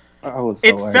angry.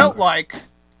 It felt like,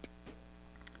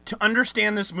 to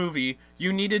understand this movie,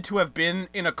 you needed to have been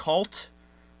in a cult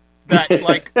that,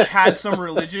 like, had some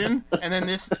religion, and then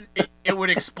it would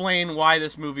explain why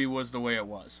this movie was the way it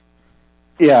was.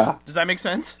 Yeah. Does that make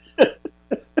sense?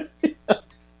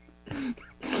 Yes.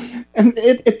 And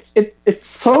it's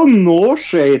so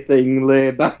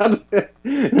nauseatingly bad.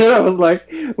 And I was like,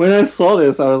 when I saw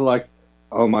this, I was like,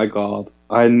 oh my god,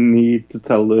 I need to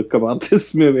tell Luke about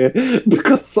this movie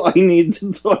because I need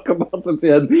to talk about it,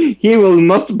 and he will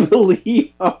not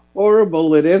believe how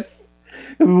horrible it is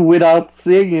without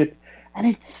seeing it.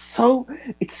 And it's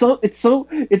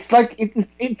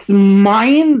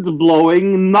mind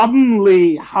blowing,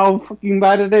 numbly how fucking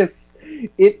bad it is.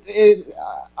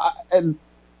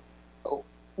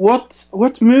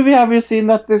 What movie have you seen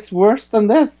that is worse than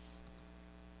this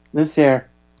year?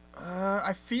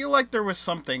 I feel like there was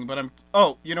something, but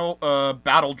Battle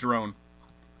Drone.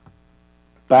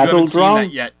 Battle you haven't Drone? seen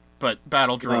that yet, but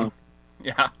Battle Drone. No.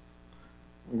 Yeah.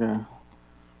 Yeah.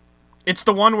 It's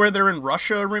the one where they're in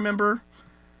Russia, remember?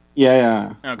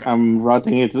 Yeah. Okay. I'm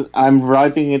writing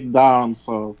it down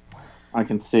so I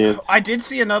can see it. I did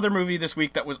see another movie this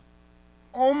week that was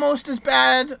almost as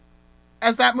bad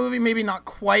as that movie, maybe not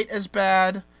quite as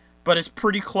bad, but it's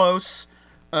pretty close.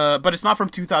 But it's not from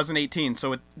 2018,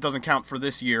 so it doesn't count for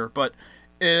this year. But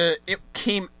it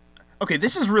came... Okay,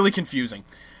 this is really confusing.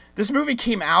 This movie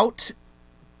came out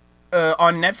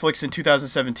on Netflix in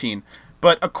 2017.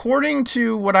 But according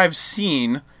to what I've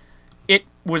seen, it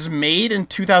was made in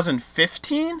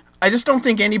 2015. I just don't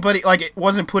think anybody... Like, it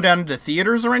wasn't put out into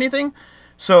theaters or anything.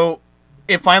 So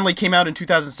it finally came out in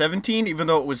 2017, even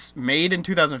though it was made in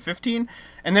 2015.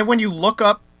 And then when you look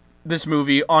up this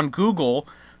movie on Google...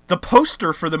 The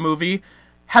poster for the movie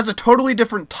has a totally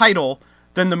different title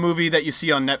than the movie that you see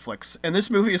on Netflix. And this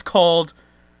movie is called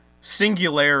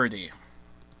Singularity.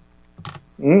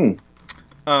 Never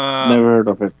heard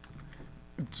of it.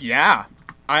 Yeah.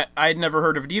 I'd never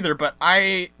heard of it either, but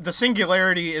the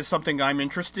Singularity is something I'm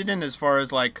interested in as far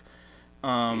as, like,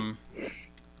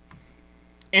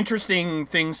 interesting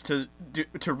things to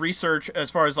research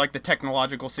as far as, like, the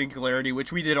technological singularity,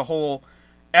 which we did a whole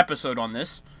episode on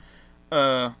this.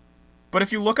 But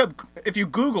if you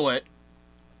Google it,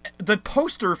 the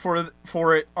poster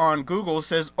for it on Google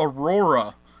says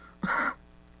Aurora.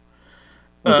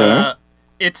 Okay.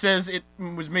 It says it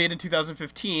was made in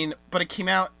 2015, but it came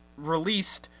out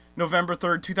released November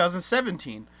 3rd,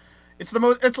 2017.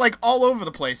 It's like all over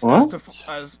the place. What?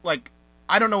 As like,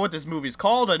 I don't know what this movie's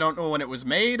called. I don't know when it was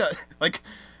made. Like,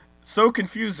 so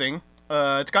confusing.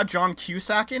 It's got John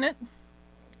Cusack in it.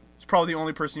 It's probably the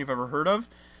only person you've ever heard of.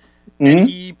 Mm-hmm. And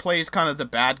he plays kind of the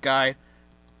bad guy.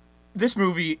 This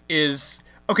movie is...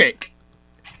 Okay.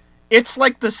 It's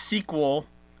like the sequel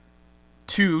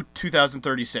to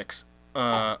 2036,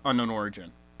 Unknown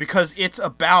Origin. Because it's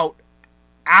about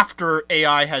after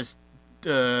AI has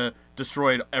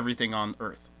destroyed everything on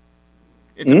Earth.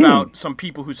 It's about some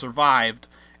people who survived,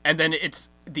 and then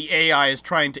the AI is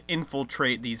trying to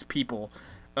infiltrate these people,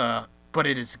 but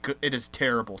it is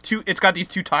terrible. It's got these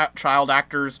two child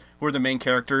actors who are the main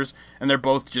characters, and they're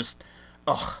both just,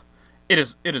 it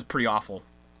is pretty awful.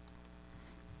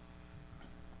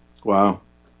 Wow.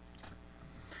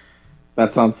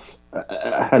 That sounds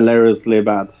hilariously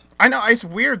bad. I know, it's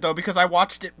weird, though, because I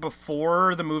watched it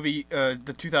before the movie,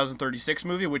 the 2036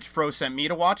 movie, which Fro sent me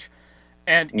to watch,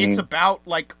 and it's about,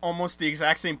 like, almost the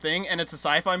exact same thing, and it's a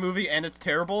sci-fi movie, and it's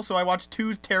terrible, so I watched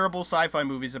two terrible sci-fi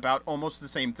movies about almost the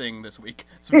same thing this week.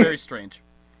 It's very strange.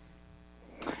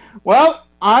 Well,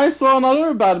 I saw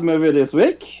another bad movie this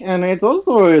week, and it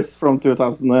also is from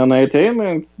 2018,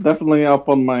 and it's definitely up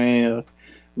on my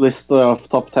list of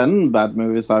top 10 bad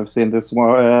movies I've seen this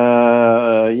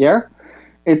year.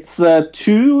 It's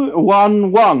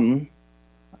 211,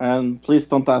 and please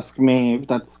don't ask me if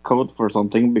that's code for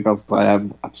something, because I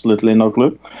have absolutely no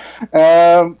clue.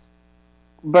 But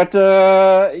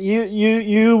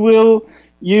you will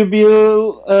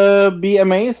be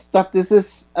amazed that this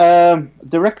is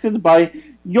directed by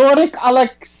Yorick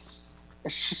Alex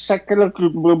Shekel,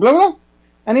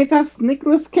 and it has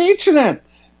Nicolas Cage in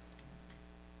it.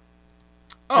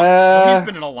 Oh, well, he's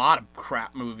been in a lot of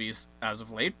crap movies as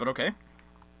of late, but okay.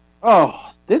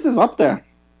 Oh, this is up there.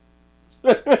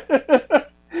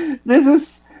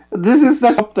 This is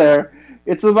up there.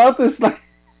 It's about this, like,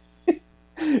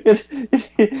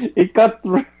 it got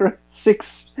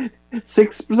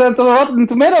 6% of Rotten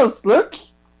Tomatoes. Look,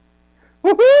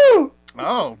 woohoo!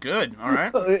 Oh, good. All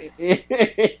right. But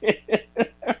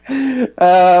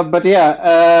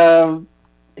yeah,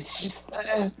 it's just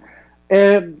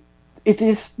it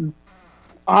is.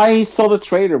 I saw the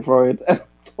trailer for it and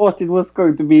thought it was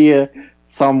going to be a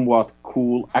somewhat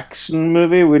cool action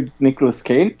movie with Nicolas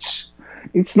Cage.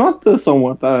 It's not a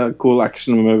somewhat cool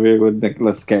action movie with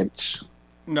Nicolas Cage.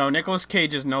 No, Nicolas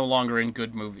Cage is no longer in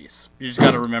good movies. You just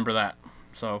got to remember that.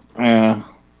 So. Yeah,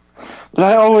 but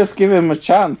I always give him a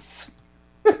chance.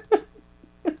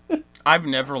 I've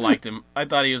never liked him. I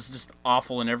thought he was just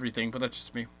awful in everything, but that's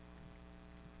just me.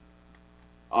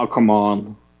 Oh, come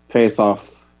on. Face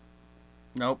Off.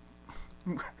 Nope.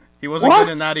 He wasn't good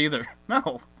in that either.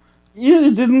 No.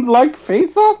 You didn't like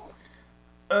Face Off?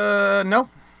 No.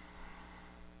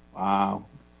 Wow.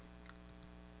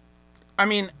 I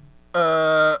mean,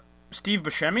 Steve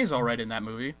Buscemi's alright in that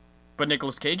movie, but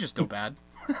Nicolas Cage is still bad.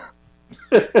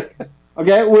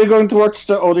 Okay, we're going to watch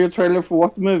the audio trailer for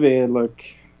what movie, look?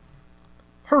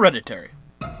 Hereditary.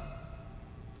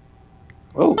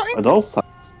 Oh, adult size.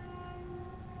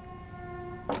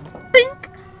 Bink!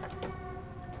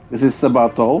 This is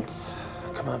about adults.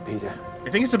 Come on, Peter. I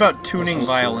think it's about tuning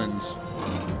violins.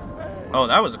 Oh,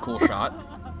 that was a cool shot.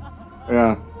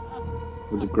 Yeah.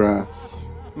 With the grass.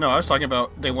 No, I was talking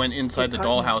about they went inside the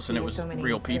dollhouse and it was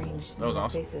real people. That was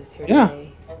awesome. Yeah.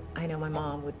 I know my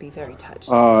mom would be very touched.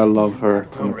 Oh, I love her.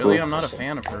 Oh, really? I'm not a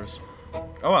fan of hers.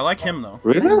 Oh, I like him, though.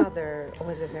 My Really? mother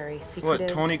was a very secretive. What,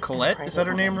 Toni Collette? Is that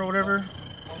her name or whatever?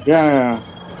 Yeah.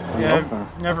 I Yeah, love her.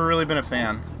 I've never really been a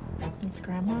fan. It's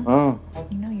Grandma. Oh,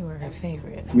 You know you were her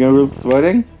favorite. you're real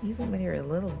sweating? Even when you were a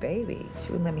little baby,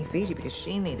 she wouldn't let me feed you because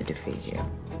she needed to feed you.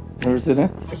 Never seen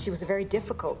it? She was a very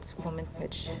difficult woman,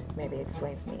 which maybe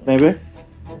explains me. Maybe?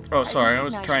 Oh, sorry, I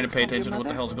was trying to pay attention to what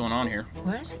the hell's going on here.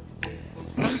 What?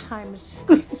 Sometimes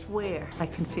I swear I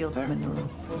can feel them in the room.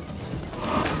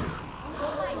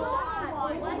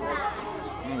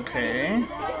 Okay.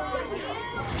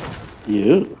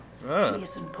 You. Ugh.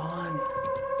 isn't gone.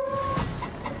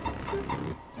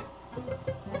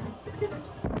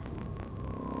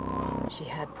 She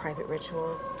had private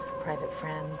rituals, private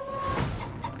friends.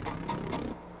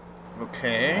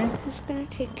 Okay. Who's gonna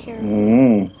take care of you?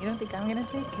 Mm. You don't think I'm gonna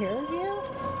take care of you?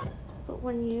 But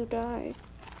when you die,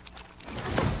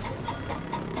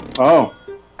 Oh,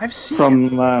 I've seen it.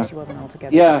 from, She wasn't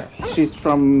altogether yeah, she's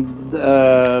from,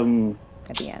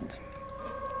 at the end.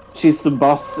 she's the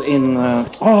boss in,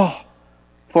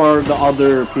 for the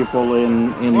other people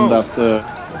in Whoa. that,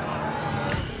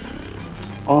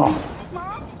 oh,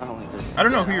 I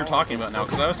don't know who you're talking about now,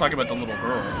 because I was talking about the little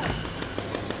girl.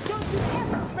 Don't you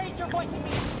ever raise your voice at me!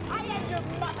 I am your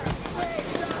mother!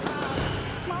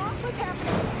 Mom, what's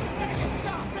happening?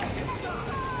 Stop!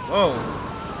 Whoa.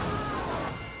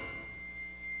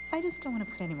 just don't want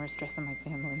to put any more stress on my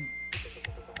family.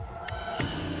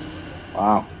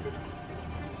 Wow.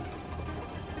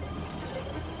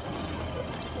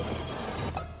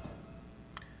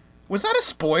 Was that a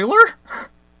spoiler?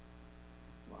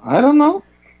 I don't know.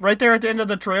 Right there at the end of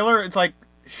the trailer, it's like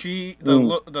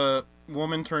the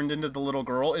woman turned into the little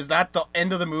girl. Is that the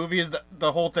end of the movie? Is that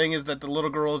the whole thing? Is that the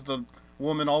little girl is the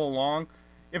woman all along?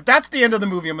 If that's the end of the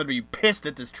movie, I'm gonna be pissed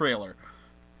at this trailer.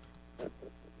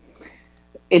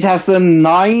 It has a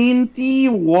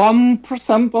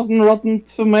 91% on Rotten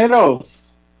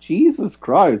Tomatoes. Jesus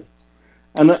Christ.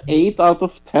 And an 8 out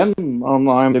of 10 on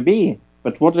IMDb.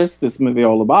 But what is this movie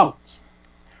all about?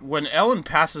 When Ellen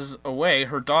passes away,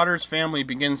 her daughter's family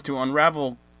begins to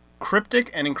unravel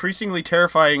cryptic and increasingly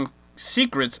terrifying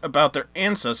secrets about their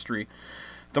ancestry.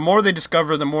 The more they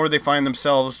discover, the more they find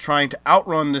themselves trying to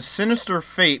outrun the sinister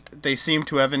fate they seem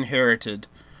to have inherited.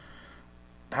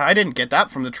 I didn't get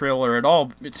that from the trailer at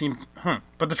all. It seemed,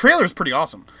 but the trailer is pretty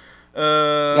awesome.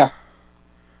 Yeah.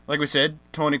 Like we said,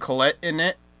 Toni Collette in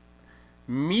it.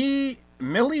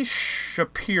 Millie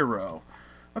Shapiro.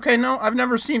 Okay, no, I've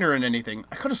never seen her in anything.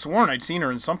 I could have sworn I'd seen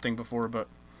her in something before, but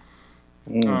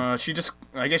I guess she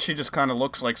just kind of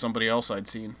looks like somebody else I'd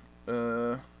seen.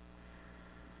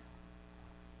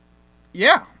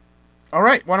 Yeah. All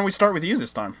right, why don't we start with you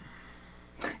this time?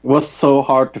 It was so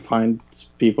hard to find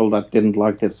people that didn't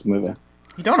like this movie.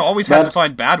 You don't always have to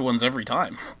find bad ones every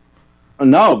time.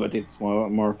 No, but it's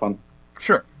more fun.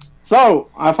 Sure.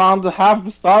 So, I found half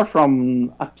a star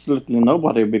from absolutely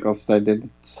nobody because they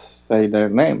didn't say their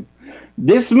name.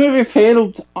 This movie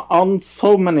failed on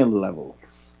so many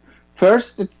levels.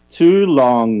 First, it's too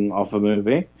long of a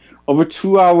movie. Over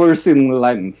 2 hours in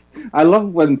length. I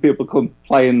love when people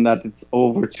complain that it's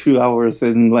over 2 hours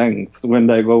in length when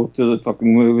they go to the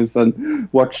fucking movies and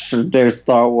watch their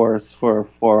Star Wars for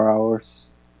 4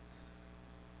 hours.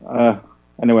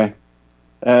 Anyway,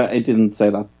 it didn't say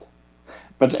that.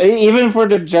 But even for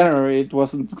the genre, it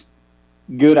wasn't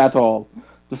good at all.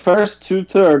 The first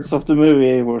 2/3 of the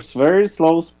movie was very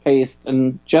slow-paced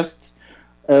and just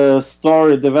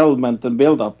story development and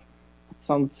build-up. It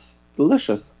sounds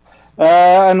delicious.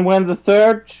 And when the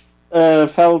third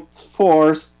felt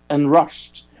forced and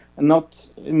rushed, and not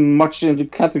much in the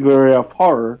category of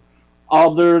horror,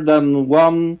 other than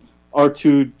 1 or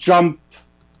 2 jump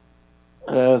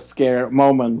scare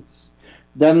moments,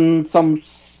 then some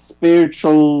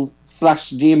spiritual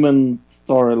 / demon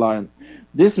storyline.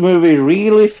 This movie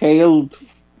really failed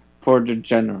for the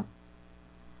genre.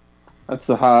 That's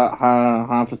a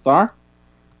half a star.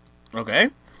 Okay.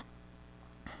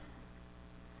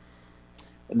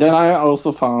 Then I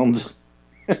also found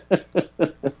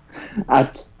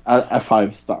at a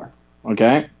 5 star.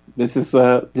 Okay, this is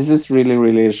really,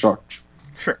 really short.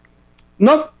 Sure.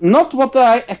 Not what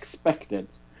I expected,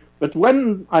 but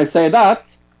when I say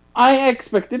that, I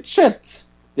expected shit.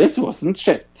 This wasn't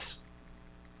shit.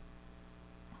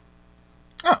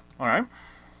 Oh, all right.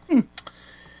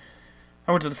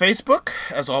 I went to the Facebook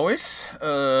as always.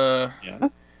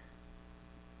 Yes.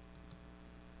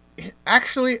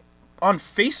 Actually, on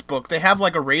Facebook, they have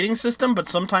like a rating system, but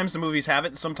sometimes the movies have it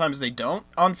and sometimes they don't.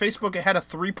 On Facebook, it had a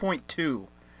 3.2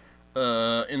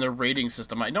 in the rating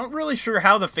system. I'm not really sure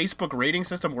how the Facebook rating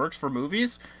system works for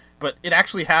movies, but it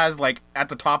actually has, like, at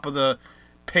the top of the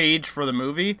page for the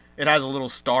movie, it has a little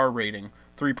star rating,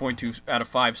 3.2 out of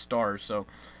 5 stars. So,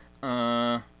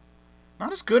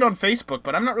 not as good on Facebook,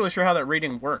 but I'm not really sure how that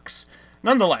rating works.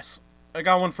 Nonetheless, I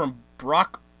got one from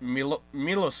Brock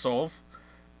Milosov.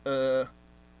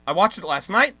 I watched it last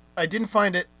night. I didn't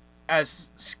find it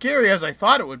as scary as I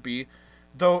thought it would be,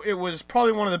 though it was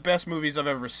probably one of the best movies I've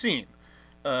ever seen.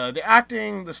 The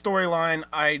acting, the storyline,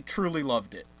 I truly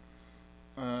loved it.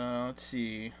 Let's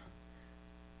see.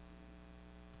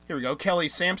 Here we go. Kelly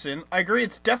Sampson. I agree,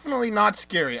 it's definitely not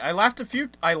scary. I laughed a few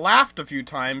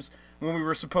times when we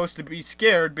were supposed to be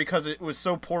scared because it was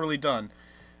so poorly done.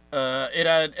 It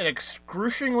had an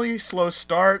excruciatingly slow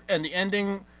start, and the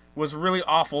ending was really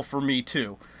awful for me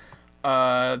too.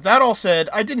 That all said,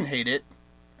 I didn't hate it.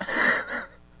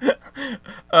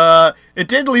 It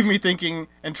did leave me thinking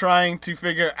and trying to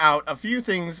figure out a few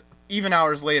things even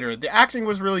hours later. The acting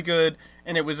was really good,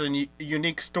 and it was a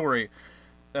unique story.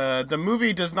 The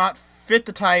movie does not fit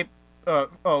the type.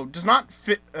 Fit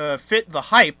the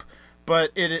hype,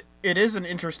 but it is an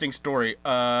interesting story.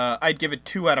 I'd give it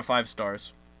 2 out of 5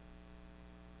 stars.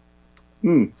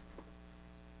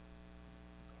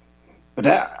 But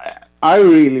I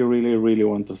really, really, really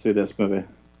want to see this movie.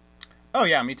 Oh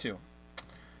yeah, me too.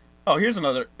 Oh, here's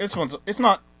another. It's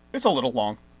a little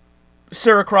long.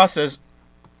 Sarah Cross says,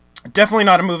 definitely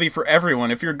not a movie for everyone.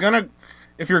 If you're gonna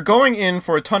If you're going in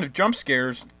for a ton of jump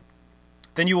scares,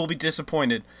 then you will be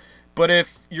disappointed. But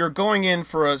if you're going in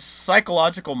for a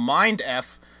psychological mind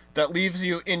F that leaves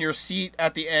you in your seat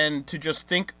at the end to just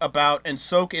think about and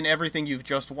soak in everything you've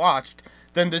just watched,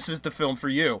 then this is the film for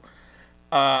you.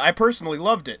 I personally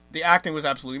loved it. The acting was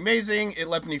absolutely amazing. It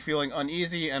left me feeling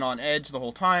uneasy and on edge the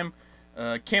whole time.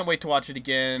 Can't wait to watch it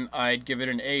again. I'd give it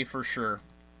an A for sure.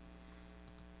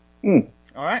 All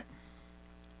right.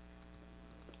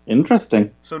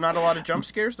 Interesting. So not a lot of jump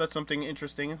scares. That's something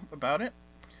interesting about it.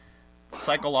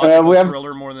 Psychological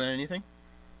thriller more than anything.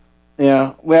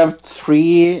 Yeah, we have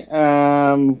 3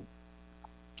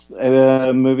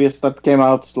 movies that came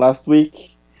out last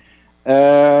week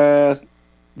that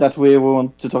we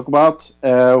want to talk about.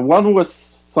 One was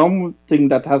something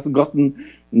that has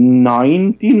gotten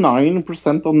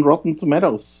 99% on Rotten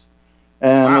Tomatoes.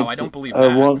 Wow, I don't believe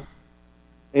that.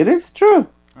 It is true.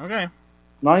 Okay.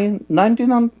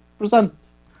 99%.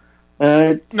 No,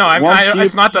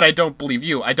 it's not that I don't believe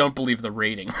you. I don't believe the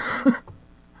rating.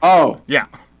 Oh. Yeah.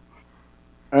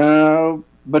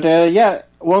 But yeah,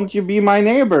 Won't You Be My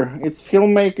Neighbor? It's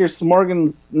filmmakers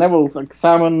Morgan Neville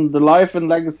examine the life and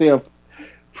legacy of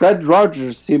Fred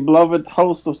Rogers, the beloved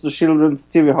host of the children's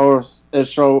TV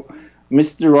show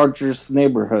Mr. Rogers'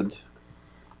 Neighborhood.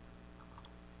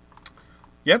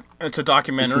 Yep, it's a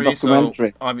documentary. It's a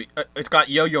documentary. So it's got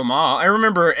Yo-Yo Ma. I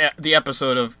remember the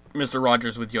episode of Mr.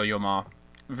 Rogers with Yo-Yo Ma.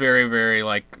 Very, very,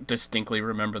 distinctly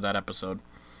remember that episode.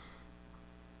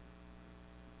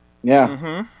 Yeah.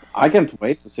 Mm-hmm. I can't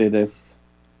wait to see this.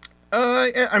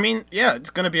 I mean, yeah, it's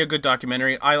going to be a good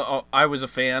documentary. I was a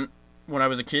fan when I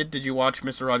was a kid. Did you watch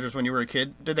Mr. Rogers when you were a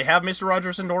kid? Did they have Mr.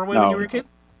 Rogers in Norway when you were a kid?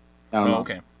 No.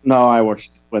 Okay. No, I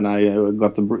watched when I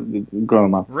got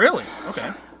grown up. Really? Okay.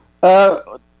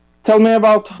 Tell me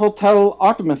about Hotel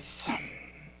Artemis.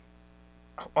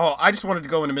 Oh, I just wanted to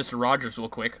go into Mr. Rogers real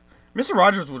quick. Mr.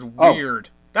 Rogers was weird.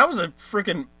 That was a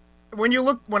freaking... When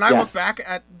I look back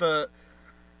at the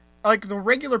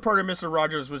regular part of Mr.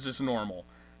 Rogers was just normal.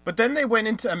 But then they went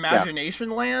into Imagination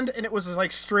Land, and it was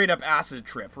straight up acid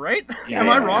trip, right? Am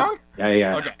I wrong?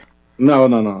 Yeah. Okay.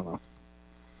 No.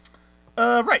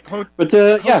 Right.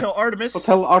 Hotel Artemis.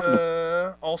 Hotel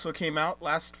Artemis also came out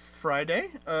last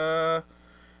Friday.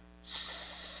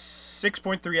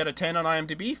 6.3 out of 10 on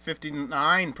IMDb,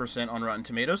 59% on Rotten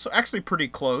Tomatoes. So actually pretty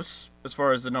close as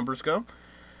far as the numbers go.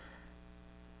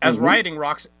 As rioting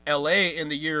rocks L.A. in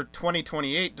the year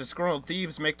 2028, disgruntled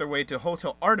thieves make their way to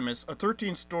Hotel Artemis, a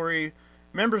 13-story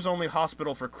members-only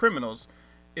hospital for criminals.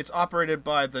 It's operated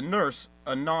by the nurse,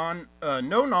 a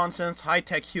no-nonsense,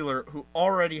 high-tech healer who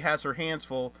already has her hands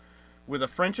full with a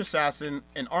French assassin,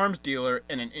 an arms dealer,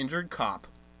 and an injured cop.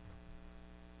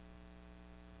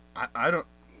 I don't...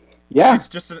 Yeah. It's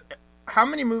just... How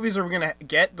many movies are we going to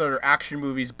get that are action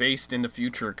movies based in the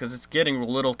future? Because it's getting a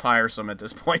little tiresome at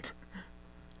this point.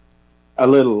 A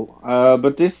little.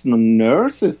 But this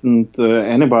nurse isn't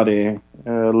anybody.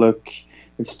 Look,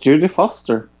 it's Judy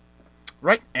Foster.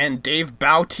 Right, and Dave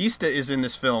Bautista is in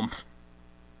this film.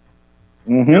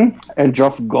 Mm-hmm. Yep. And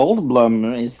Jeff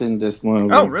Goldblum is in this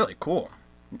movie. Oh, really? Cool.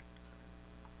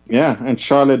 Yeah, and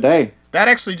Charlie Day. That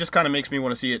actually just kind of makes me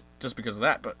want to see it just because of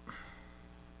that, but...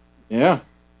 Yeah.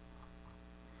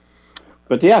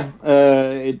 But yeah,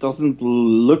 it doesn't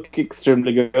look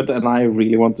extremely good, and I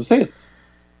really want to see it.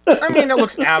 I mean, it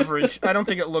looks average. I don't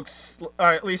think it looks,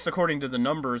 at least according to the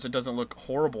numbers, it doesn't look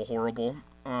horrible.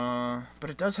 But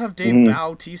it does have Dave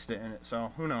Bautista in it,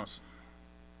 so who knows?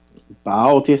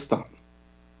 Bautista.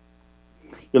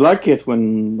 You like it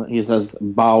when he says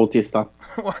Bautista.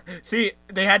 Well, see,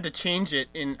 they had to change it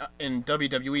in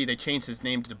WWE. They changed his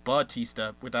name to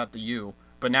Bautista without the U.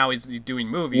 But now he's doing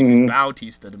movies. He's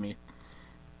Bautista to me.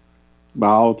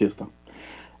 Bautista.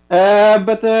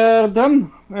 But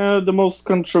then, the most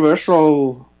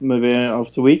controversial movie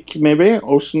of the week, maybe,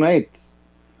 Ocean 8. It's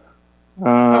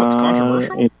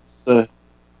controversial? It's,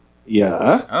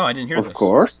 yeah. Oh, I didn't hear this. Of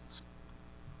course.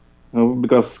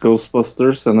 Because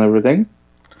Ghostbusters and everything.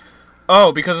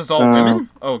 Oh, because it's all women?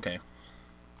 Oh, okay.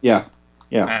 Yeah.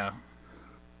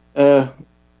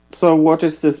 So what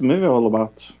is this movie all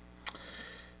about?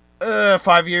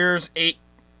 5 years, 8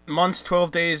 months, 12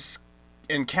 days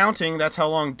and counting. That's how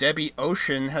long Debbie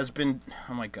Ocean has been...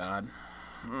 Oh, my God.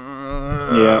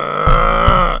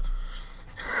 Yeah.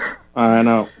 I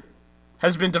know.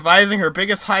 Has been devising her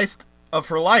biggest heist of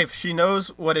her life. She knows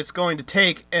what it's going to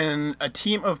take, and a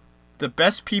team of the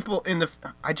best people in the...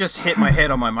 I just hit my head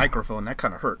on my microphone. That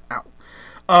kind of hurt. Ow.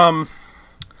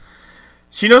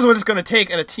 She knows what it's going to take,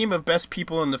 and a team of best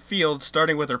people in the field,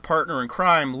 starting with her partner in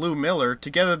crime, Lou Miller.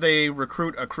 Together they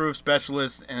recruit a crew of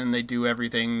specialists, and they do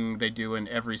everything they do in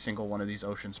every single one of these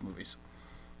Ocean's movies.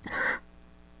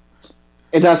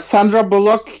 It has Sandra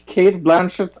Bullock, Kate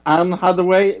Blanchett, Anne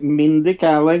Hathaway, Mindy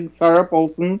Kaling, Sarah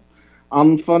Paulson,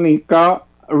 Anne Fanica,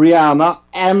 Rihanna,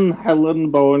 and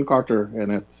Helen Bowen Carter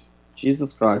in it.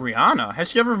 Jesus Christ. Rihanna?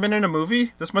 Has she ever been in a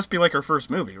movie? This must be like her first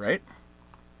movie, right?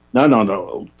 No.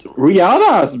 Rihanna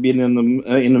has been in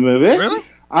the movie. Really?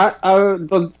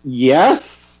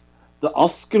 Yes, the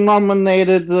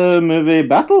Oscar-nominated movie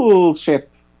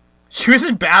Battleship. She was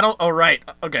in Battle... Oh, right.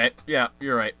 Okay. Yeah,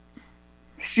 you're right.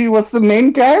 She was the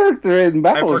main character in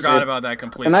Battleship. I forgot about that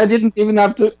completely. And I didn't even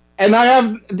have to...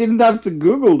 And didn't have to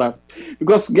Google that.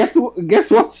 Because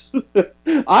guess what?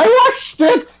 I watched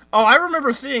it! Oh, I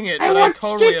remember seeing it, but I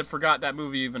totally had forgot that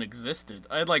movie even existed.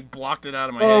 I had, like, blocked it out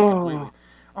of my head completely.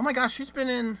 Oh my gosh, she's been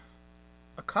in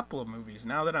a couple of movies.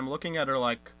 Now that I'm looking at her,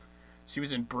 like, she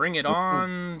was in Bring It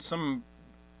On, some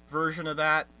version of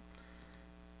that.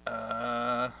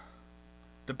 The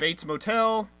Bates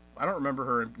Motel. I don't remember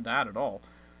her in that at all.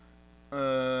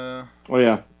 Oh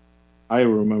yeah, I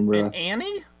remember and that.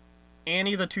 Annie?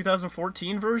 Annie, the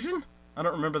 2014 version? I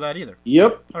don't remember that either.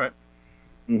 Yep. All right.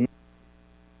 Mm-hmm.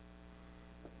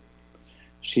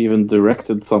 She even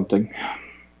directed something.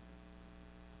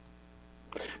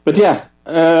 But yeah,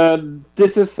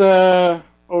 this is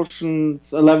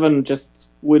Ocean's 11 just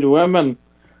with women,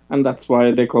 and that's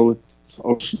why they call it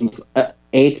Ocean's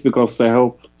 8, because they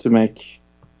hope to make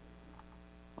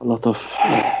a lot of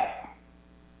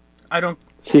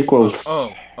sequels.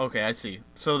 Oh, okay, I see.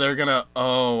 So they're gonna...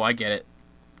 Oh, I get it.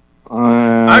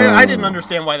 I didn't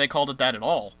understand why they called it that at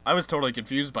all. I was totally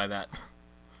confused by that.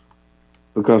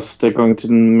 Because they're going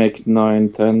to make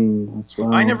 9, 10 as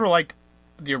well. I never liked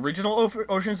the original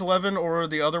Ocean's 11 or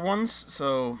the other ones,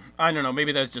 so I don't know.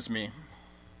 Maybe that's just me.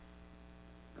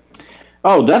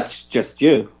 Oh, that's just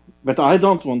you. But I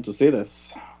don't want to see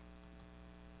this.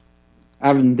 I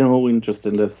have no interest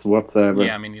in this whatsoever.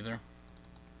 Yeah, me neither.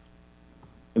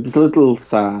 It's a little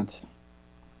sad.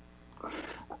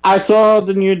 I saw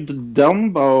the new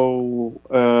Dumbo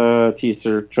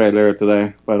teaser trailer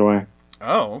today, by the way.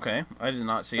 Oh, okay. I did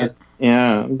not see it.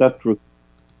 Yeah,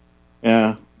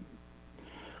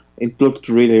 it looked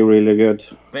really, really good.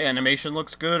 The animation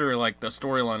looks good, or like the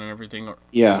storyline and everything?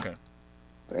 Yeah. Okay.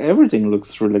 Everything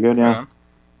looks really good, yeah.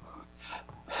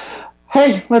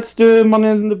 Hey, let's do Money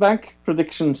in the Bank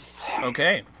predictions.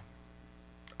 Okay.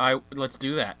 Let's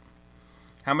do that.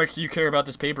 How much do you care about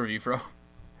this pay-per-view, Fro?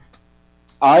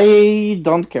 I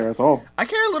don't care at all. I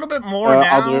care a little bit more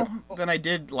now than I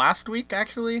did last week,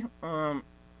 actually.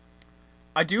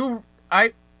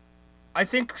 I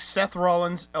think Seth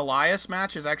Rollins Elias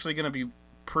match is actually going to be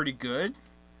pretty good.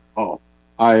 Oh,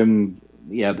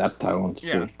 that I want to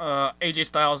see. AJ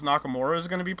Styles Nakamura is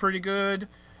going to be pretty good.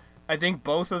 I think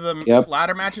both of them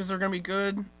ladder matches are going to be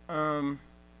good.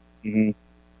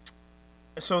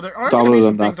 So there are going to be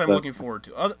some things I'm looking forward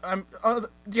to.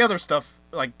 The other stuff,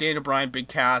 like Daniel Bryan, Big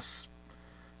Cass,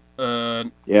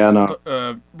 Roman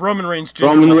Reigns,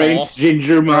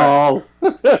 Ginger Mahal.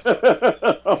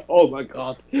 Oh my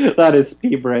god, that is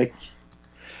P-break.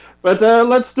 But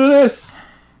let's do this.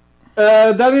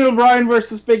 Daniel Bryan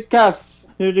versus Big Cass.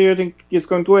 Who do you think is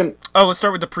going to win? Oh, let's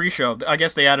start with the pre-show. I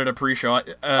guess they added a pre-show.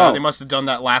 They must have done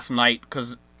that last night,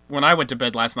 because when I went to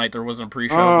bed last night, there wasn't a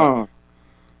pre-show.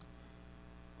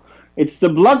 It's the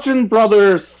Bludgeon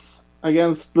Brothers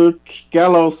against Luke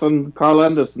Gallows and Carl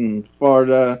Anderson for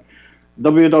the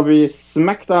WWE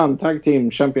SmackDown Tag Team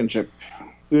Championship.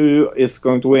 Who is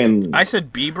going to win? I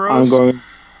said B-Bros.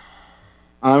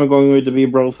 I'm going with the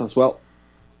B-Bros as well.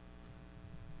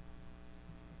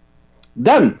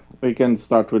 Then we can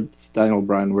start with Daniel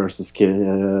Bryan versus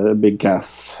Big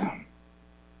Cass.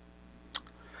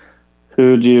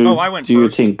 Who do you? I went do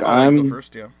first. You think I'm go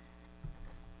first? Yeah.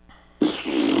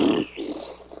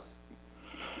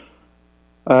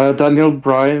 Daniel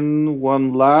Bryan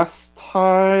won last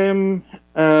time.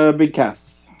 Big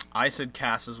Cass. I said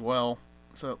Cass as well.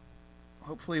 So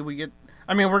hopefully we get...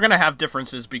 I mean, we're going to have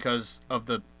differences because of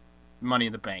the Money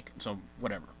in the Bank. So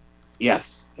whatever.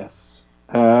 Yes.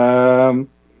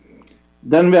 Then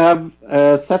we have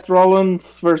Seth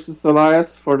Rollins versus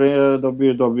Elias for the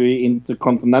WWE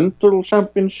Intercontinental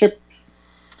Championship.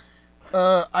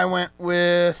 I went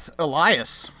with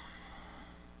Elias.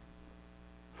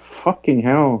 Fucking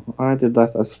hell, I did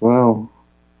that as well.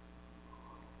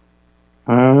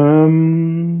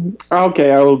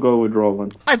 Okay, I will go with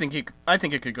Rollins. I think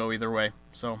it could go either way.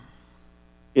 So.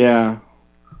 Yeah.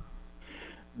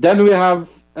 Then we have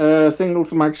a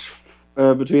singles match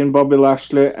between Bobby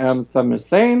Lashley and Sami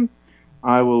Zayn.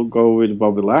 I will go with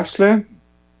Bobby Lashley.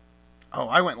 Oh,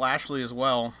 I went Lashley as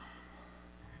well.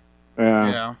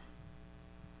 Yeah.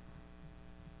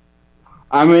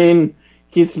 I mean,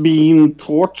 he's been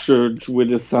tortured with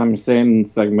the Sami Zayn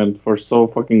segment for so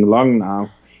fucking long now.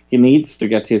 He needs to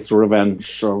get his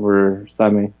revenge over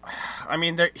Sami. I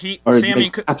mean, Sammy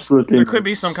could, absolutely there could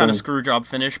be some kind of screw job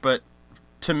finish, but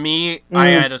to me, I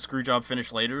had a screw job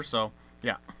finish later, so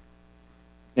yeah.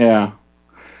 Yeah.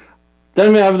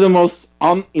 Then we have the most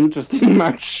uninteresting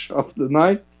match of the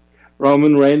night.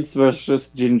 Roman Reigns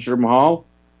versus Jinder Mahal.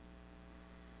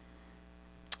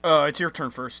 It's your turn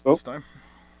first this time.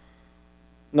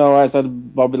 No, I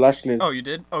said Bobby Lashley. Oh, you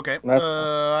did? Okay.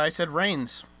 I said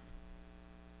Reigns.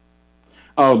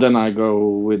 Oh, then I go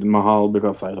with Mahal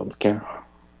because I don't care.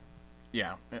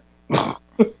 Yeah.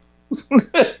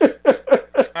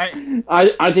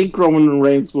 I think Roman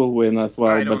Reigns will win as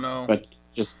well. I don't know. But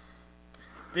just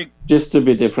to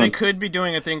be different. They could be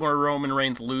doing a thing where Roman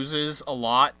Reigns loses a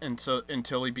lot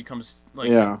until he becomes like.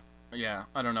 Yeah,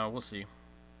 I don't know. We'll see.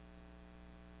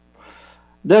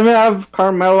 Then we have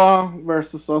Carmella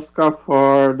versus Asuka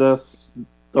for the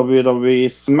WWE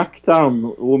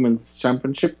SmackDown Women's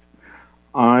Championship.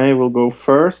 I will go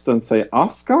first and say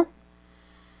Asuka.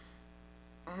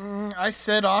 I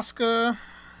said Asuka,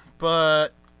 but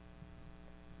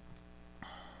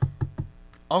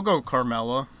I'll go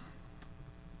Carmella.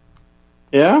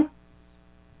 Yeah?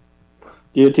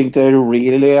 Do you think they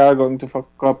really are going to fuck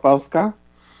up Asuka?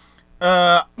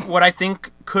 What I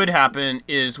think could happen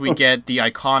is we get the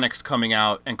Iconics coming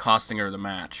out and costing her the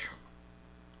match.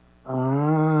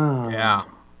 Ah. Yeah.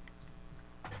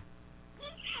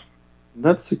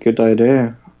 That's a good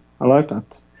idea. I like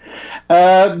that.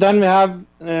 Then we have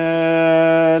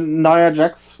Nia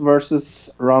Jax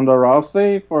versus Ronda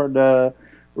Rousey for the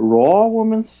Raw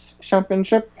Women's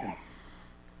Championship.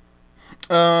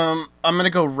 I'm gonna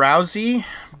go Rousey,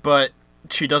 but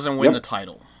she doesn't win the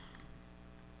title.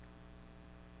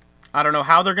 I don't know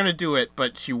how they're gonna do it,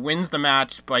 but she wins the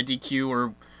match by DQ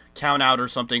or count out or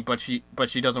something, but she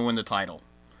doesn't win the title.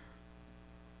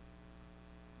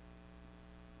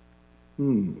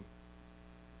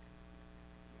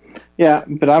 Yeah,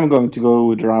 but I'm going to go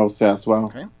with Rousey as well.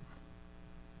 Okay.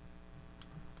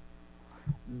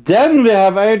 Then we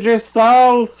have AJ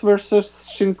Styles versus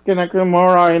Shinsuke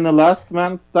Nakamura in the last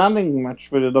man standing match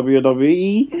for the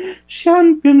WWE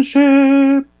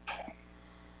Championship.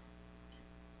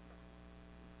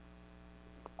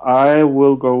 I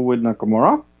will go with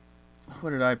Nakamura. What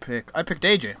did I pick? I picked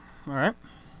AJ. All right.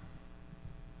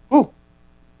 Oh.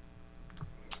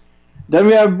 Then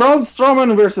we have Braun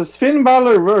Strowman versus Finn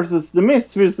Balor versus The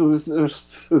Miz versus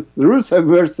Rusev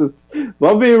versus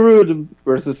Bobby Roode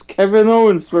versus Kevin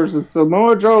Owens versus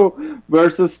Samoa Joe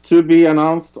versus to be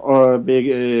announced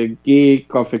Big E,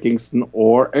 Kofi Kingston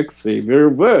or Xavier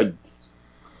Woods.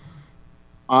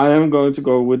 I am going to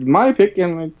go with my pick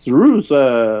and it's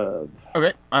Rusev.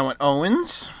 Okay, I went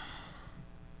Owens.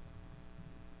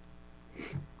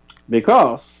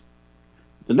 Because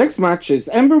the next match is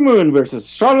Ember Moon versus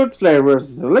Charlotte Flair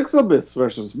versus Alexa Bliss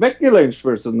versus Becky Lynch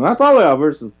versus Natalia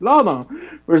versus Lana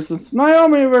versus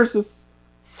Naomi versus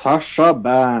Sasha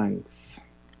Banks.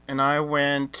 And I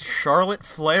went Charlotte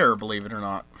Flair, believe it or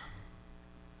not.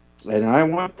 And I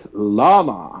went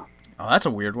Lana. Oh, that's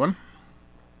a weird one.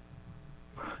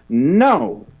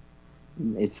 No,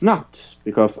 it's not.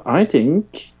 Because I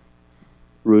think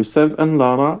Rusev and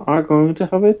Lana are going to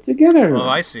have it together. Oh,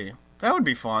 I see. That would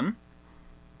be fun.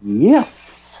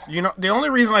 Yes. You know, the only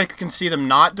reason I can see them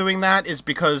not doing that is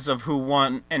because of who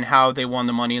won and how they won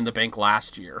the Money in the Bank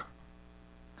last year.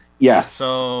 Yes.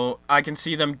 So I can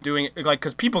see them doing it, like,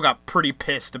 because people got pretty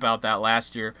pissed about that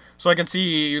last year. So I can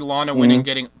see Lana winning,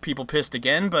 getting people pissed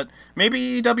again, but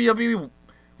maybe WWE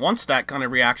wants that kind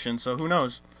of reaction, so who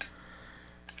knows?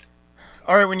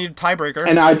 All right, we need a tiebreaker.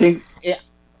 And I think...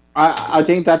 I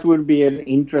think that would be an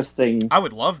interesting... I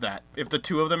would love that. If the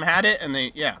two of them had it, and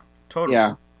they... Yeah, totally.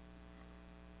 Yeah.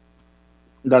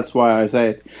 That's why I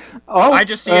say it. Oh, I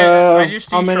just see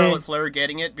Charlotte Flair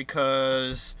getting it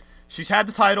because she's had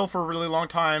the title for a really long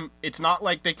time. It's not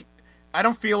like I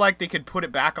don't feel like they could put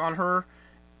it back on her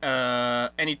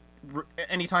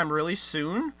anytime really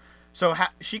soon. So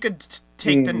she could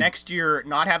take the next year,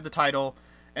 not have the title,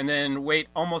 and then wait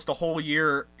almost a whole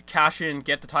year, cash in,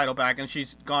 get the title back, and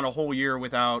she's gone a whole year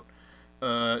without...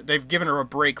 they've given her a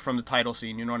break from the title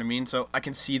scene, you know what I mean? So I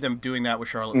can see them doing that with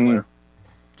Charlotte Flair.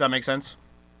 Does that make sense?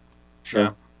 Sure.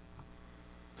 Yeah.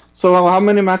 So how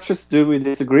many matches do we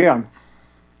disagree on?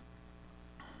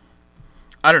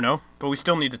 I don't know, but we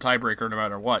still need a tiebreaker no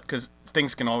matter what, because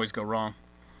things can always go wrong.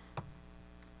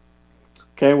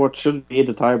 Okay, what should be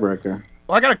the tiebreaker?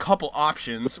 Well, I got a couple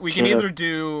options. We can Sure. either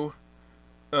do,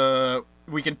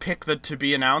 we can pick the to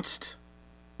be announced.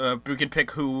 We can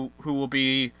pick who will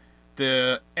be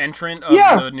the entrant of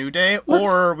Yeah. the New Day,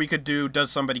 or we could do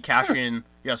does somebody cash in?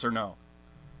 Yes or no?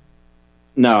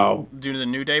 No. Do the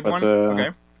New Day But, one. uh, Okay.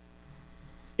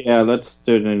 Yeah, let's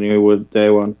do the New Day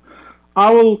one.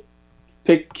 I will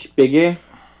pick Biggie.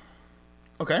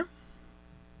 Okay.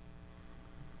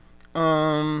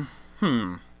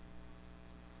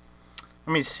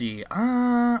 Let me see.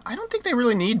 I don't think they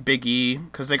really need Big E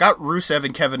because they got Rusev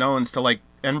and Kevin Owens to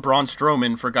and Braun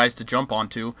Strowman for guys to jump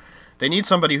onto. They need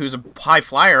somebody who's a high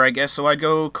flyer, I guess. So I'd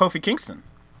go Kofi Kingston.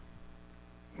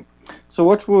 So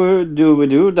what do we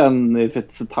do then if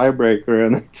it's a tiebreaker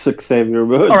and it's Xavier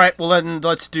Woods? All right. Well, then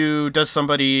let's do. Does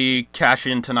somebody cash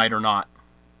in tonight or not?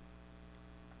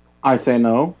 I say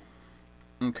no.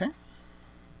 Okay.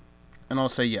 And I'll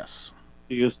say yes.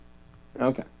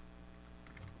 Okay.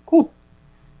 Cool.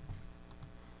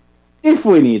 If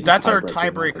we need That's our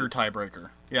tiebreaker. tiebreaker.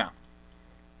 Yeah.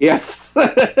 Yes.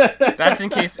 That's in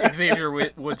case Xavier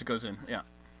Woods goes in. Yeah.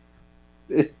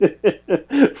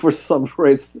 For some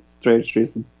strange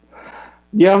reason.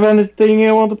 Do you have anything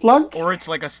you want to plug? Or it's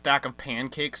like a stack of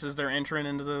pancakes as they're entering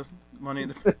into the money.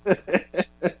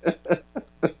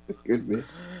 Could be.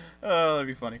 Oh, that'd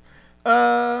be funny.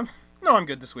 No, I'm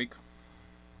good this week.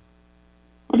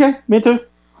 Okay, me too.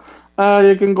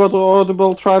 You can go to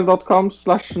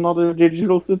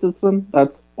audibletrial.com/anotherdigitalcitizen.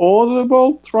 That's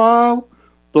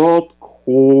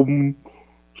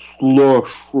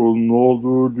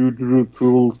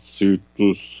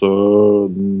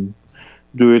audibletrial.com/anotherdigitalcitizen.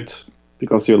 Do it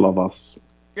because you love us.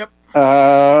 Yep.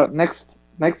 Next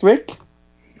week,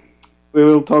 we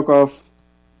will talk of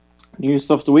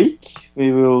news of the week.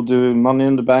 We will do Money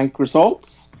in the Bank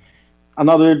results.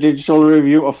 Another digital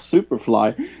review of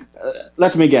Superfly.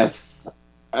 Let me guess.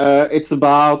 It's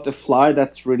about a fly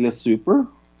that's really super.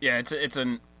 Yeah, it's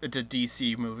a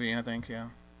DC movie, I think. Yeah.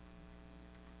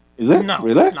 Is it? No,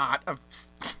 Really? it's not.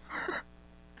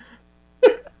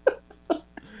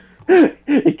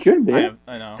 It could be.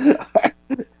 I know.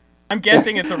 I'm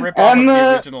guessing it's a ripoff of the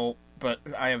And, original, but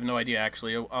I have no idea.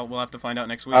 Actually, we'll have to find out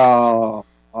next week. The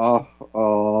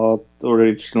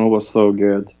original was so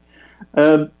good.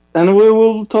 And we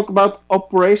will talk about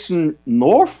Operation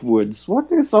Northwoods.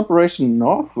 What is Operation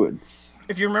Northwoods?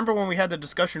 If you remember when we had the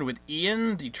discussion with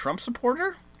Ian, the Trump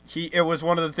supporter, it was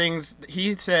one of the things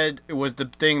he said it was the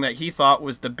thing that he thought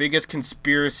was the biggest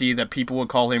conspiracy that people would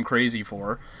call him crazy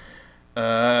for.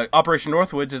 Operation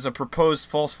Northwoods is a proposed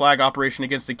false flag operation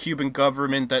against the Cuban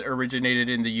government that originated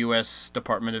in the U.S.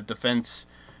 Department of Defense,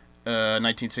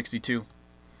 1962.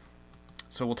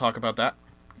 So we'll talk about that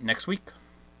next week.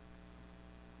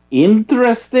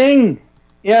 Interesting.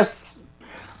 Yes.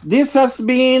 This has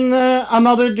been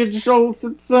another Digital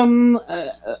Citizen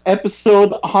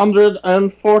episode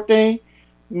 140.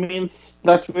 Means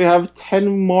that we have 10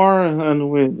 more and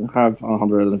we have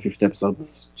 150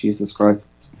 episodes. Jesus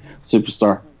Christ.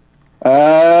 Superstar.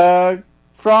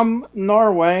 From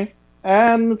Norway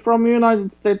and from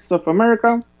United States of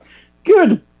America.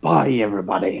 Goodbye,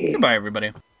 everybody. Goodbye,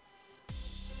 everybody.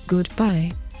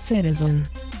 Goodbye, citizen.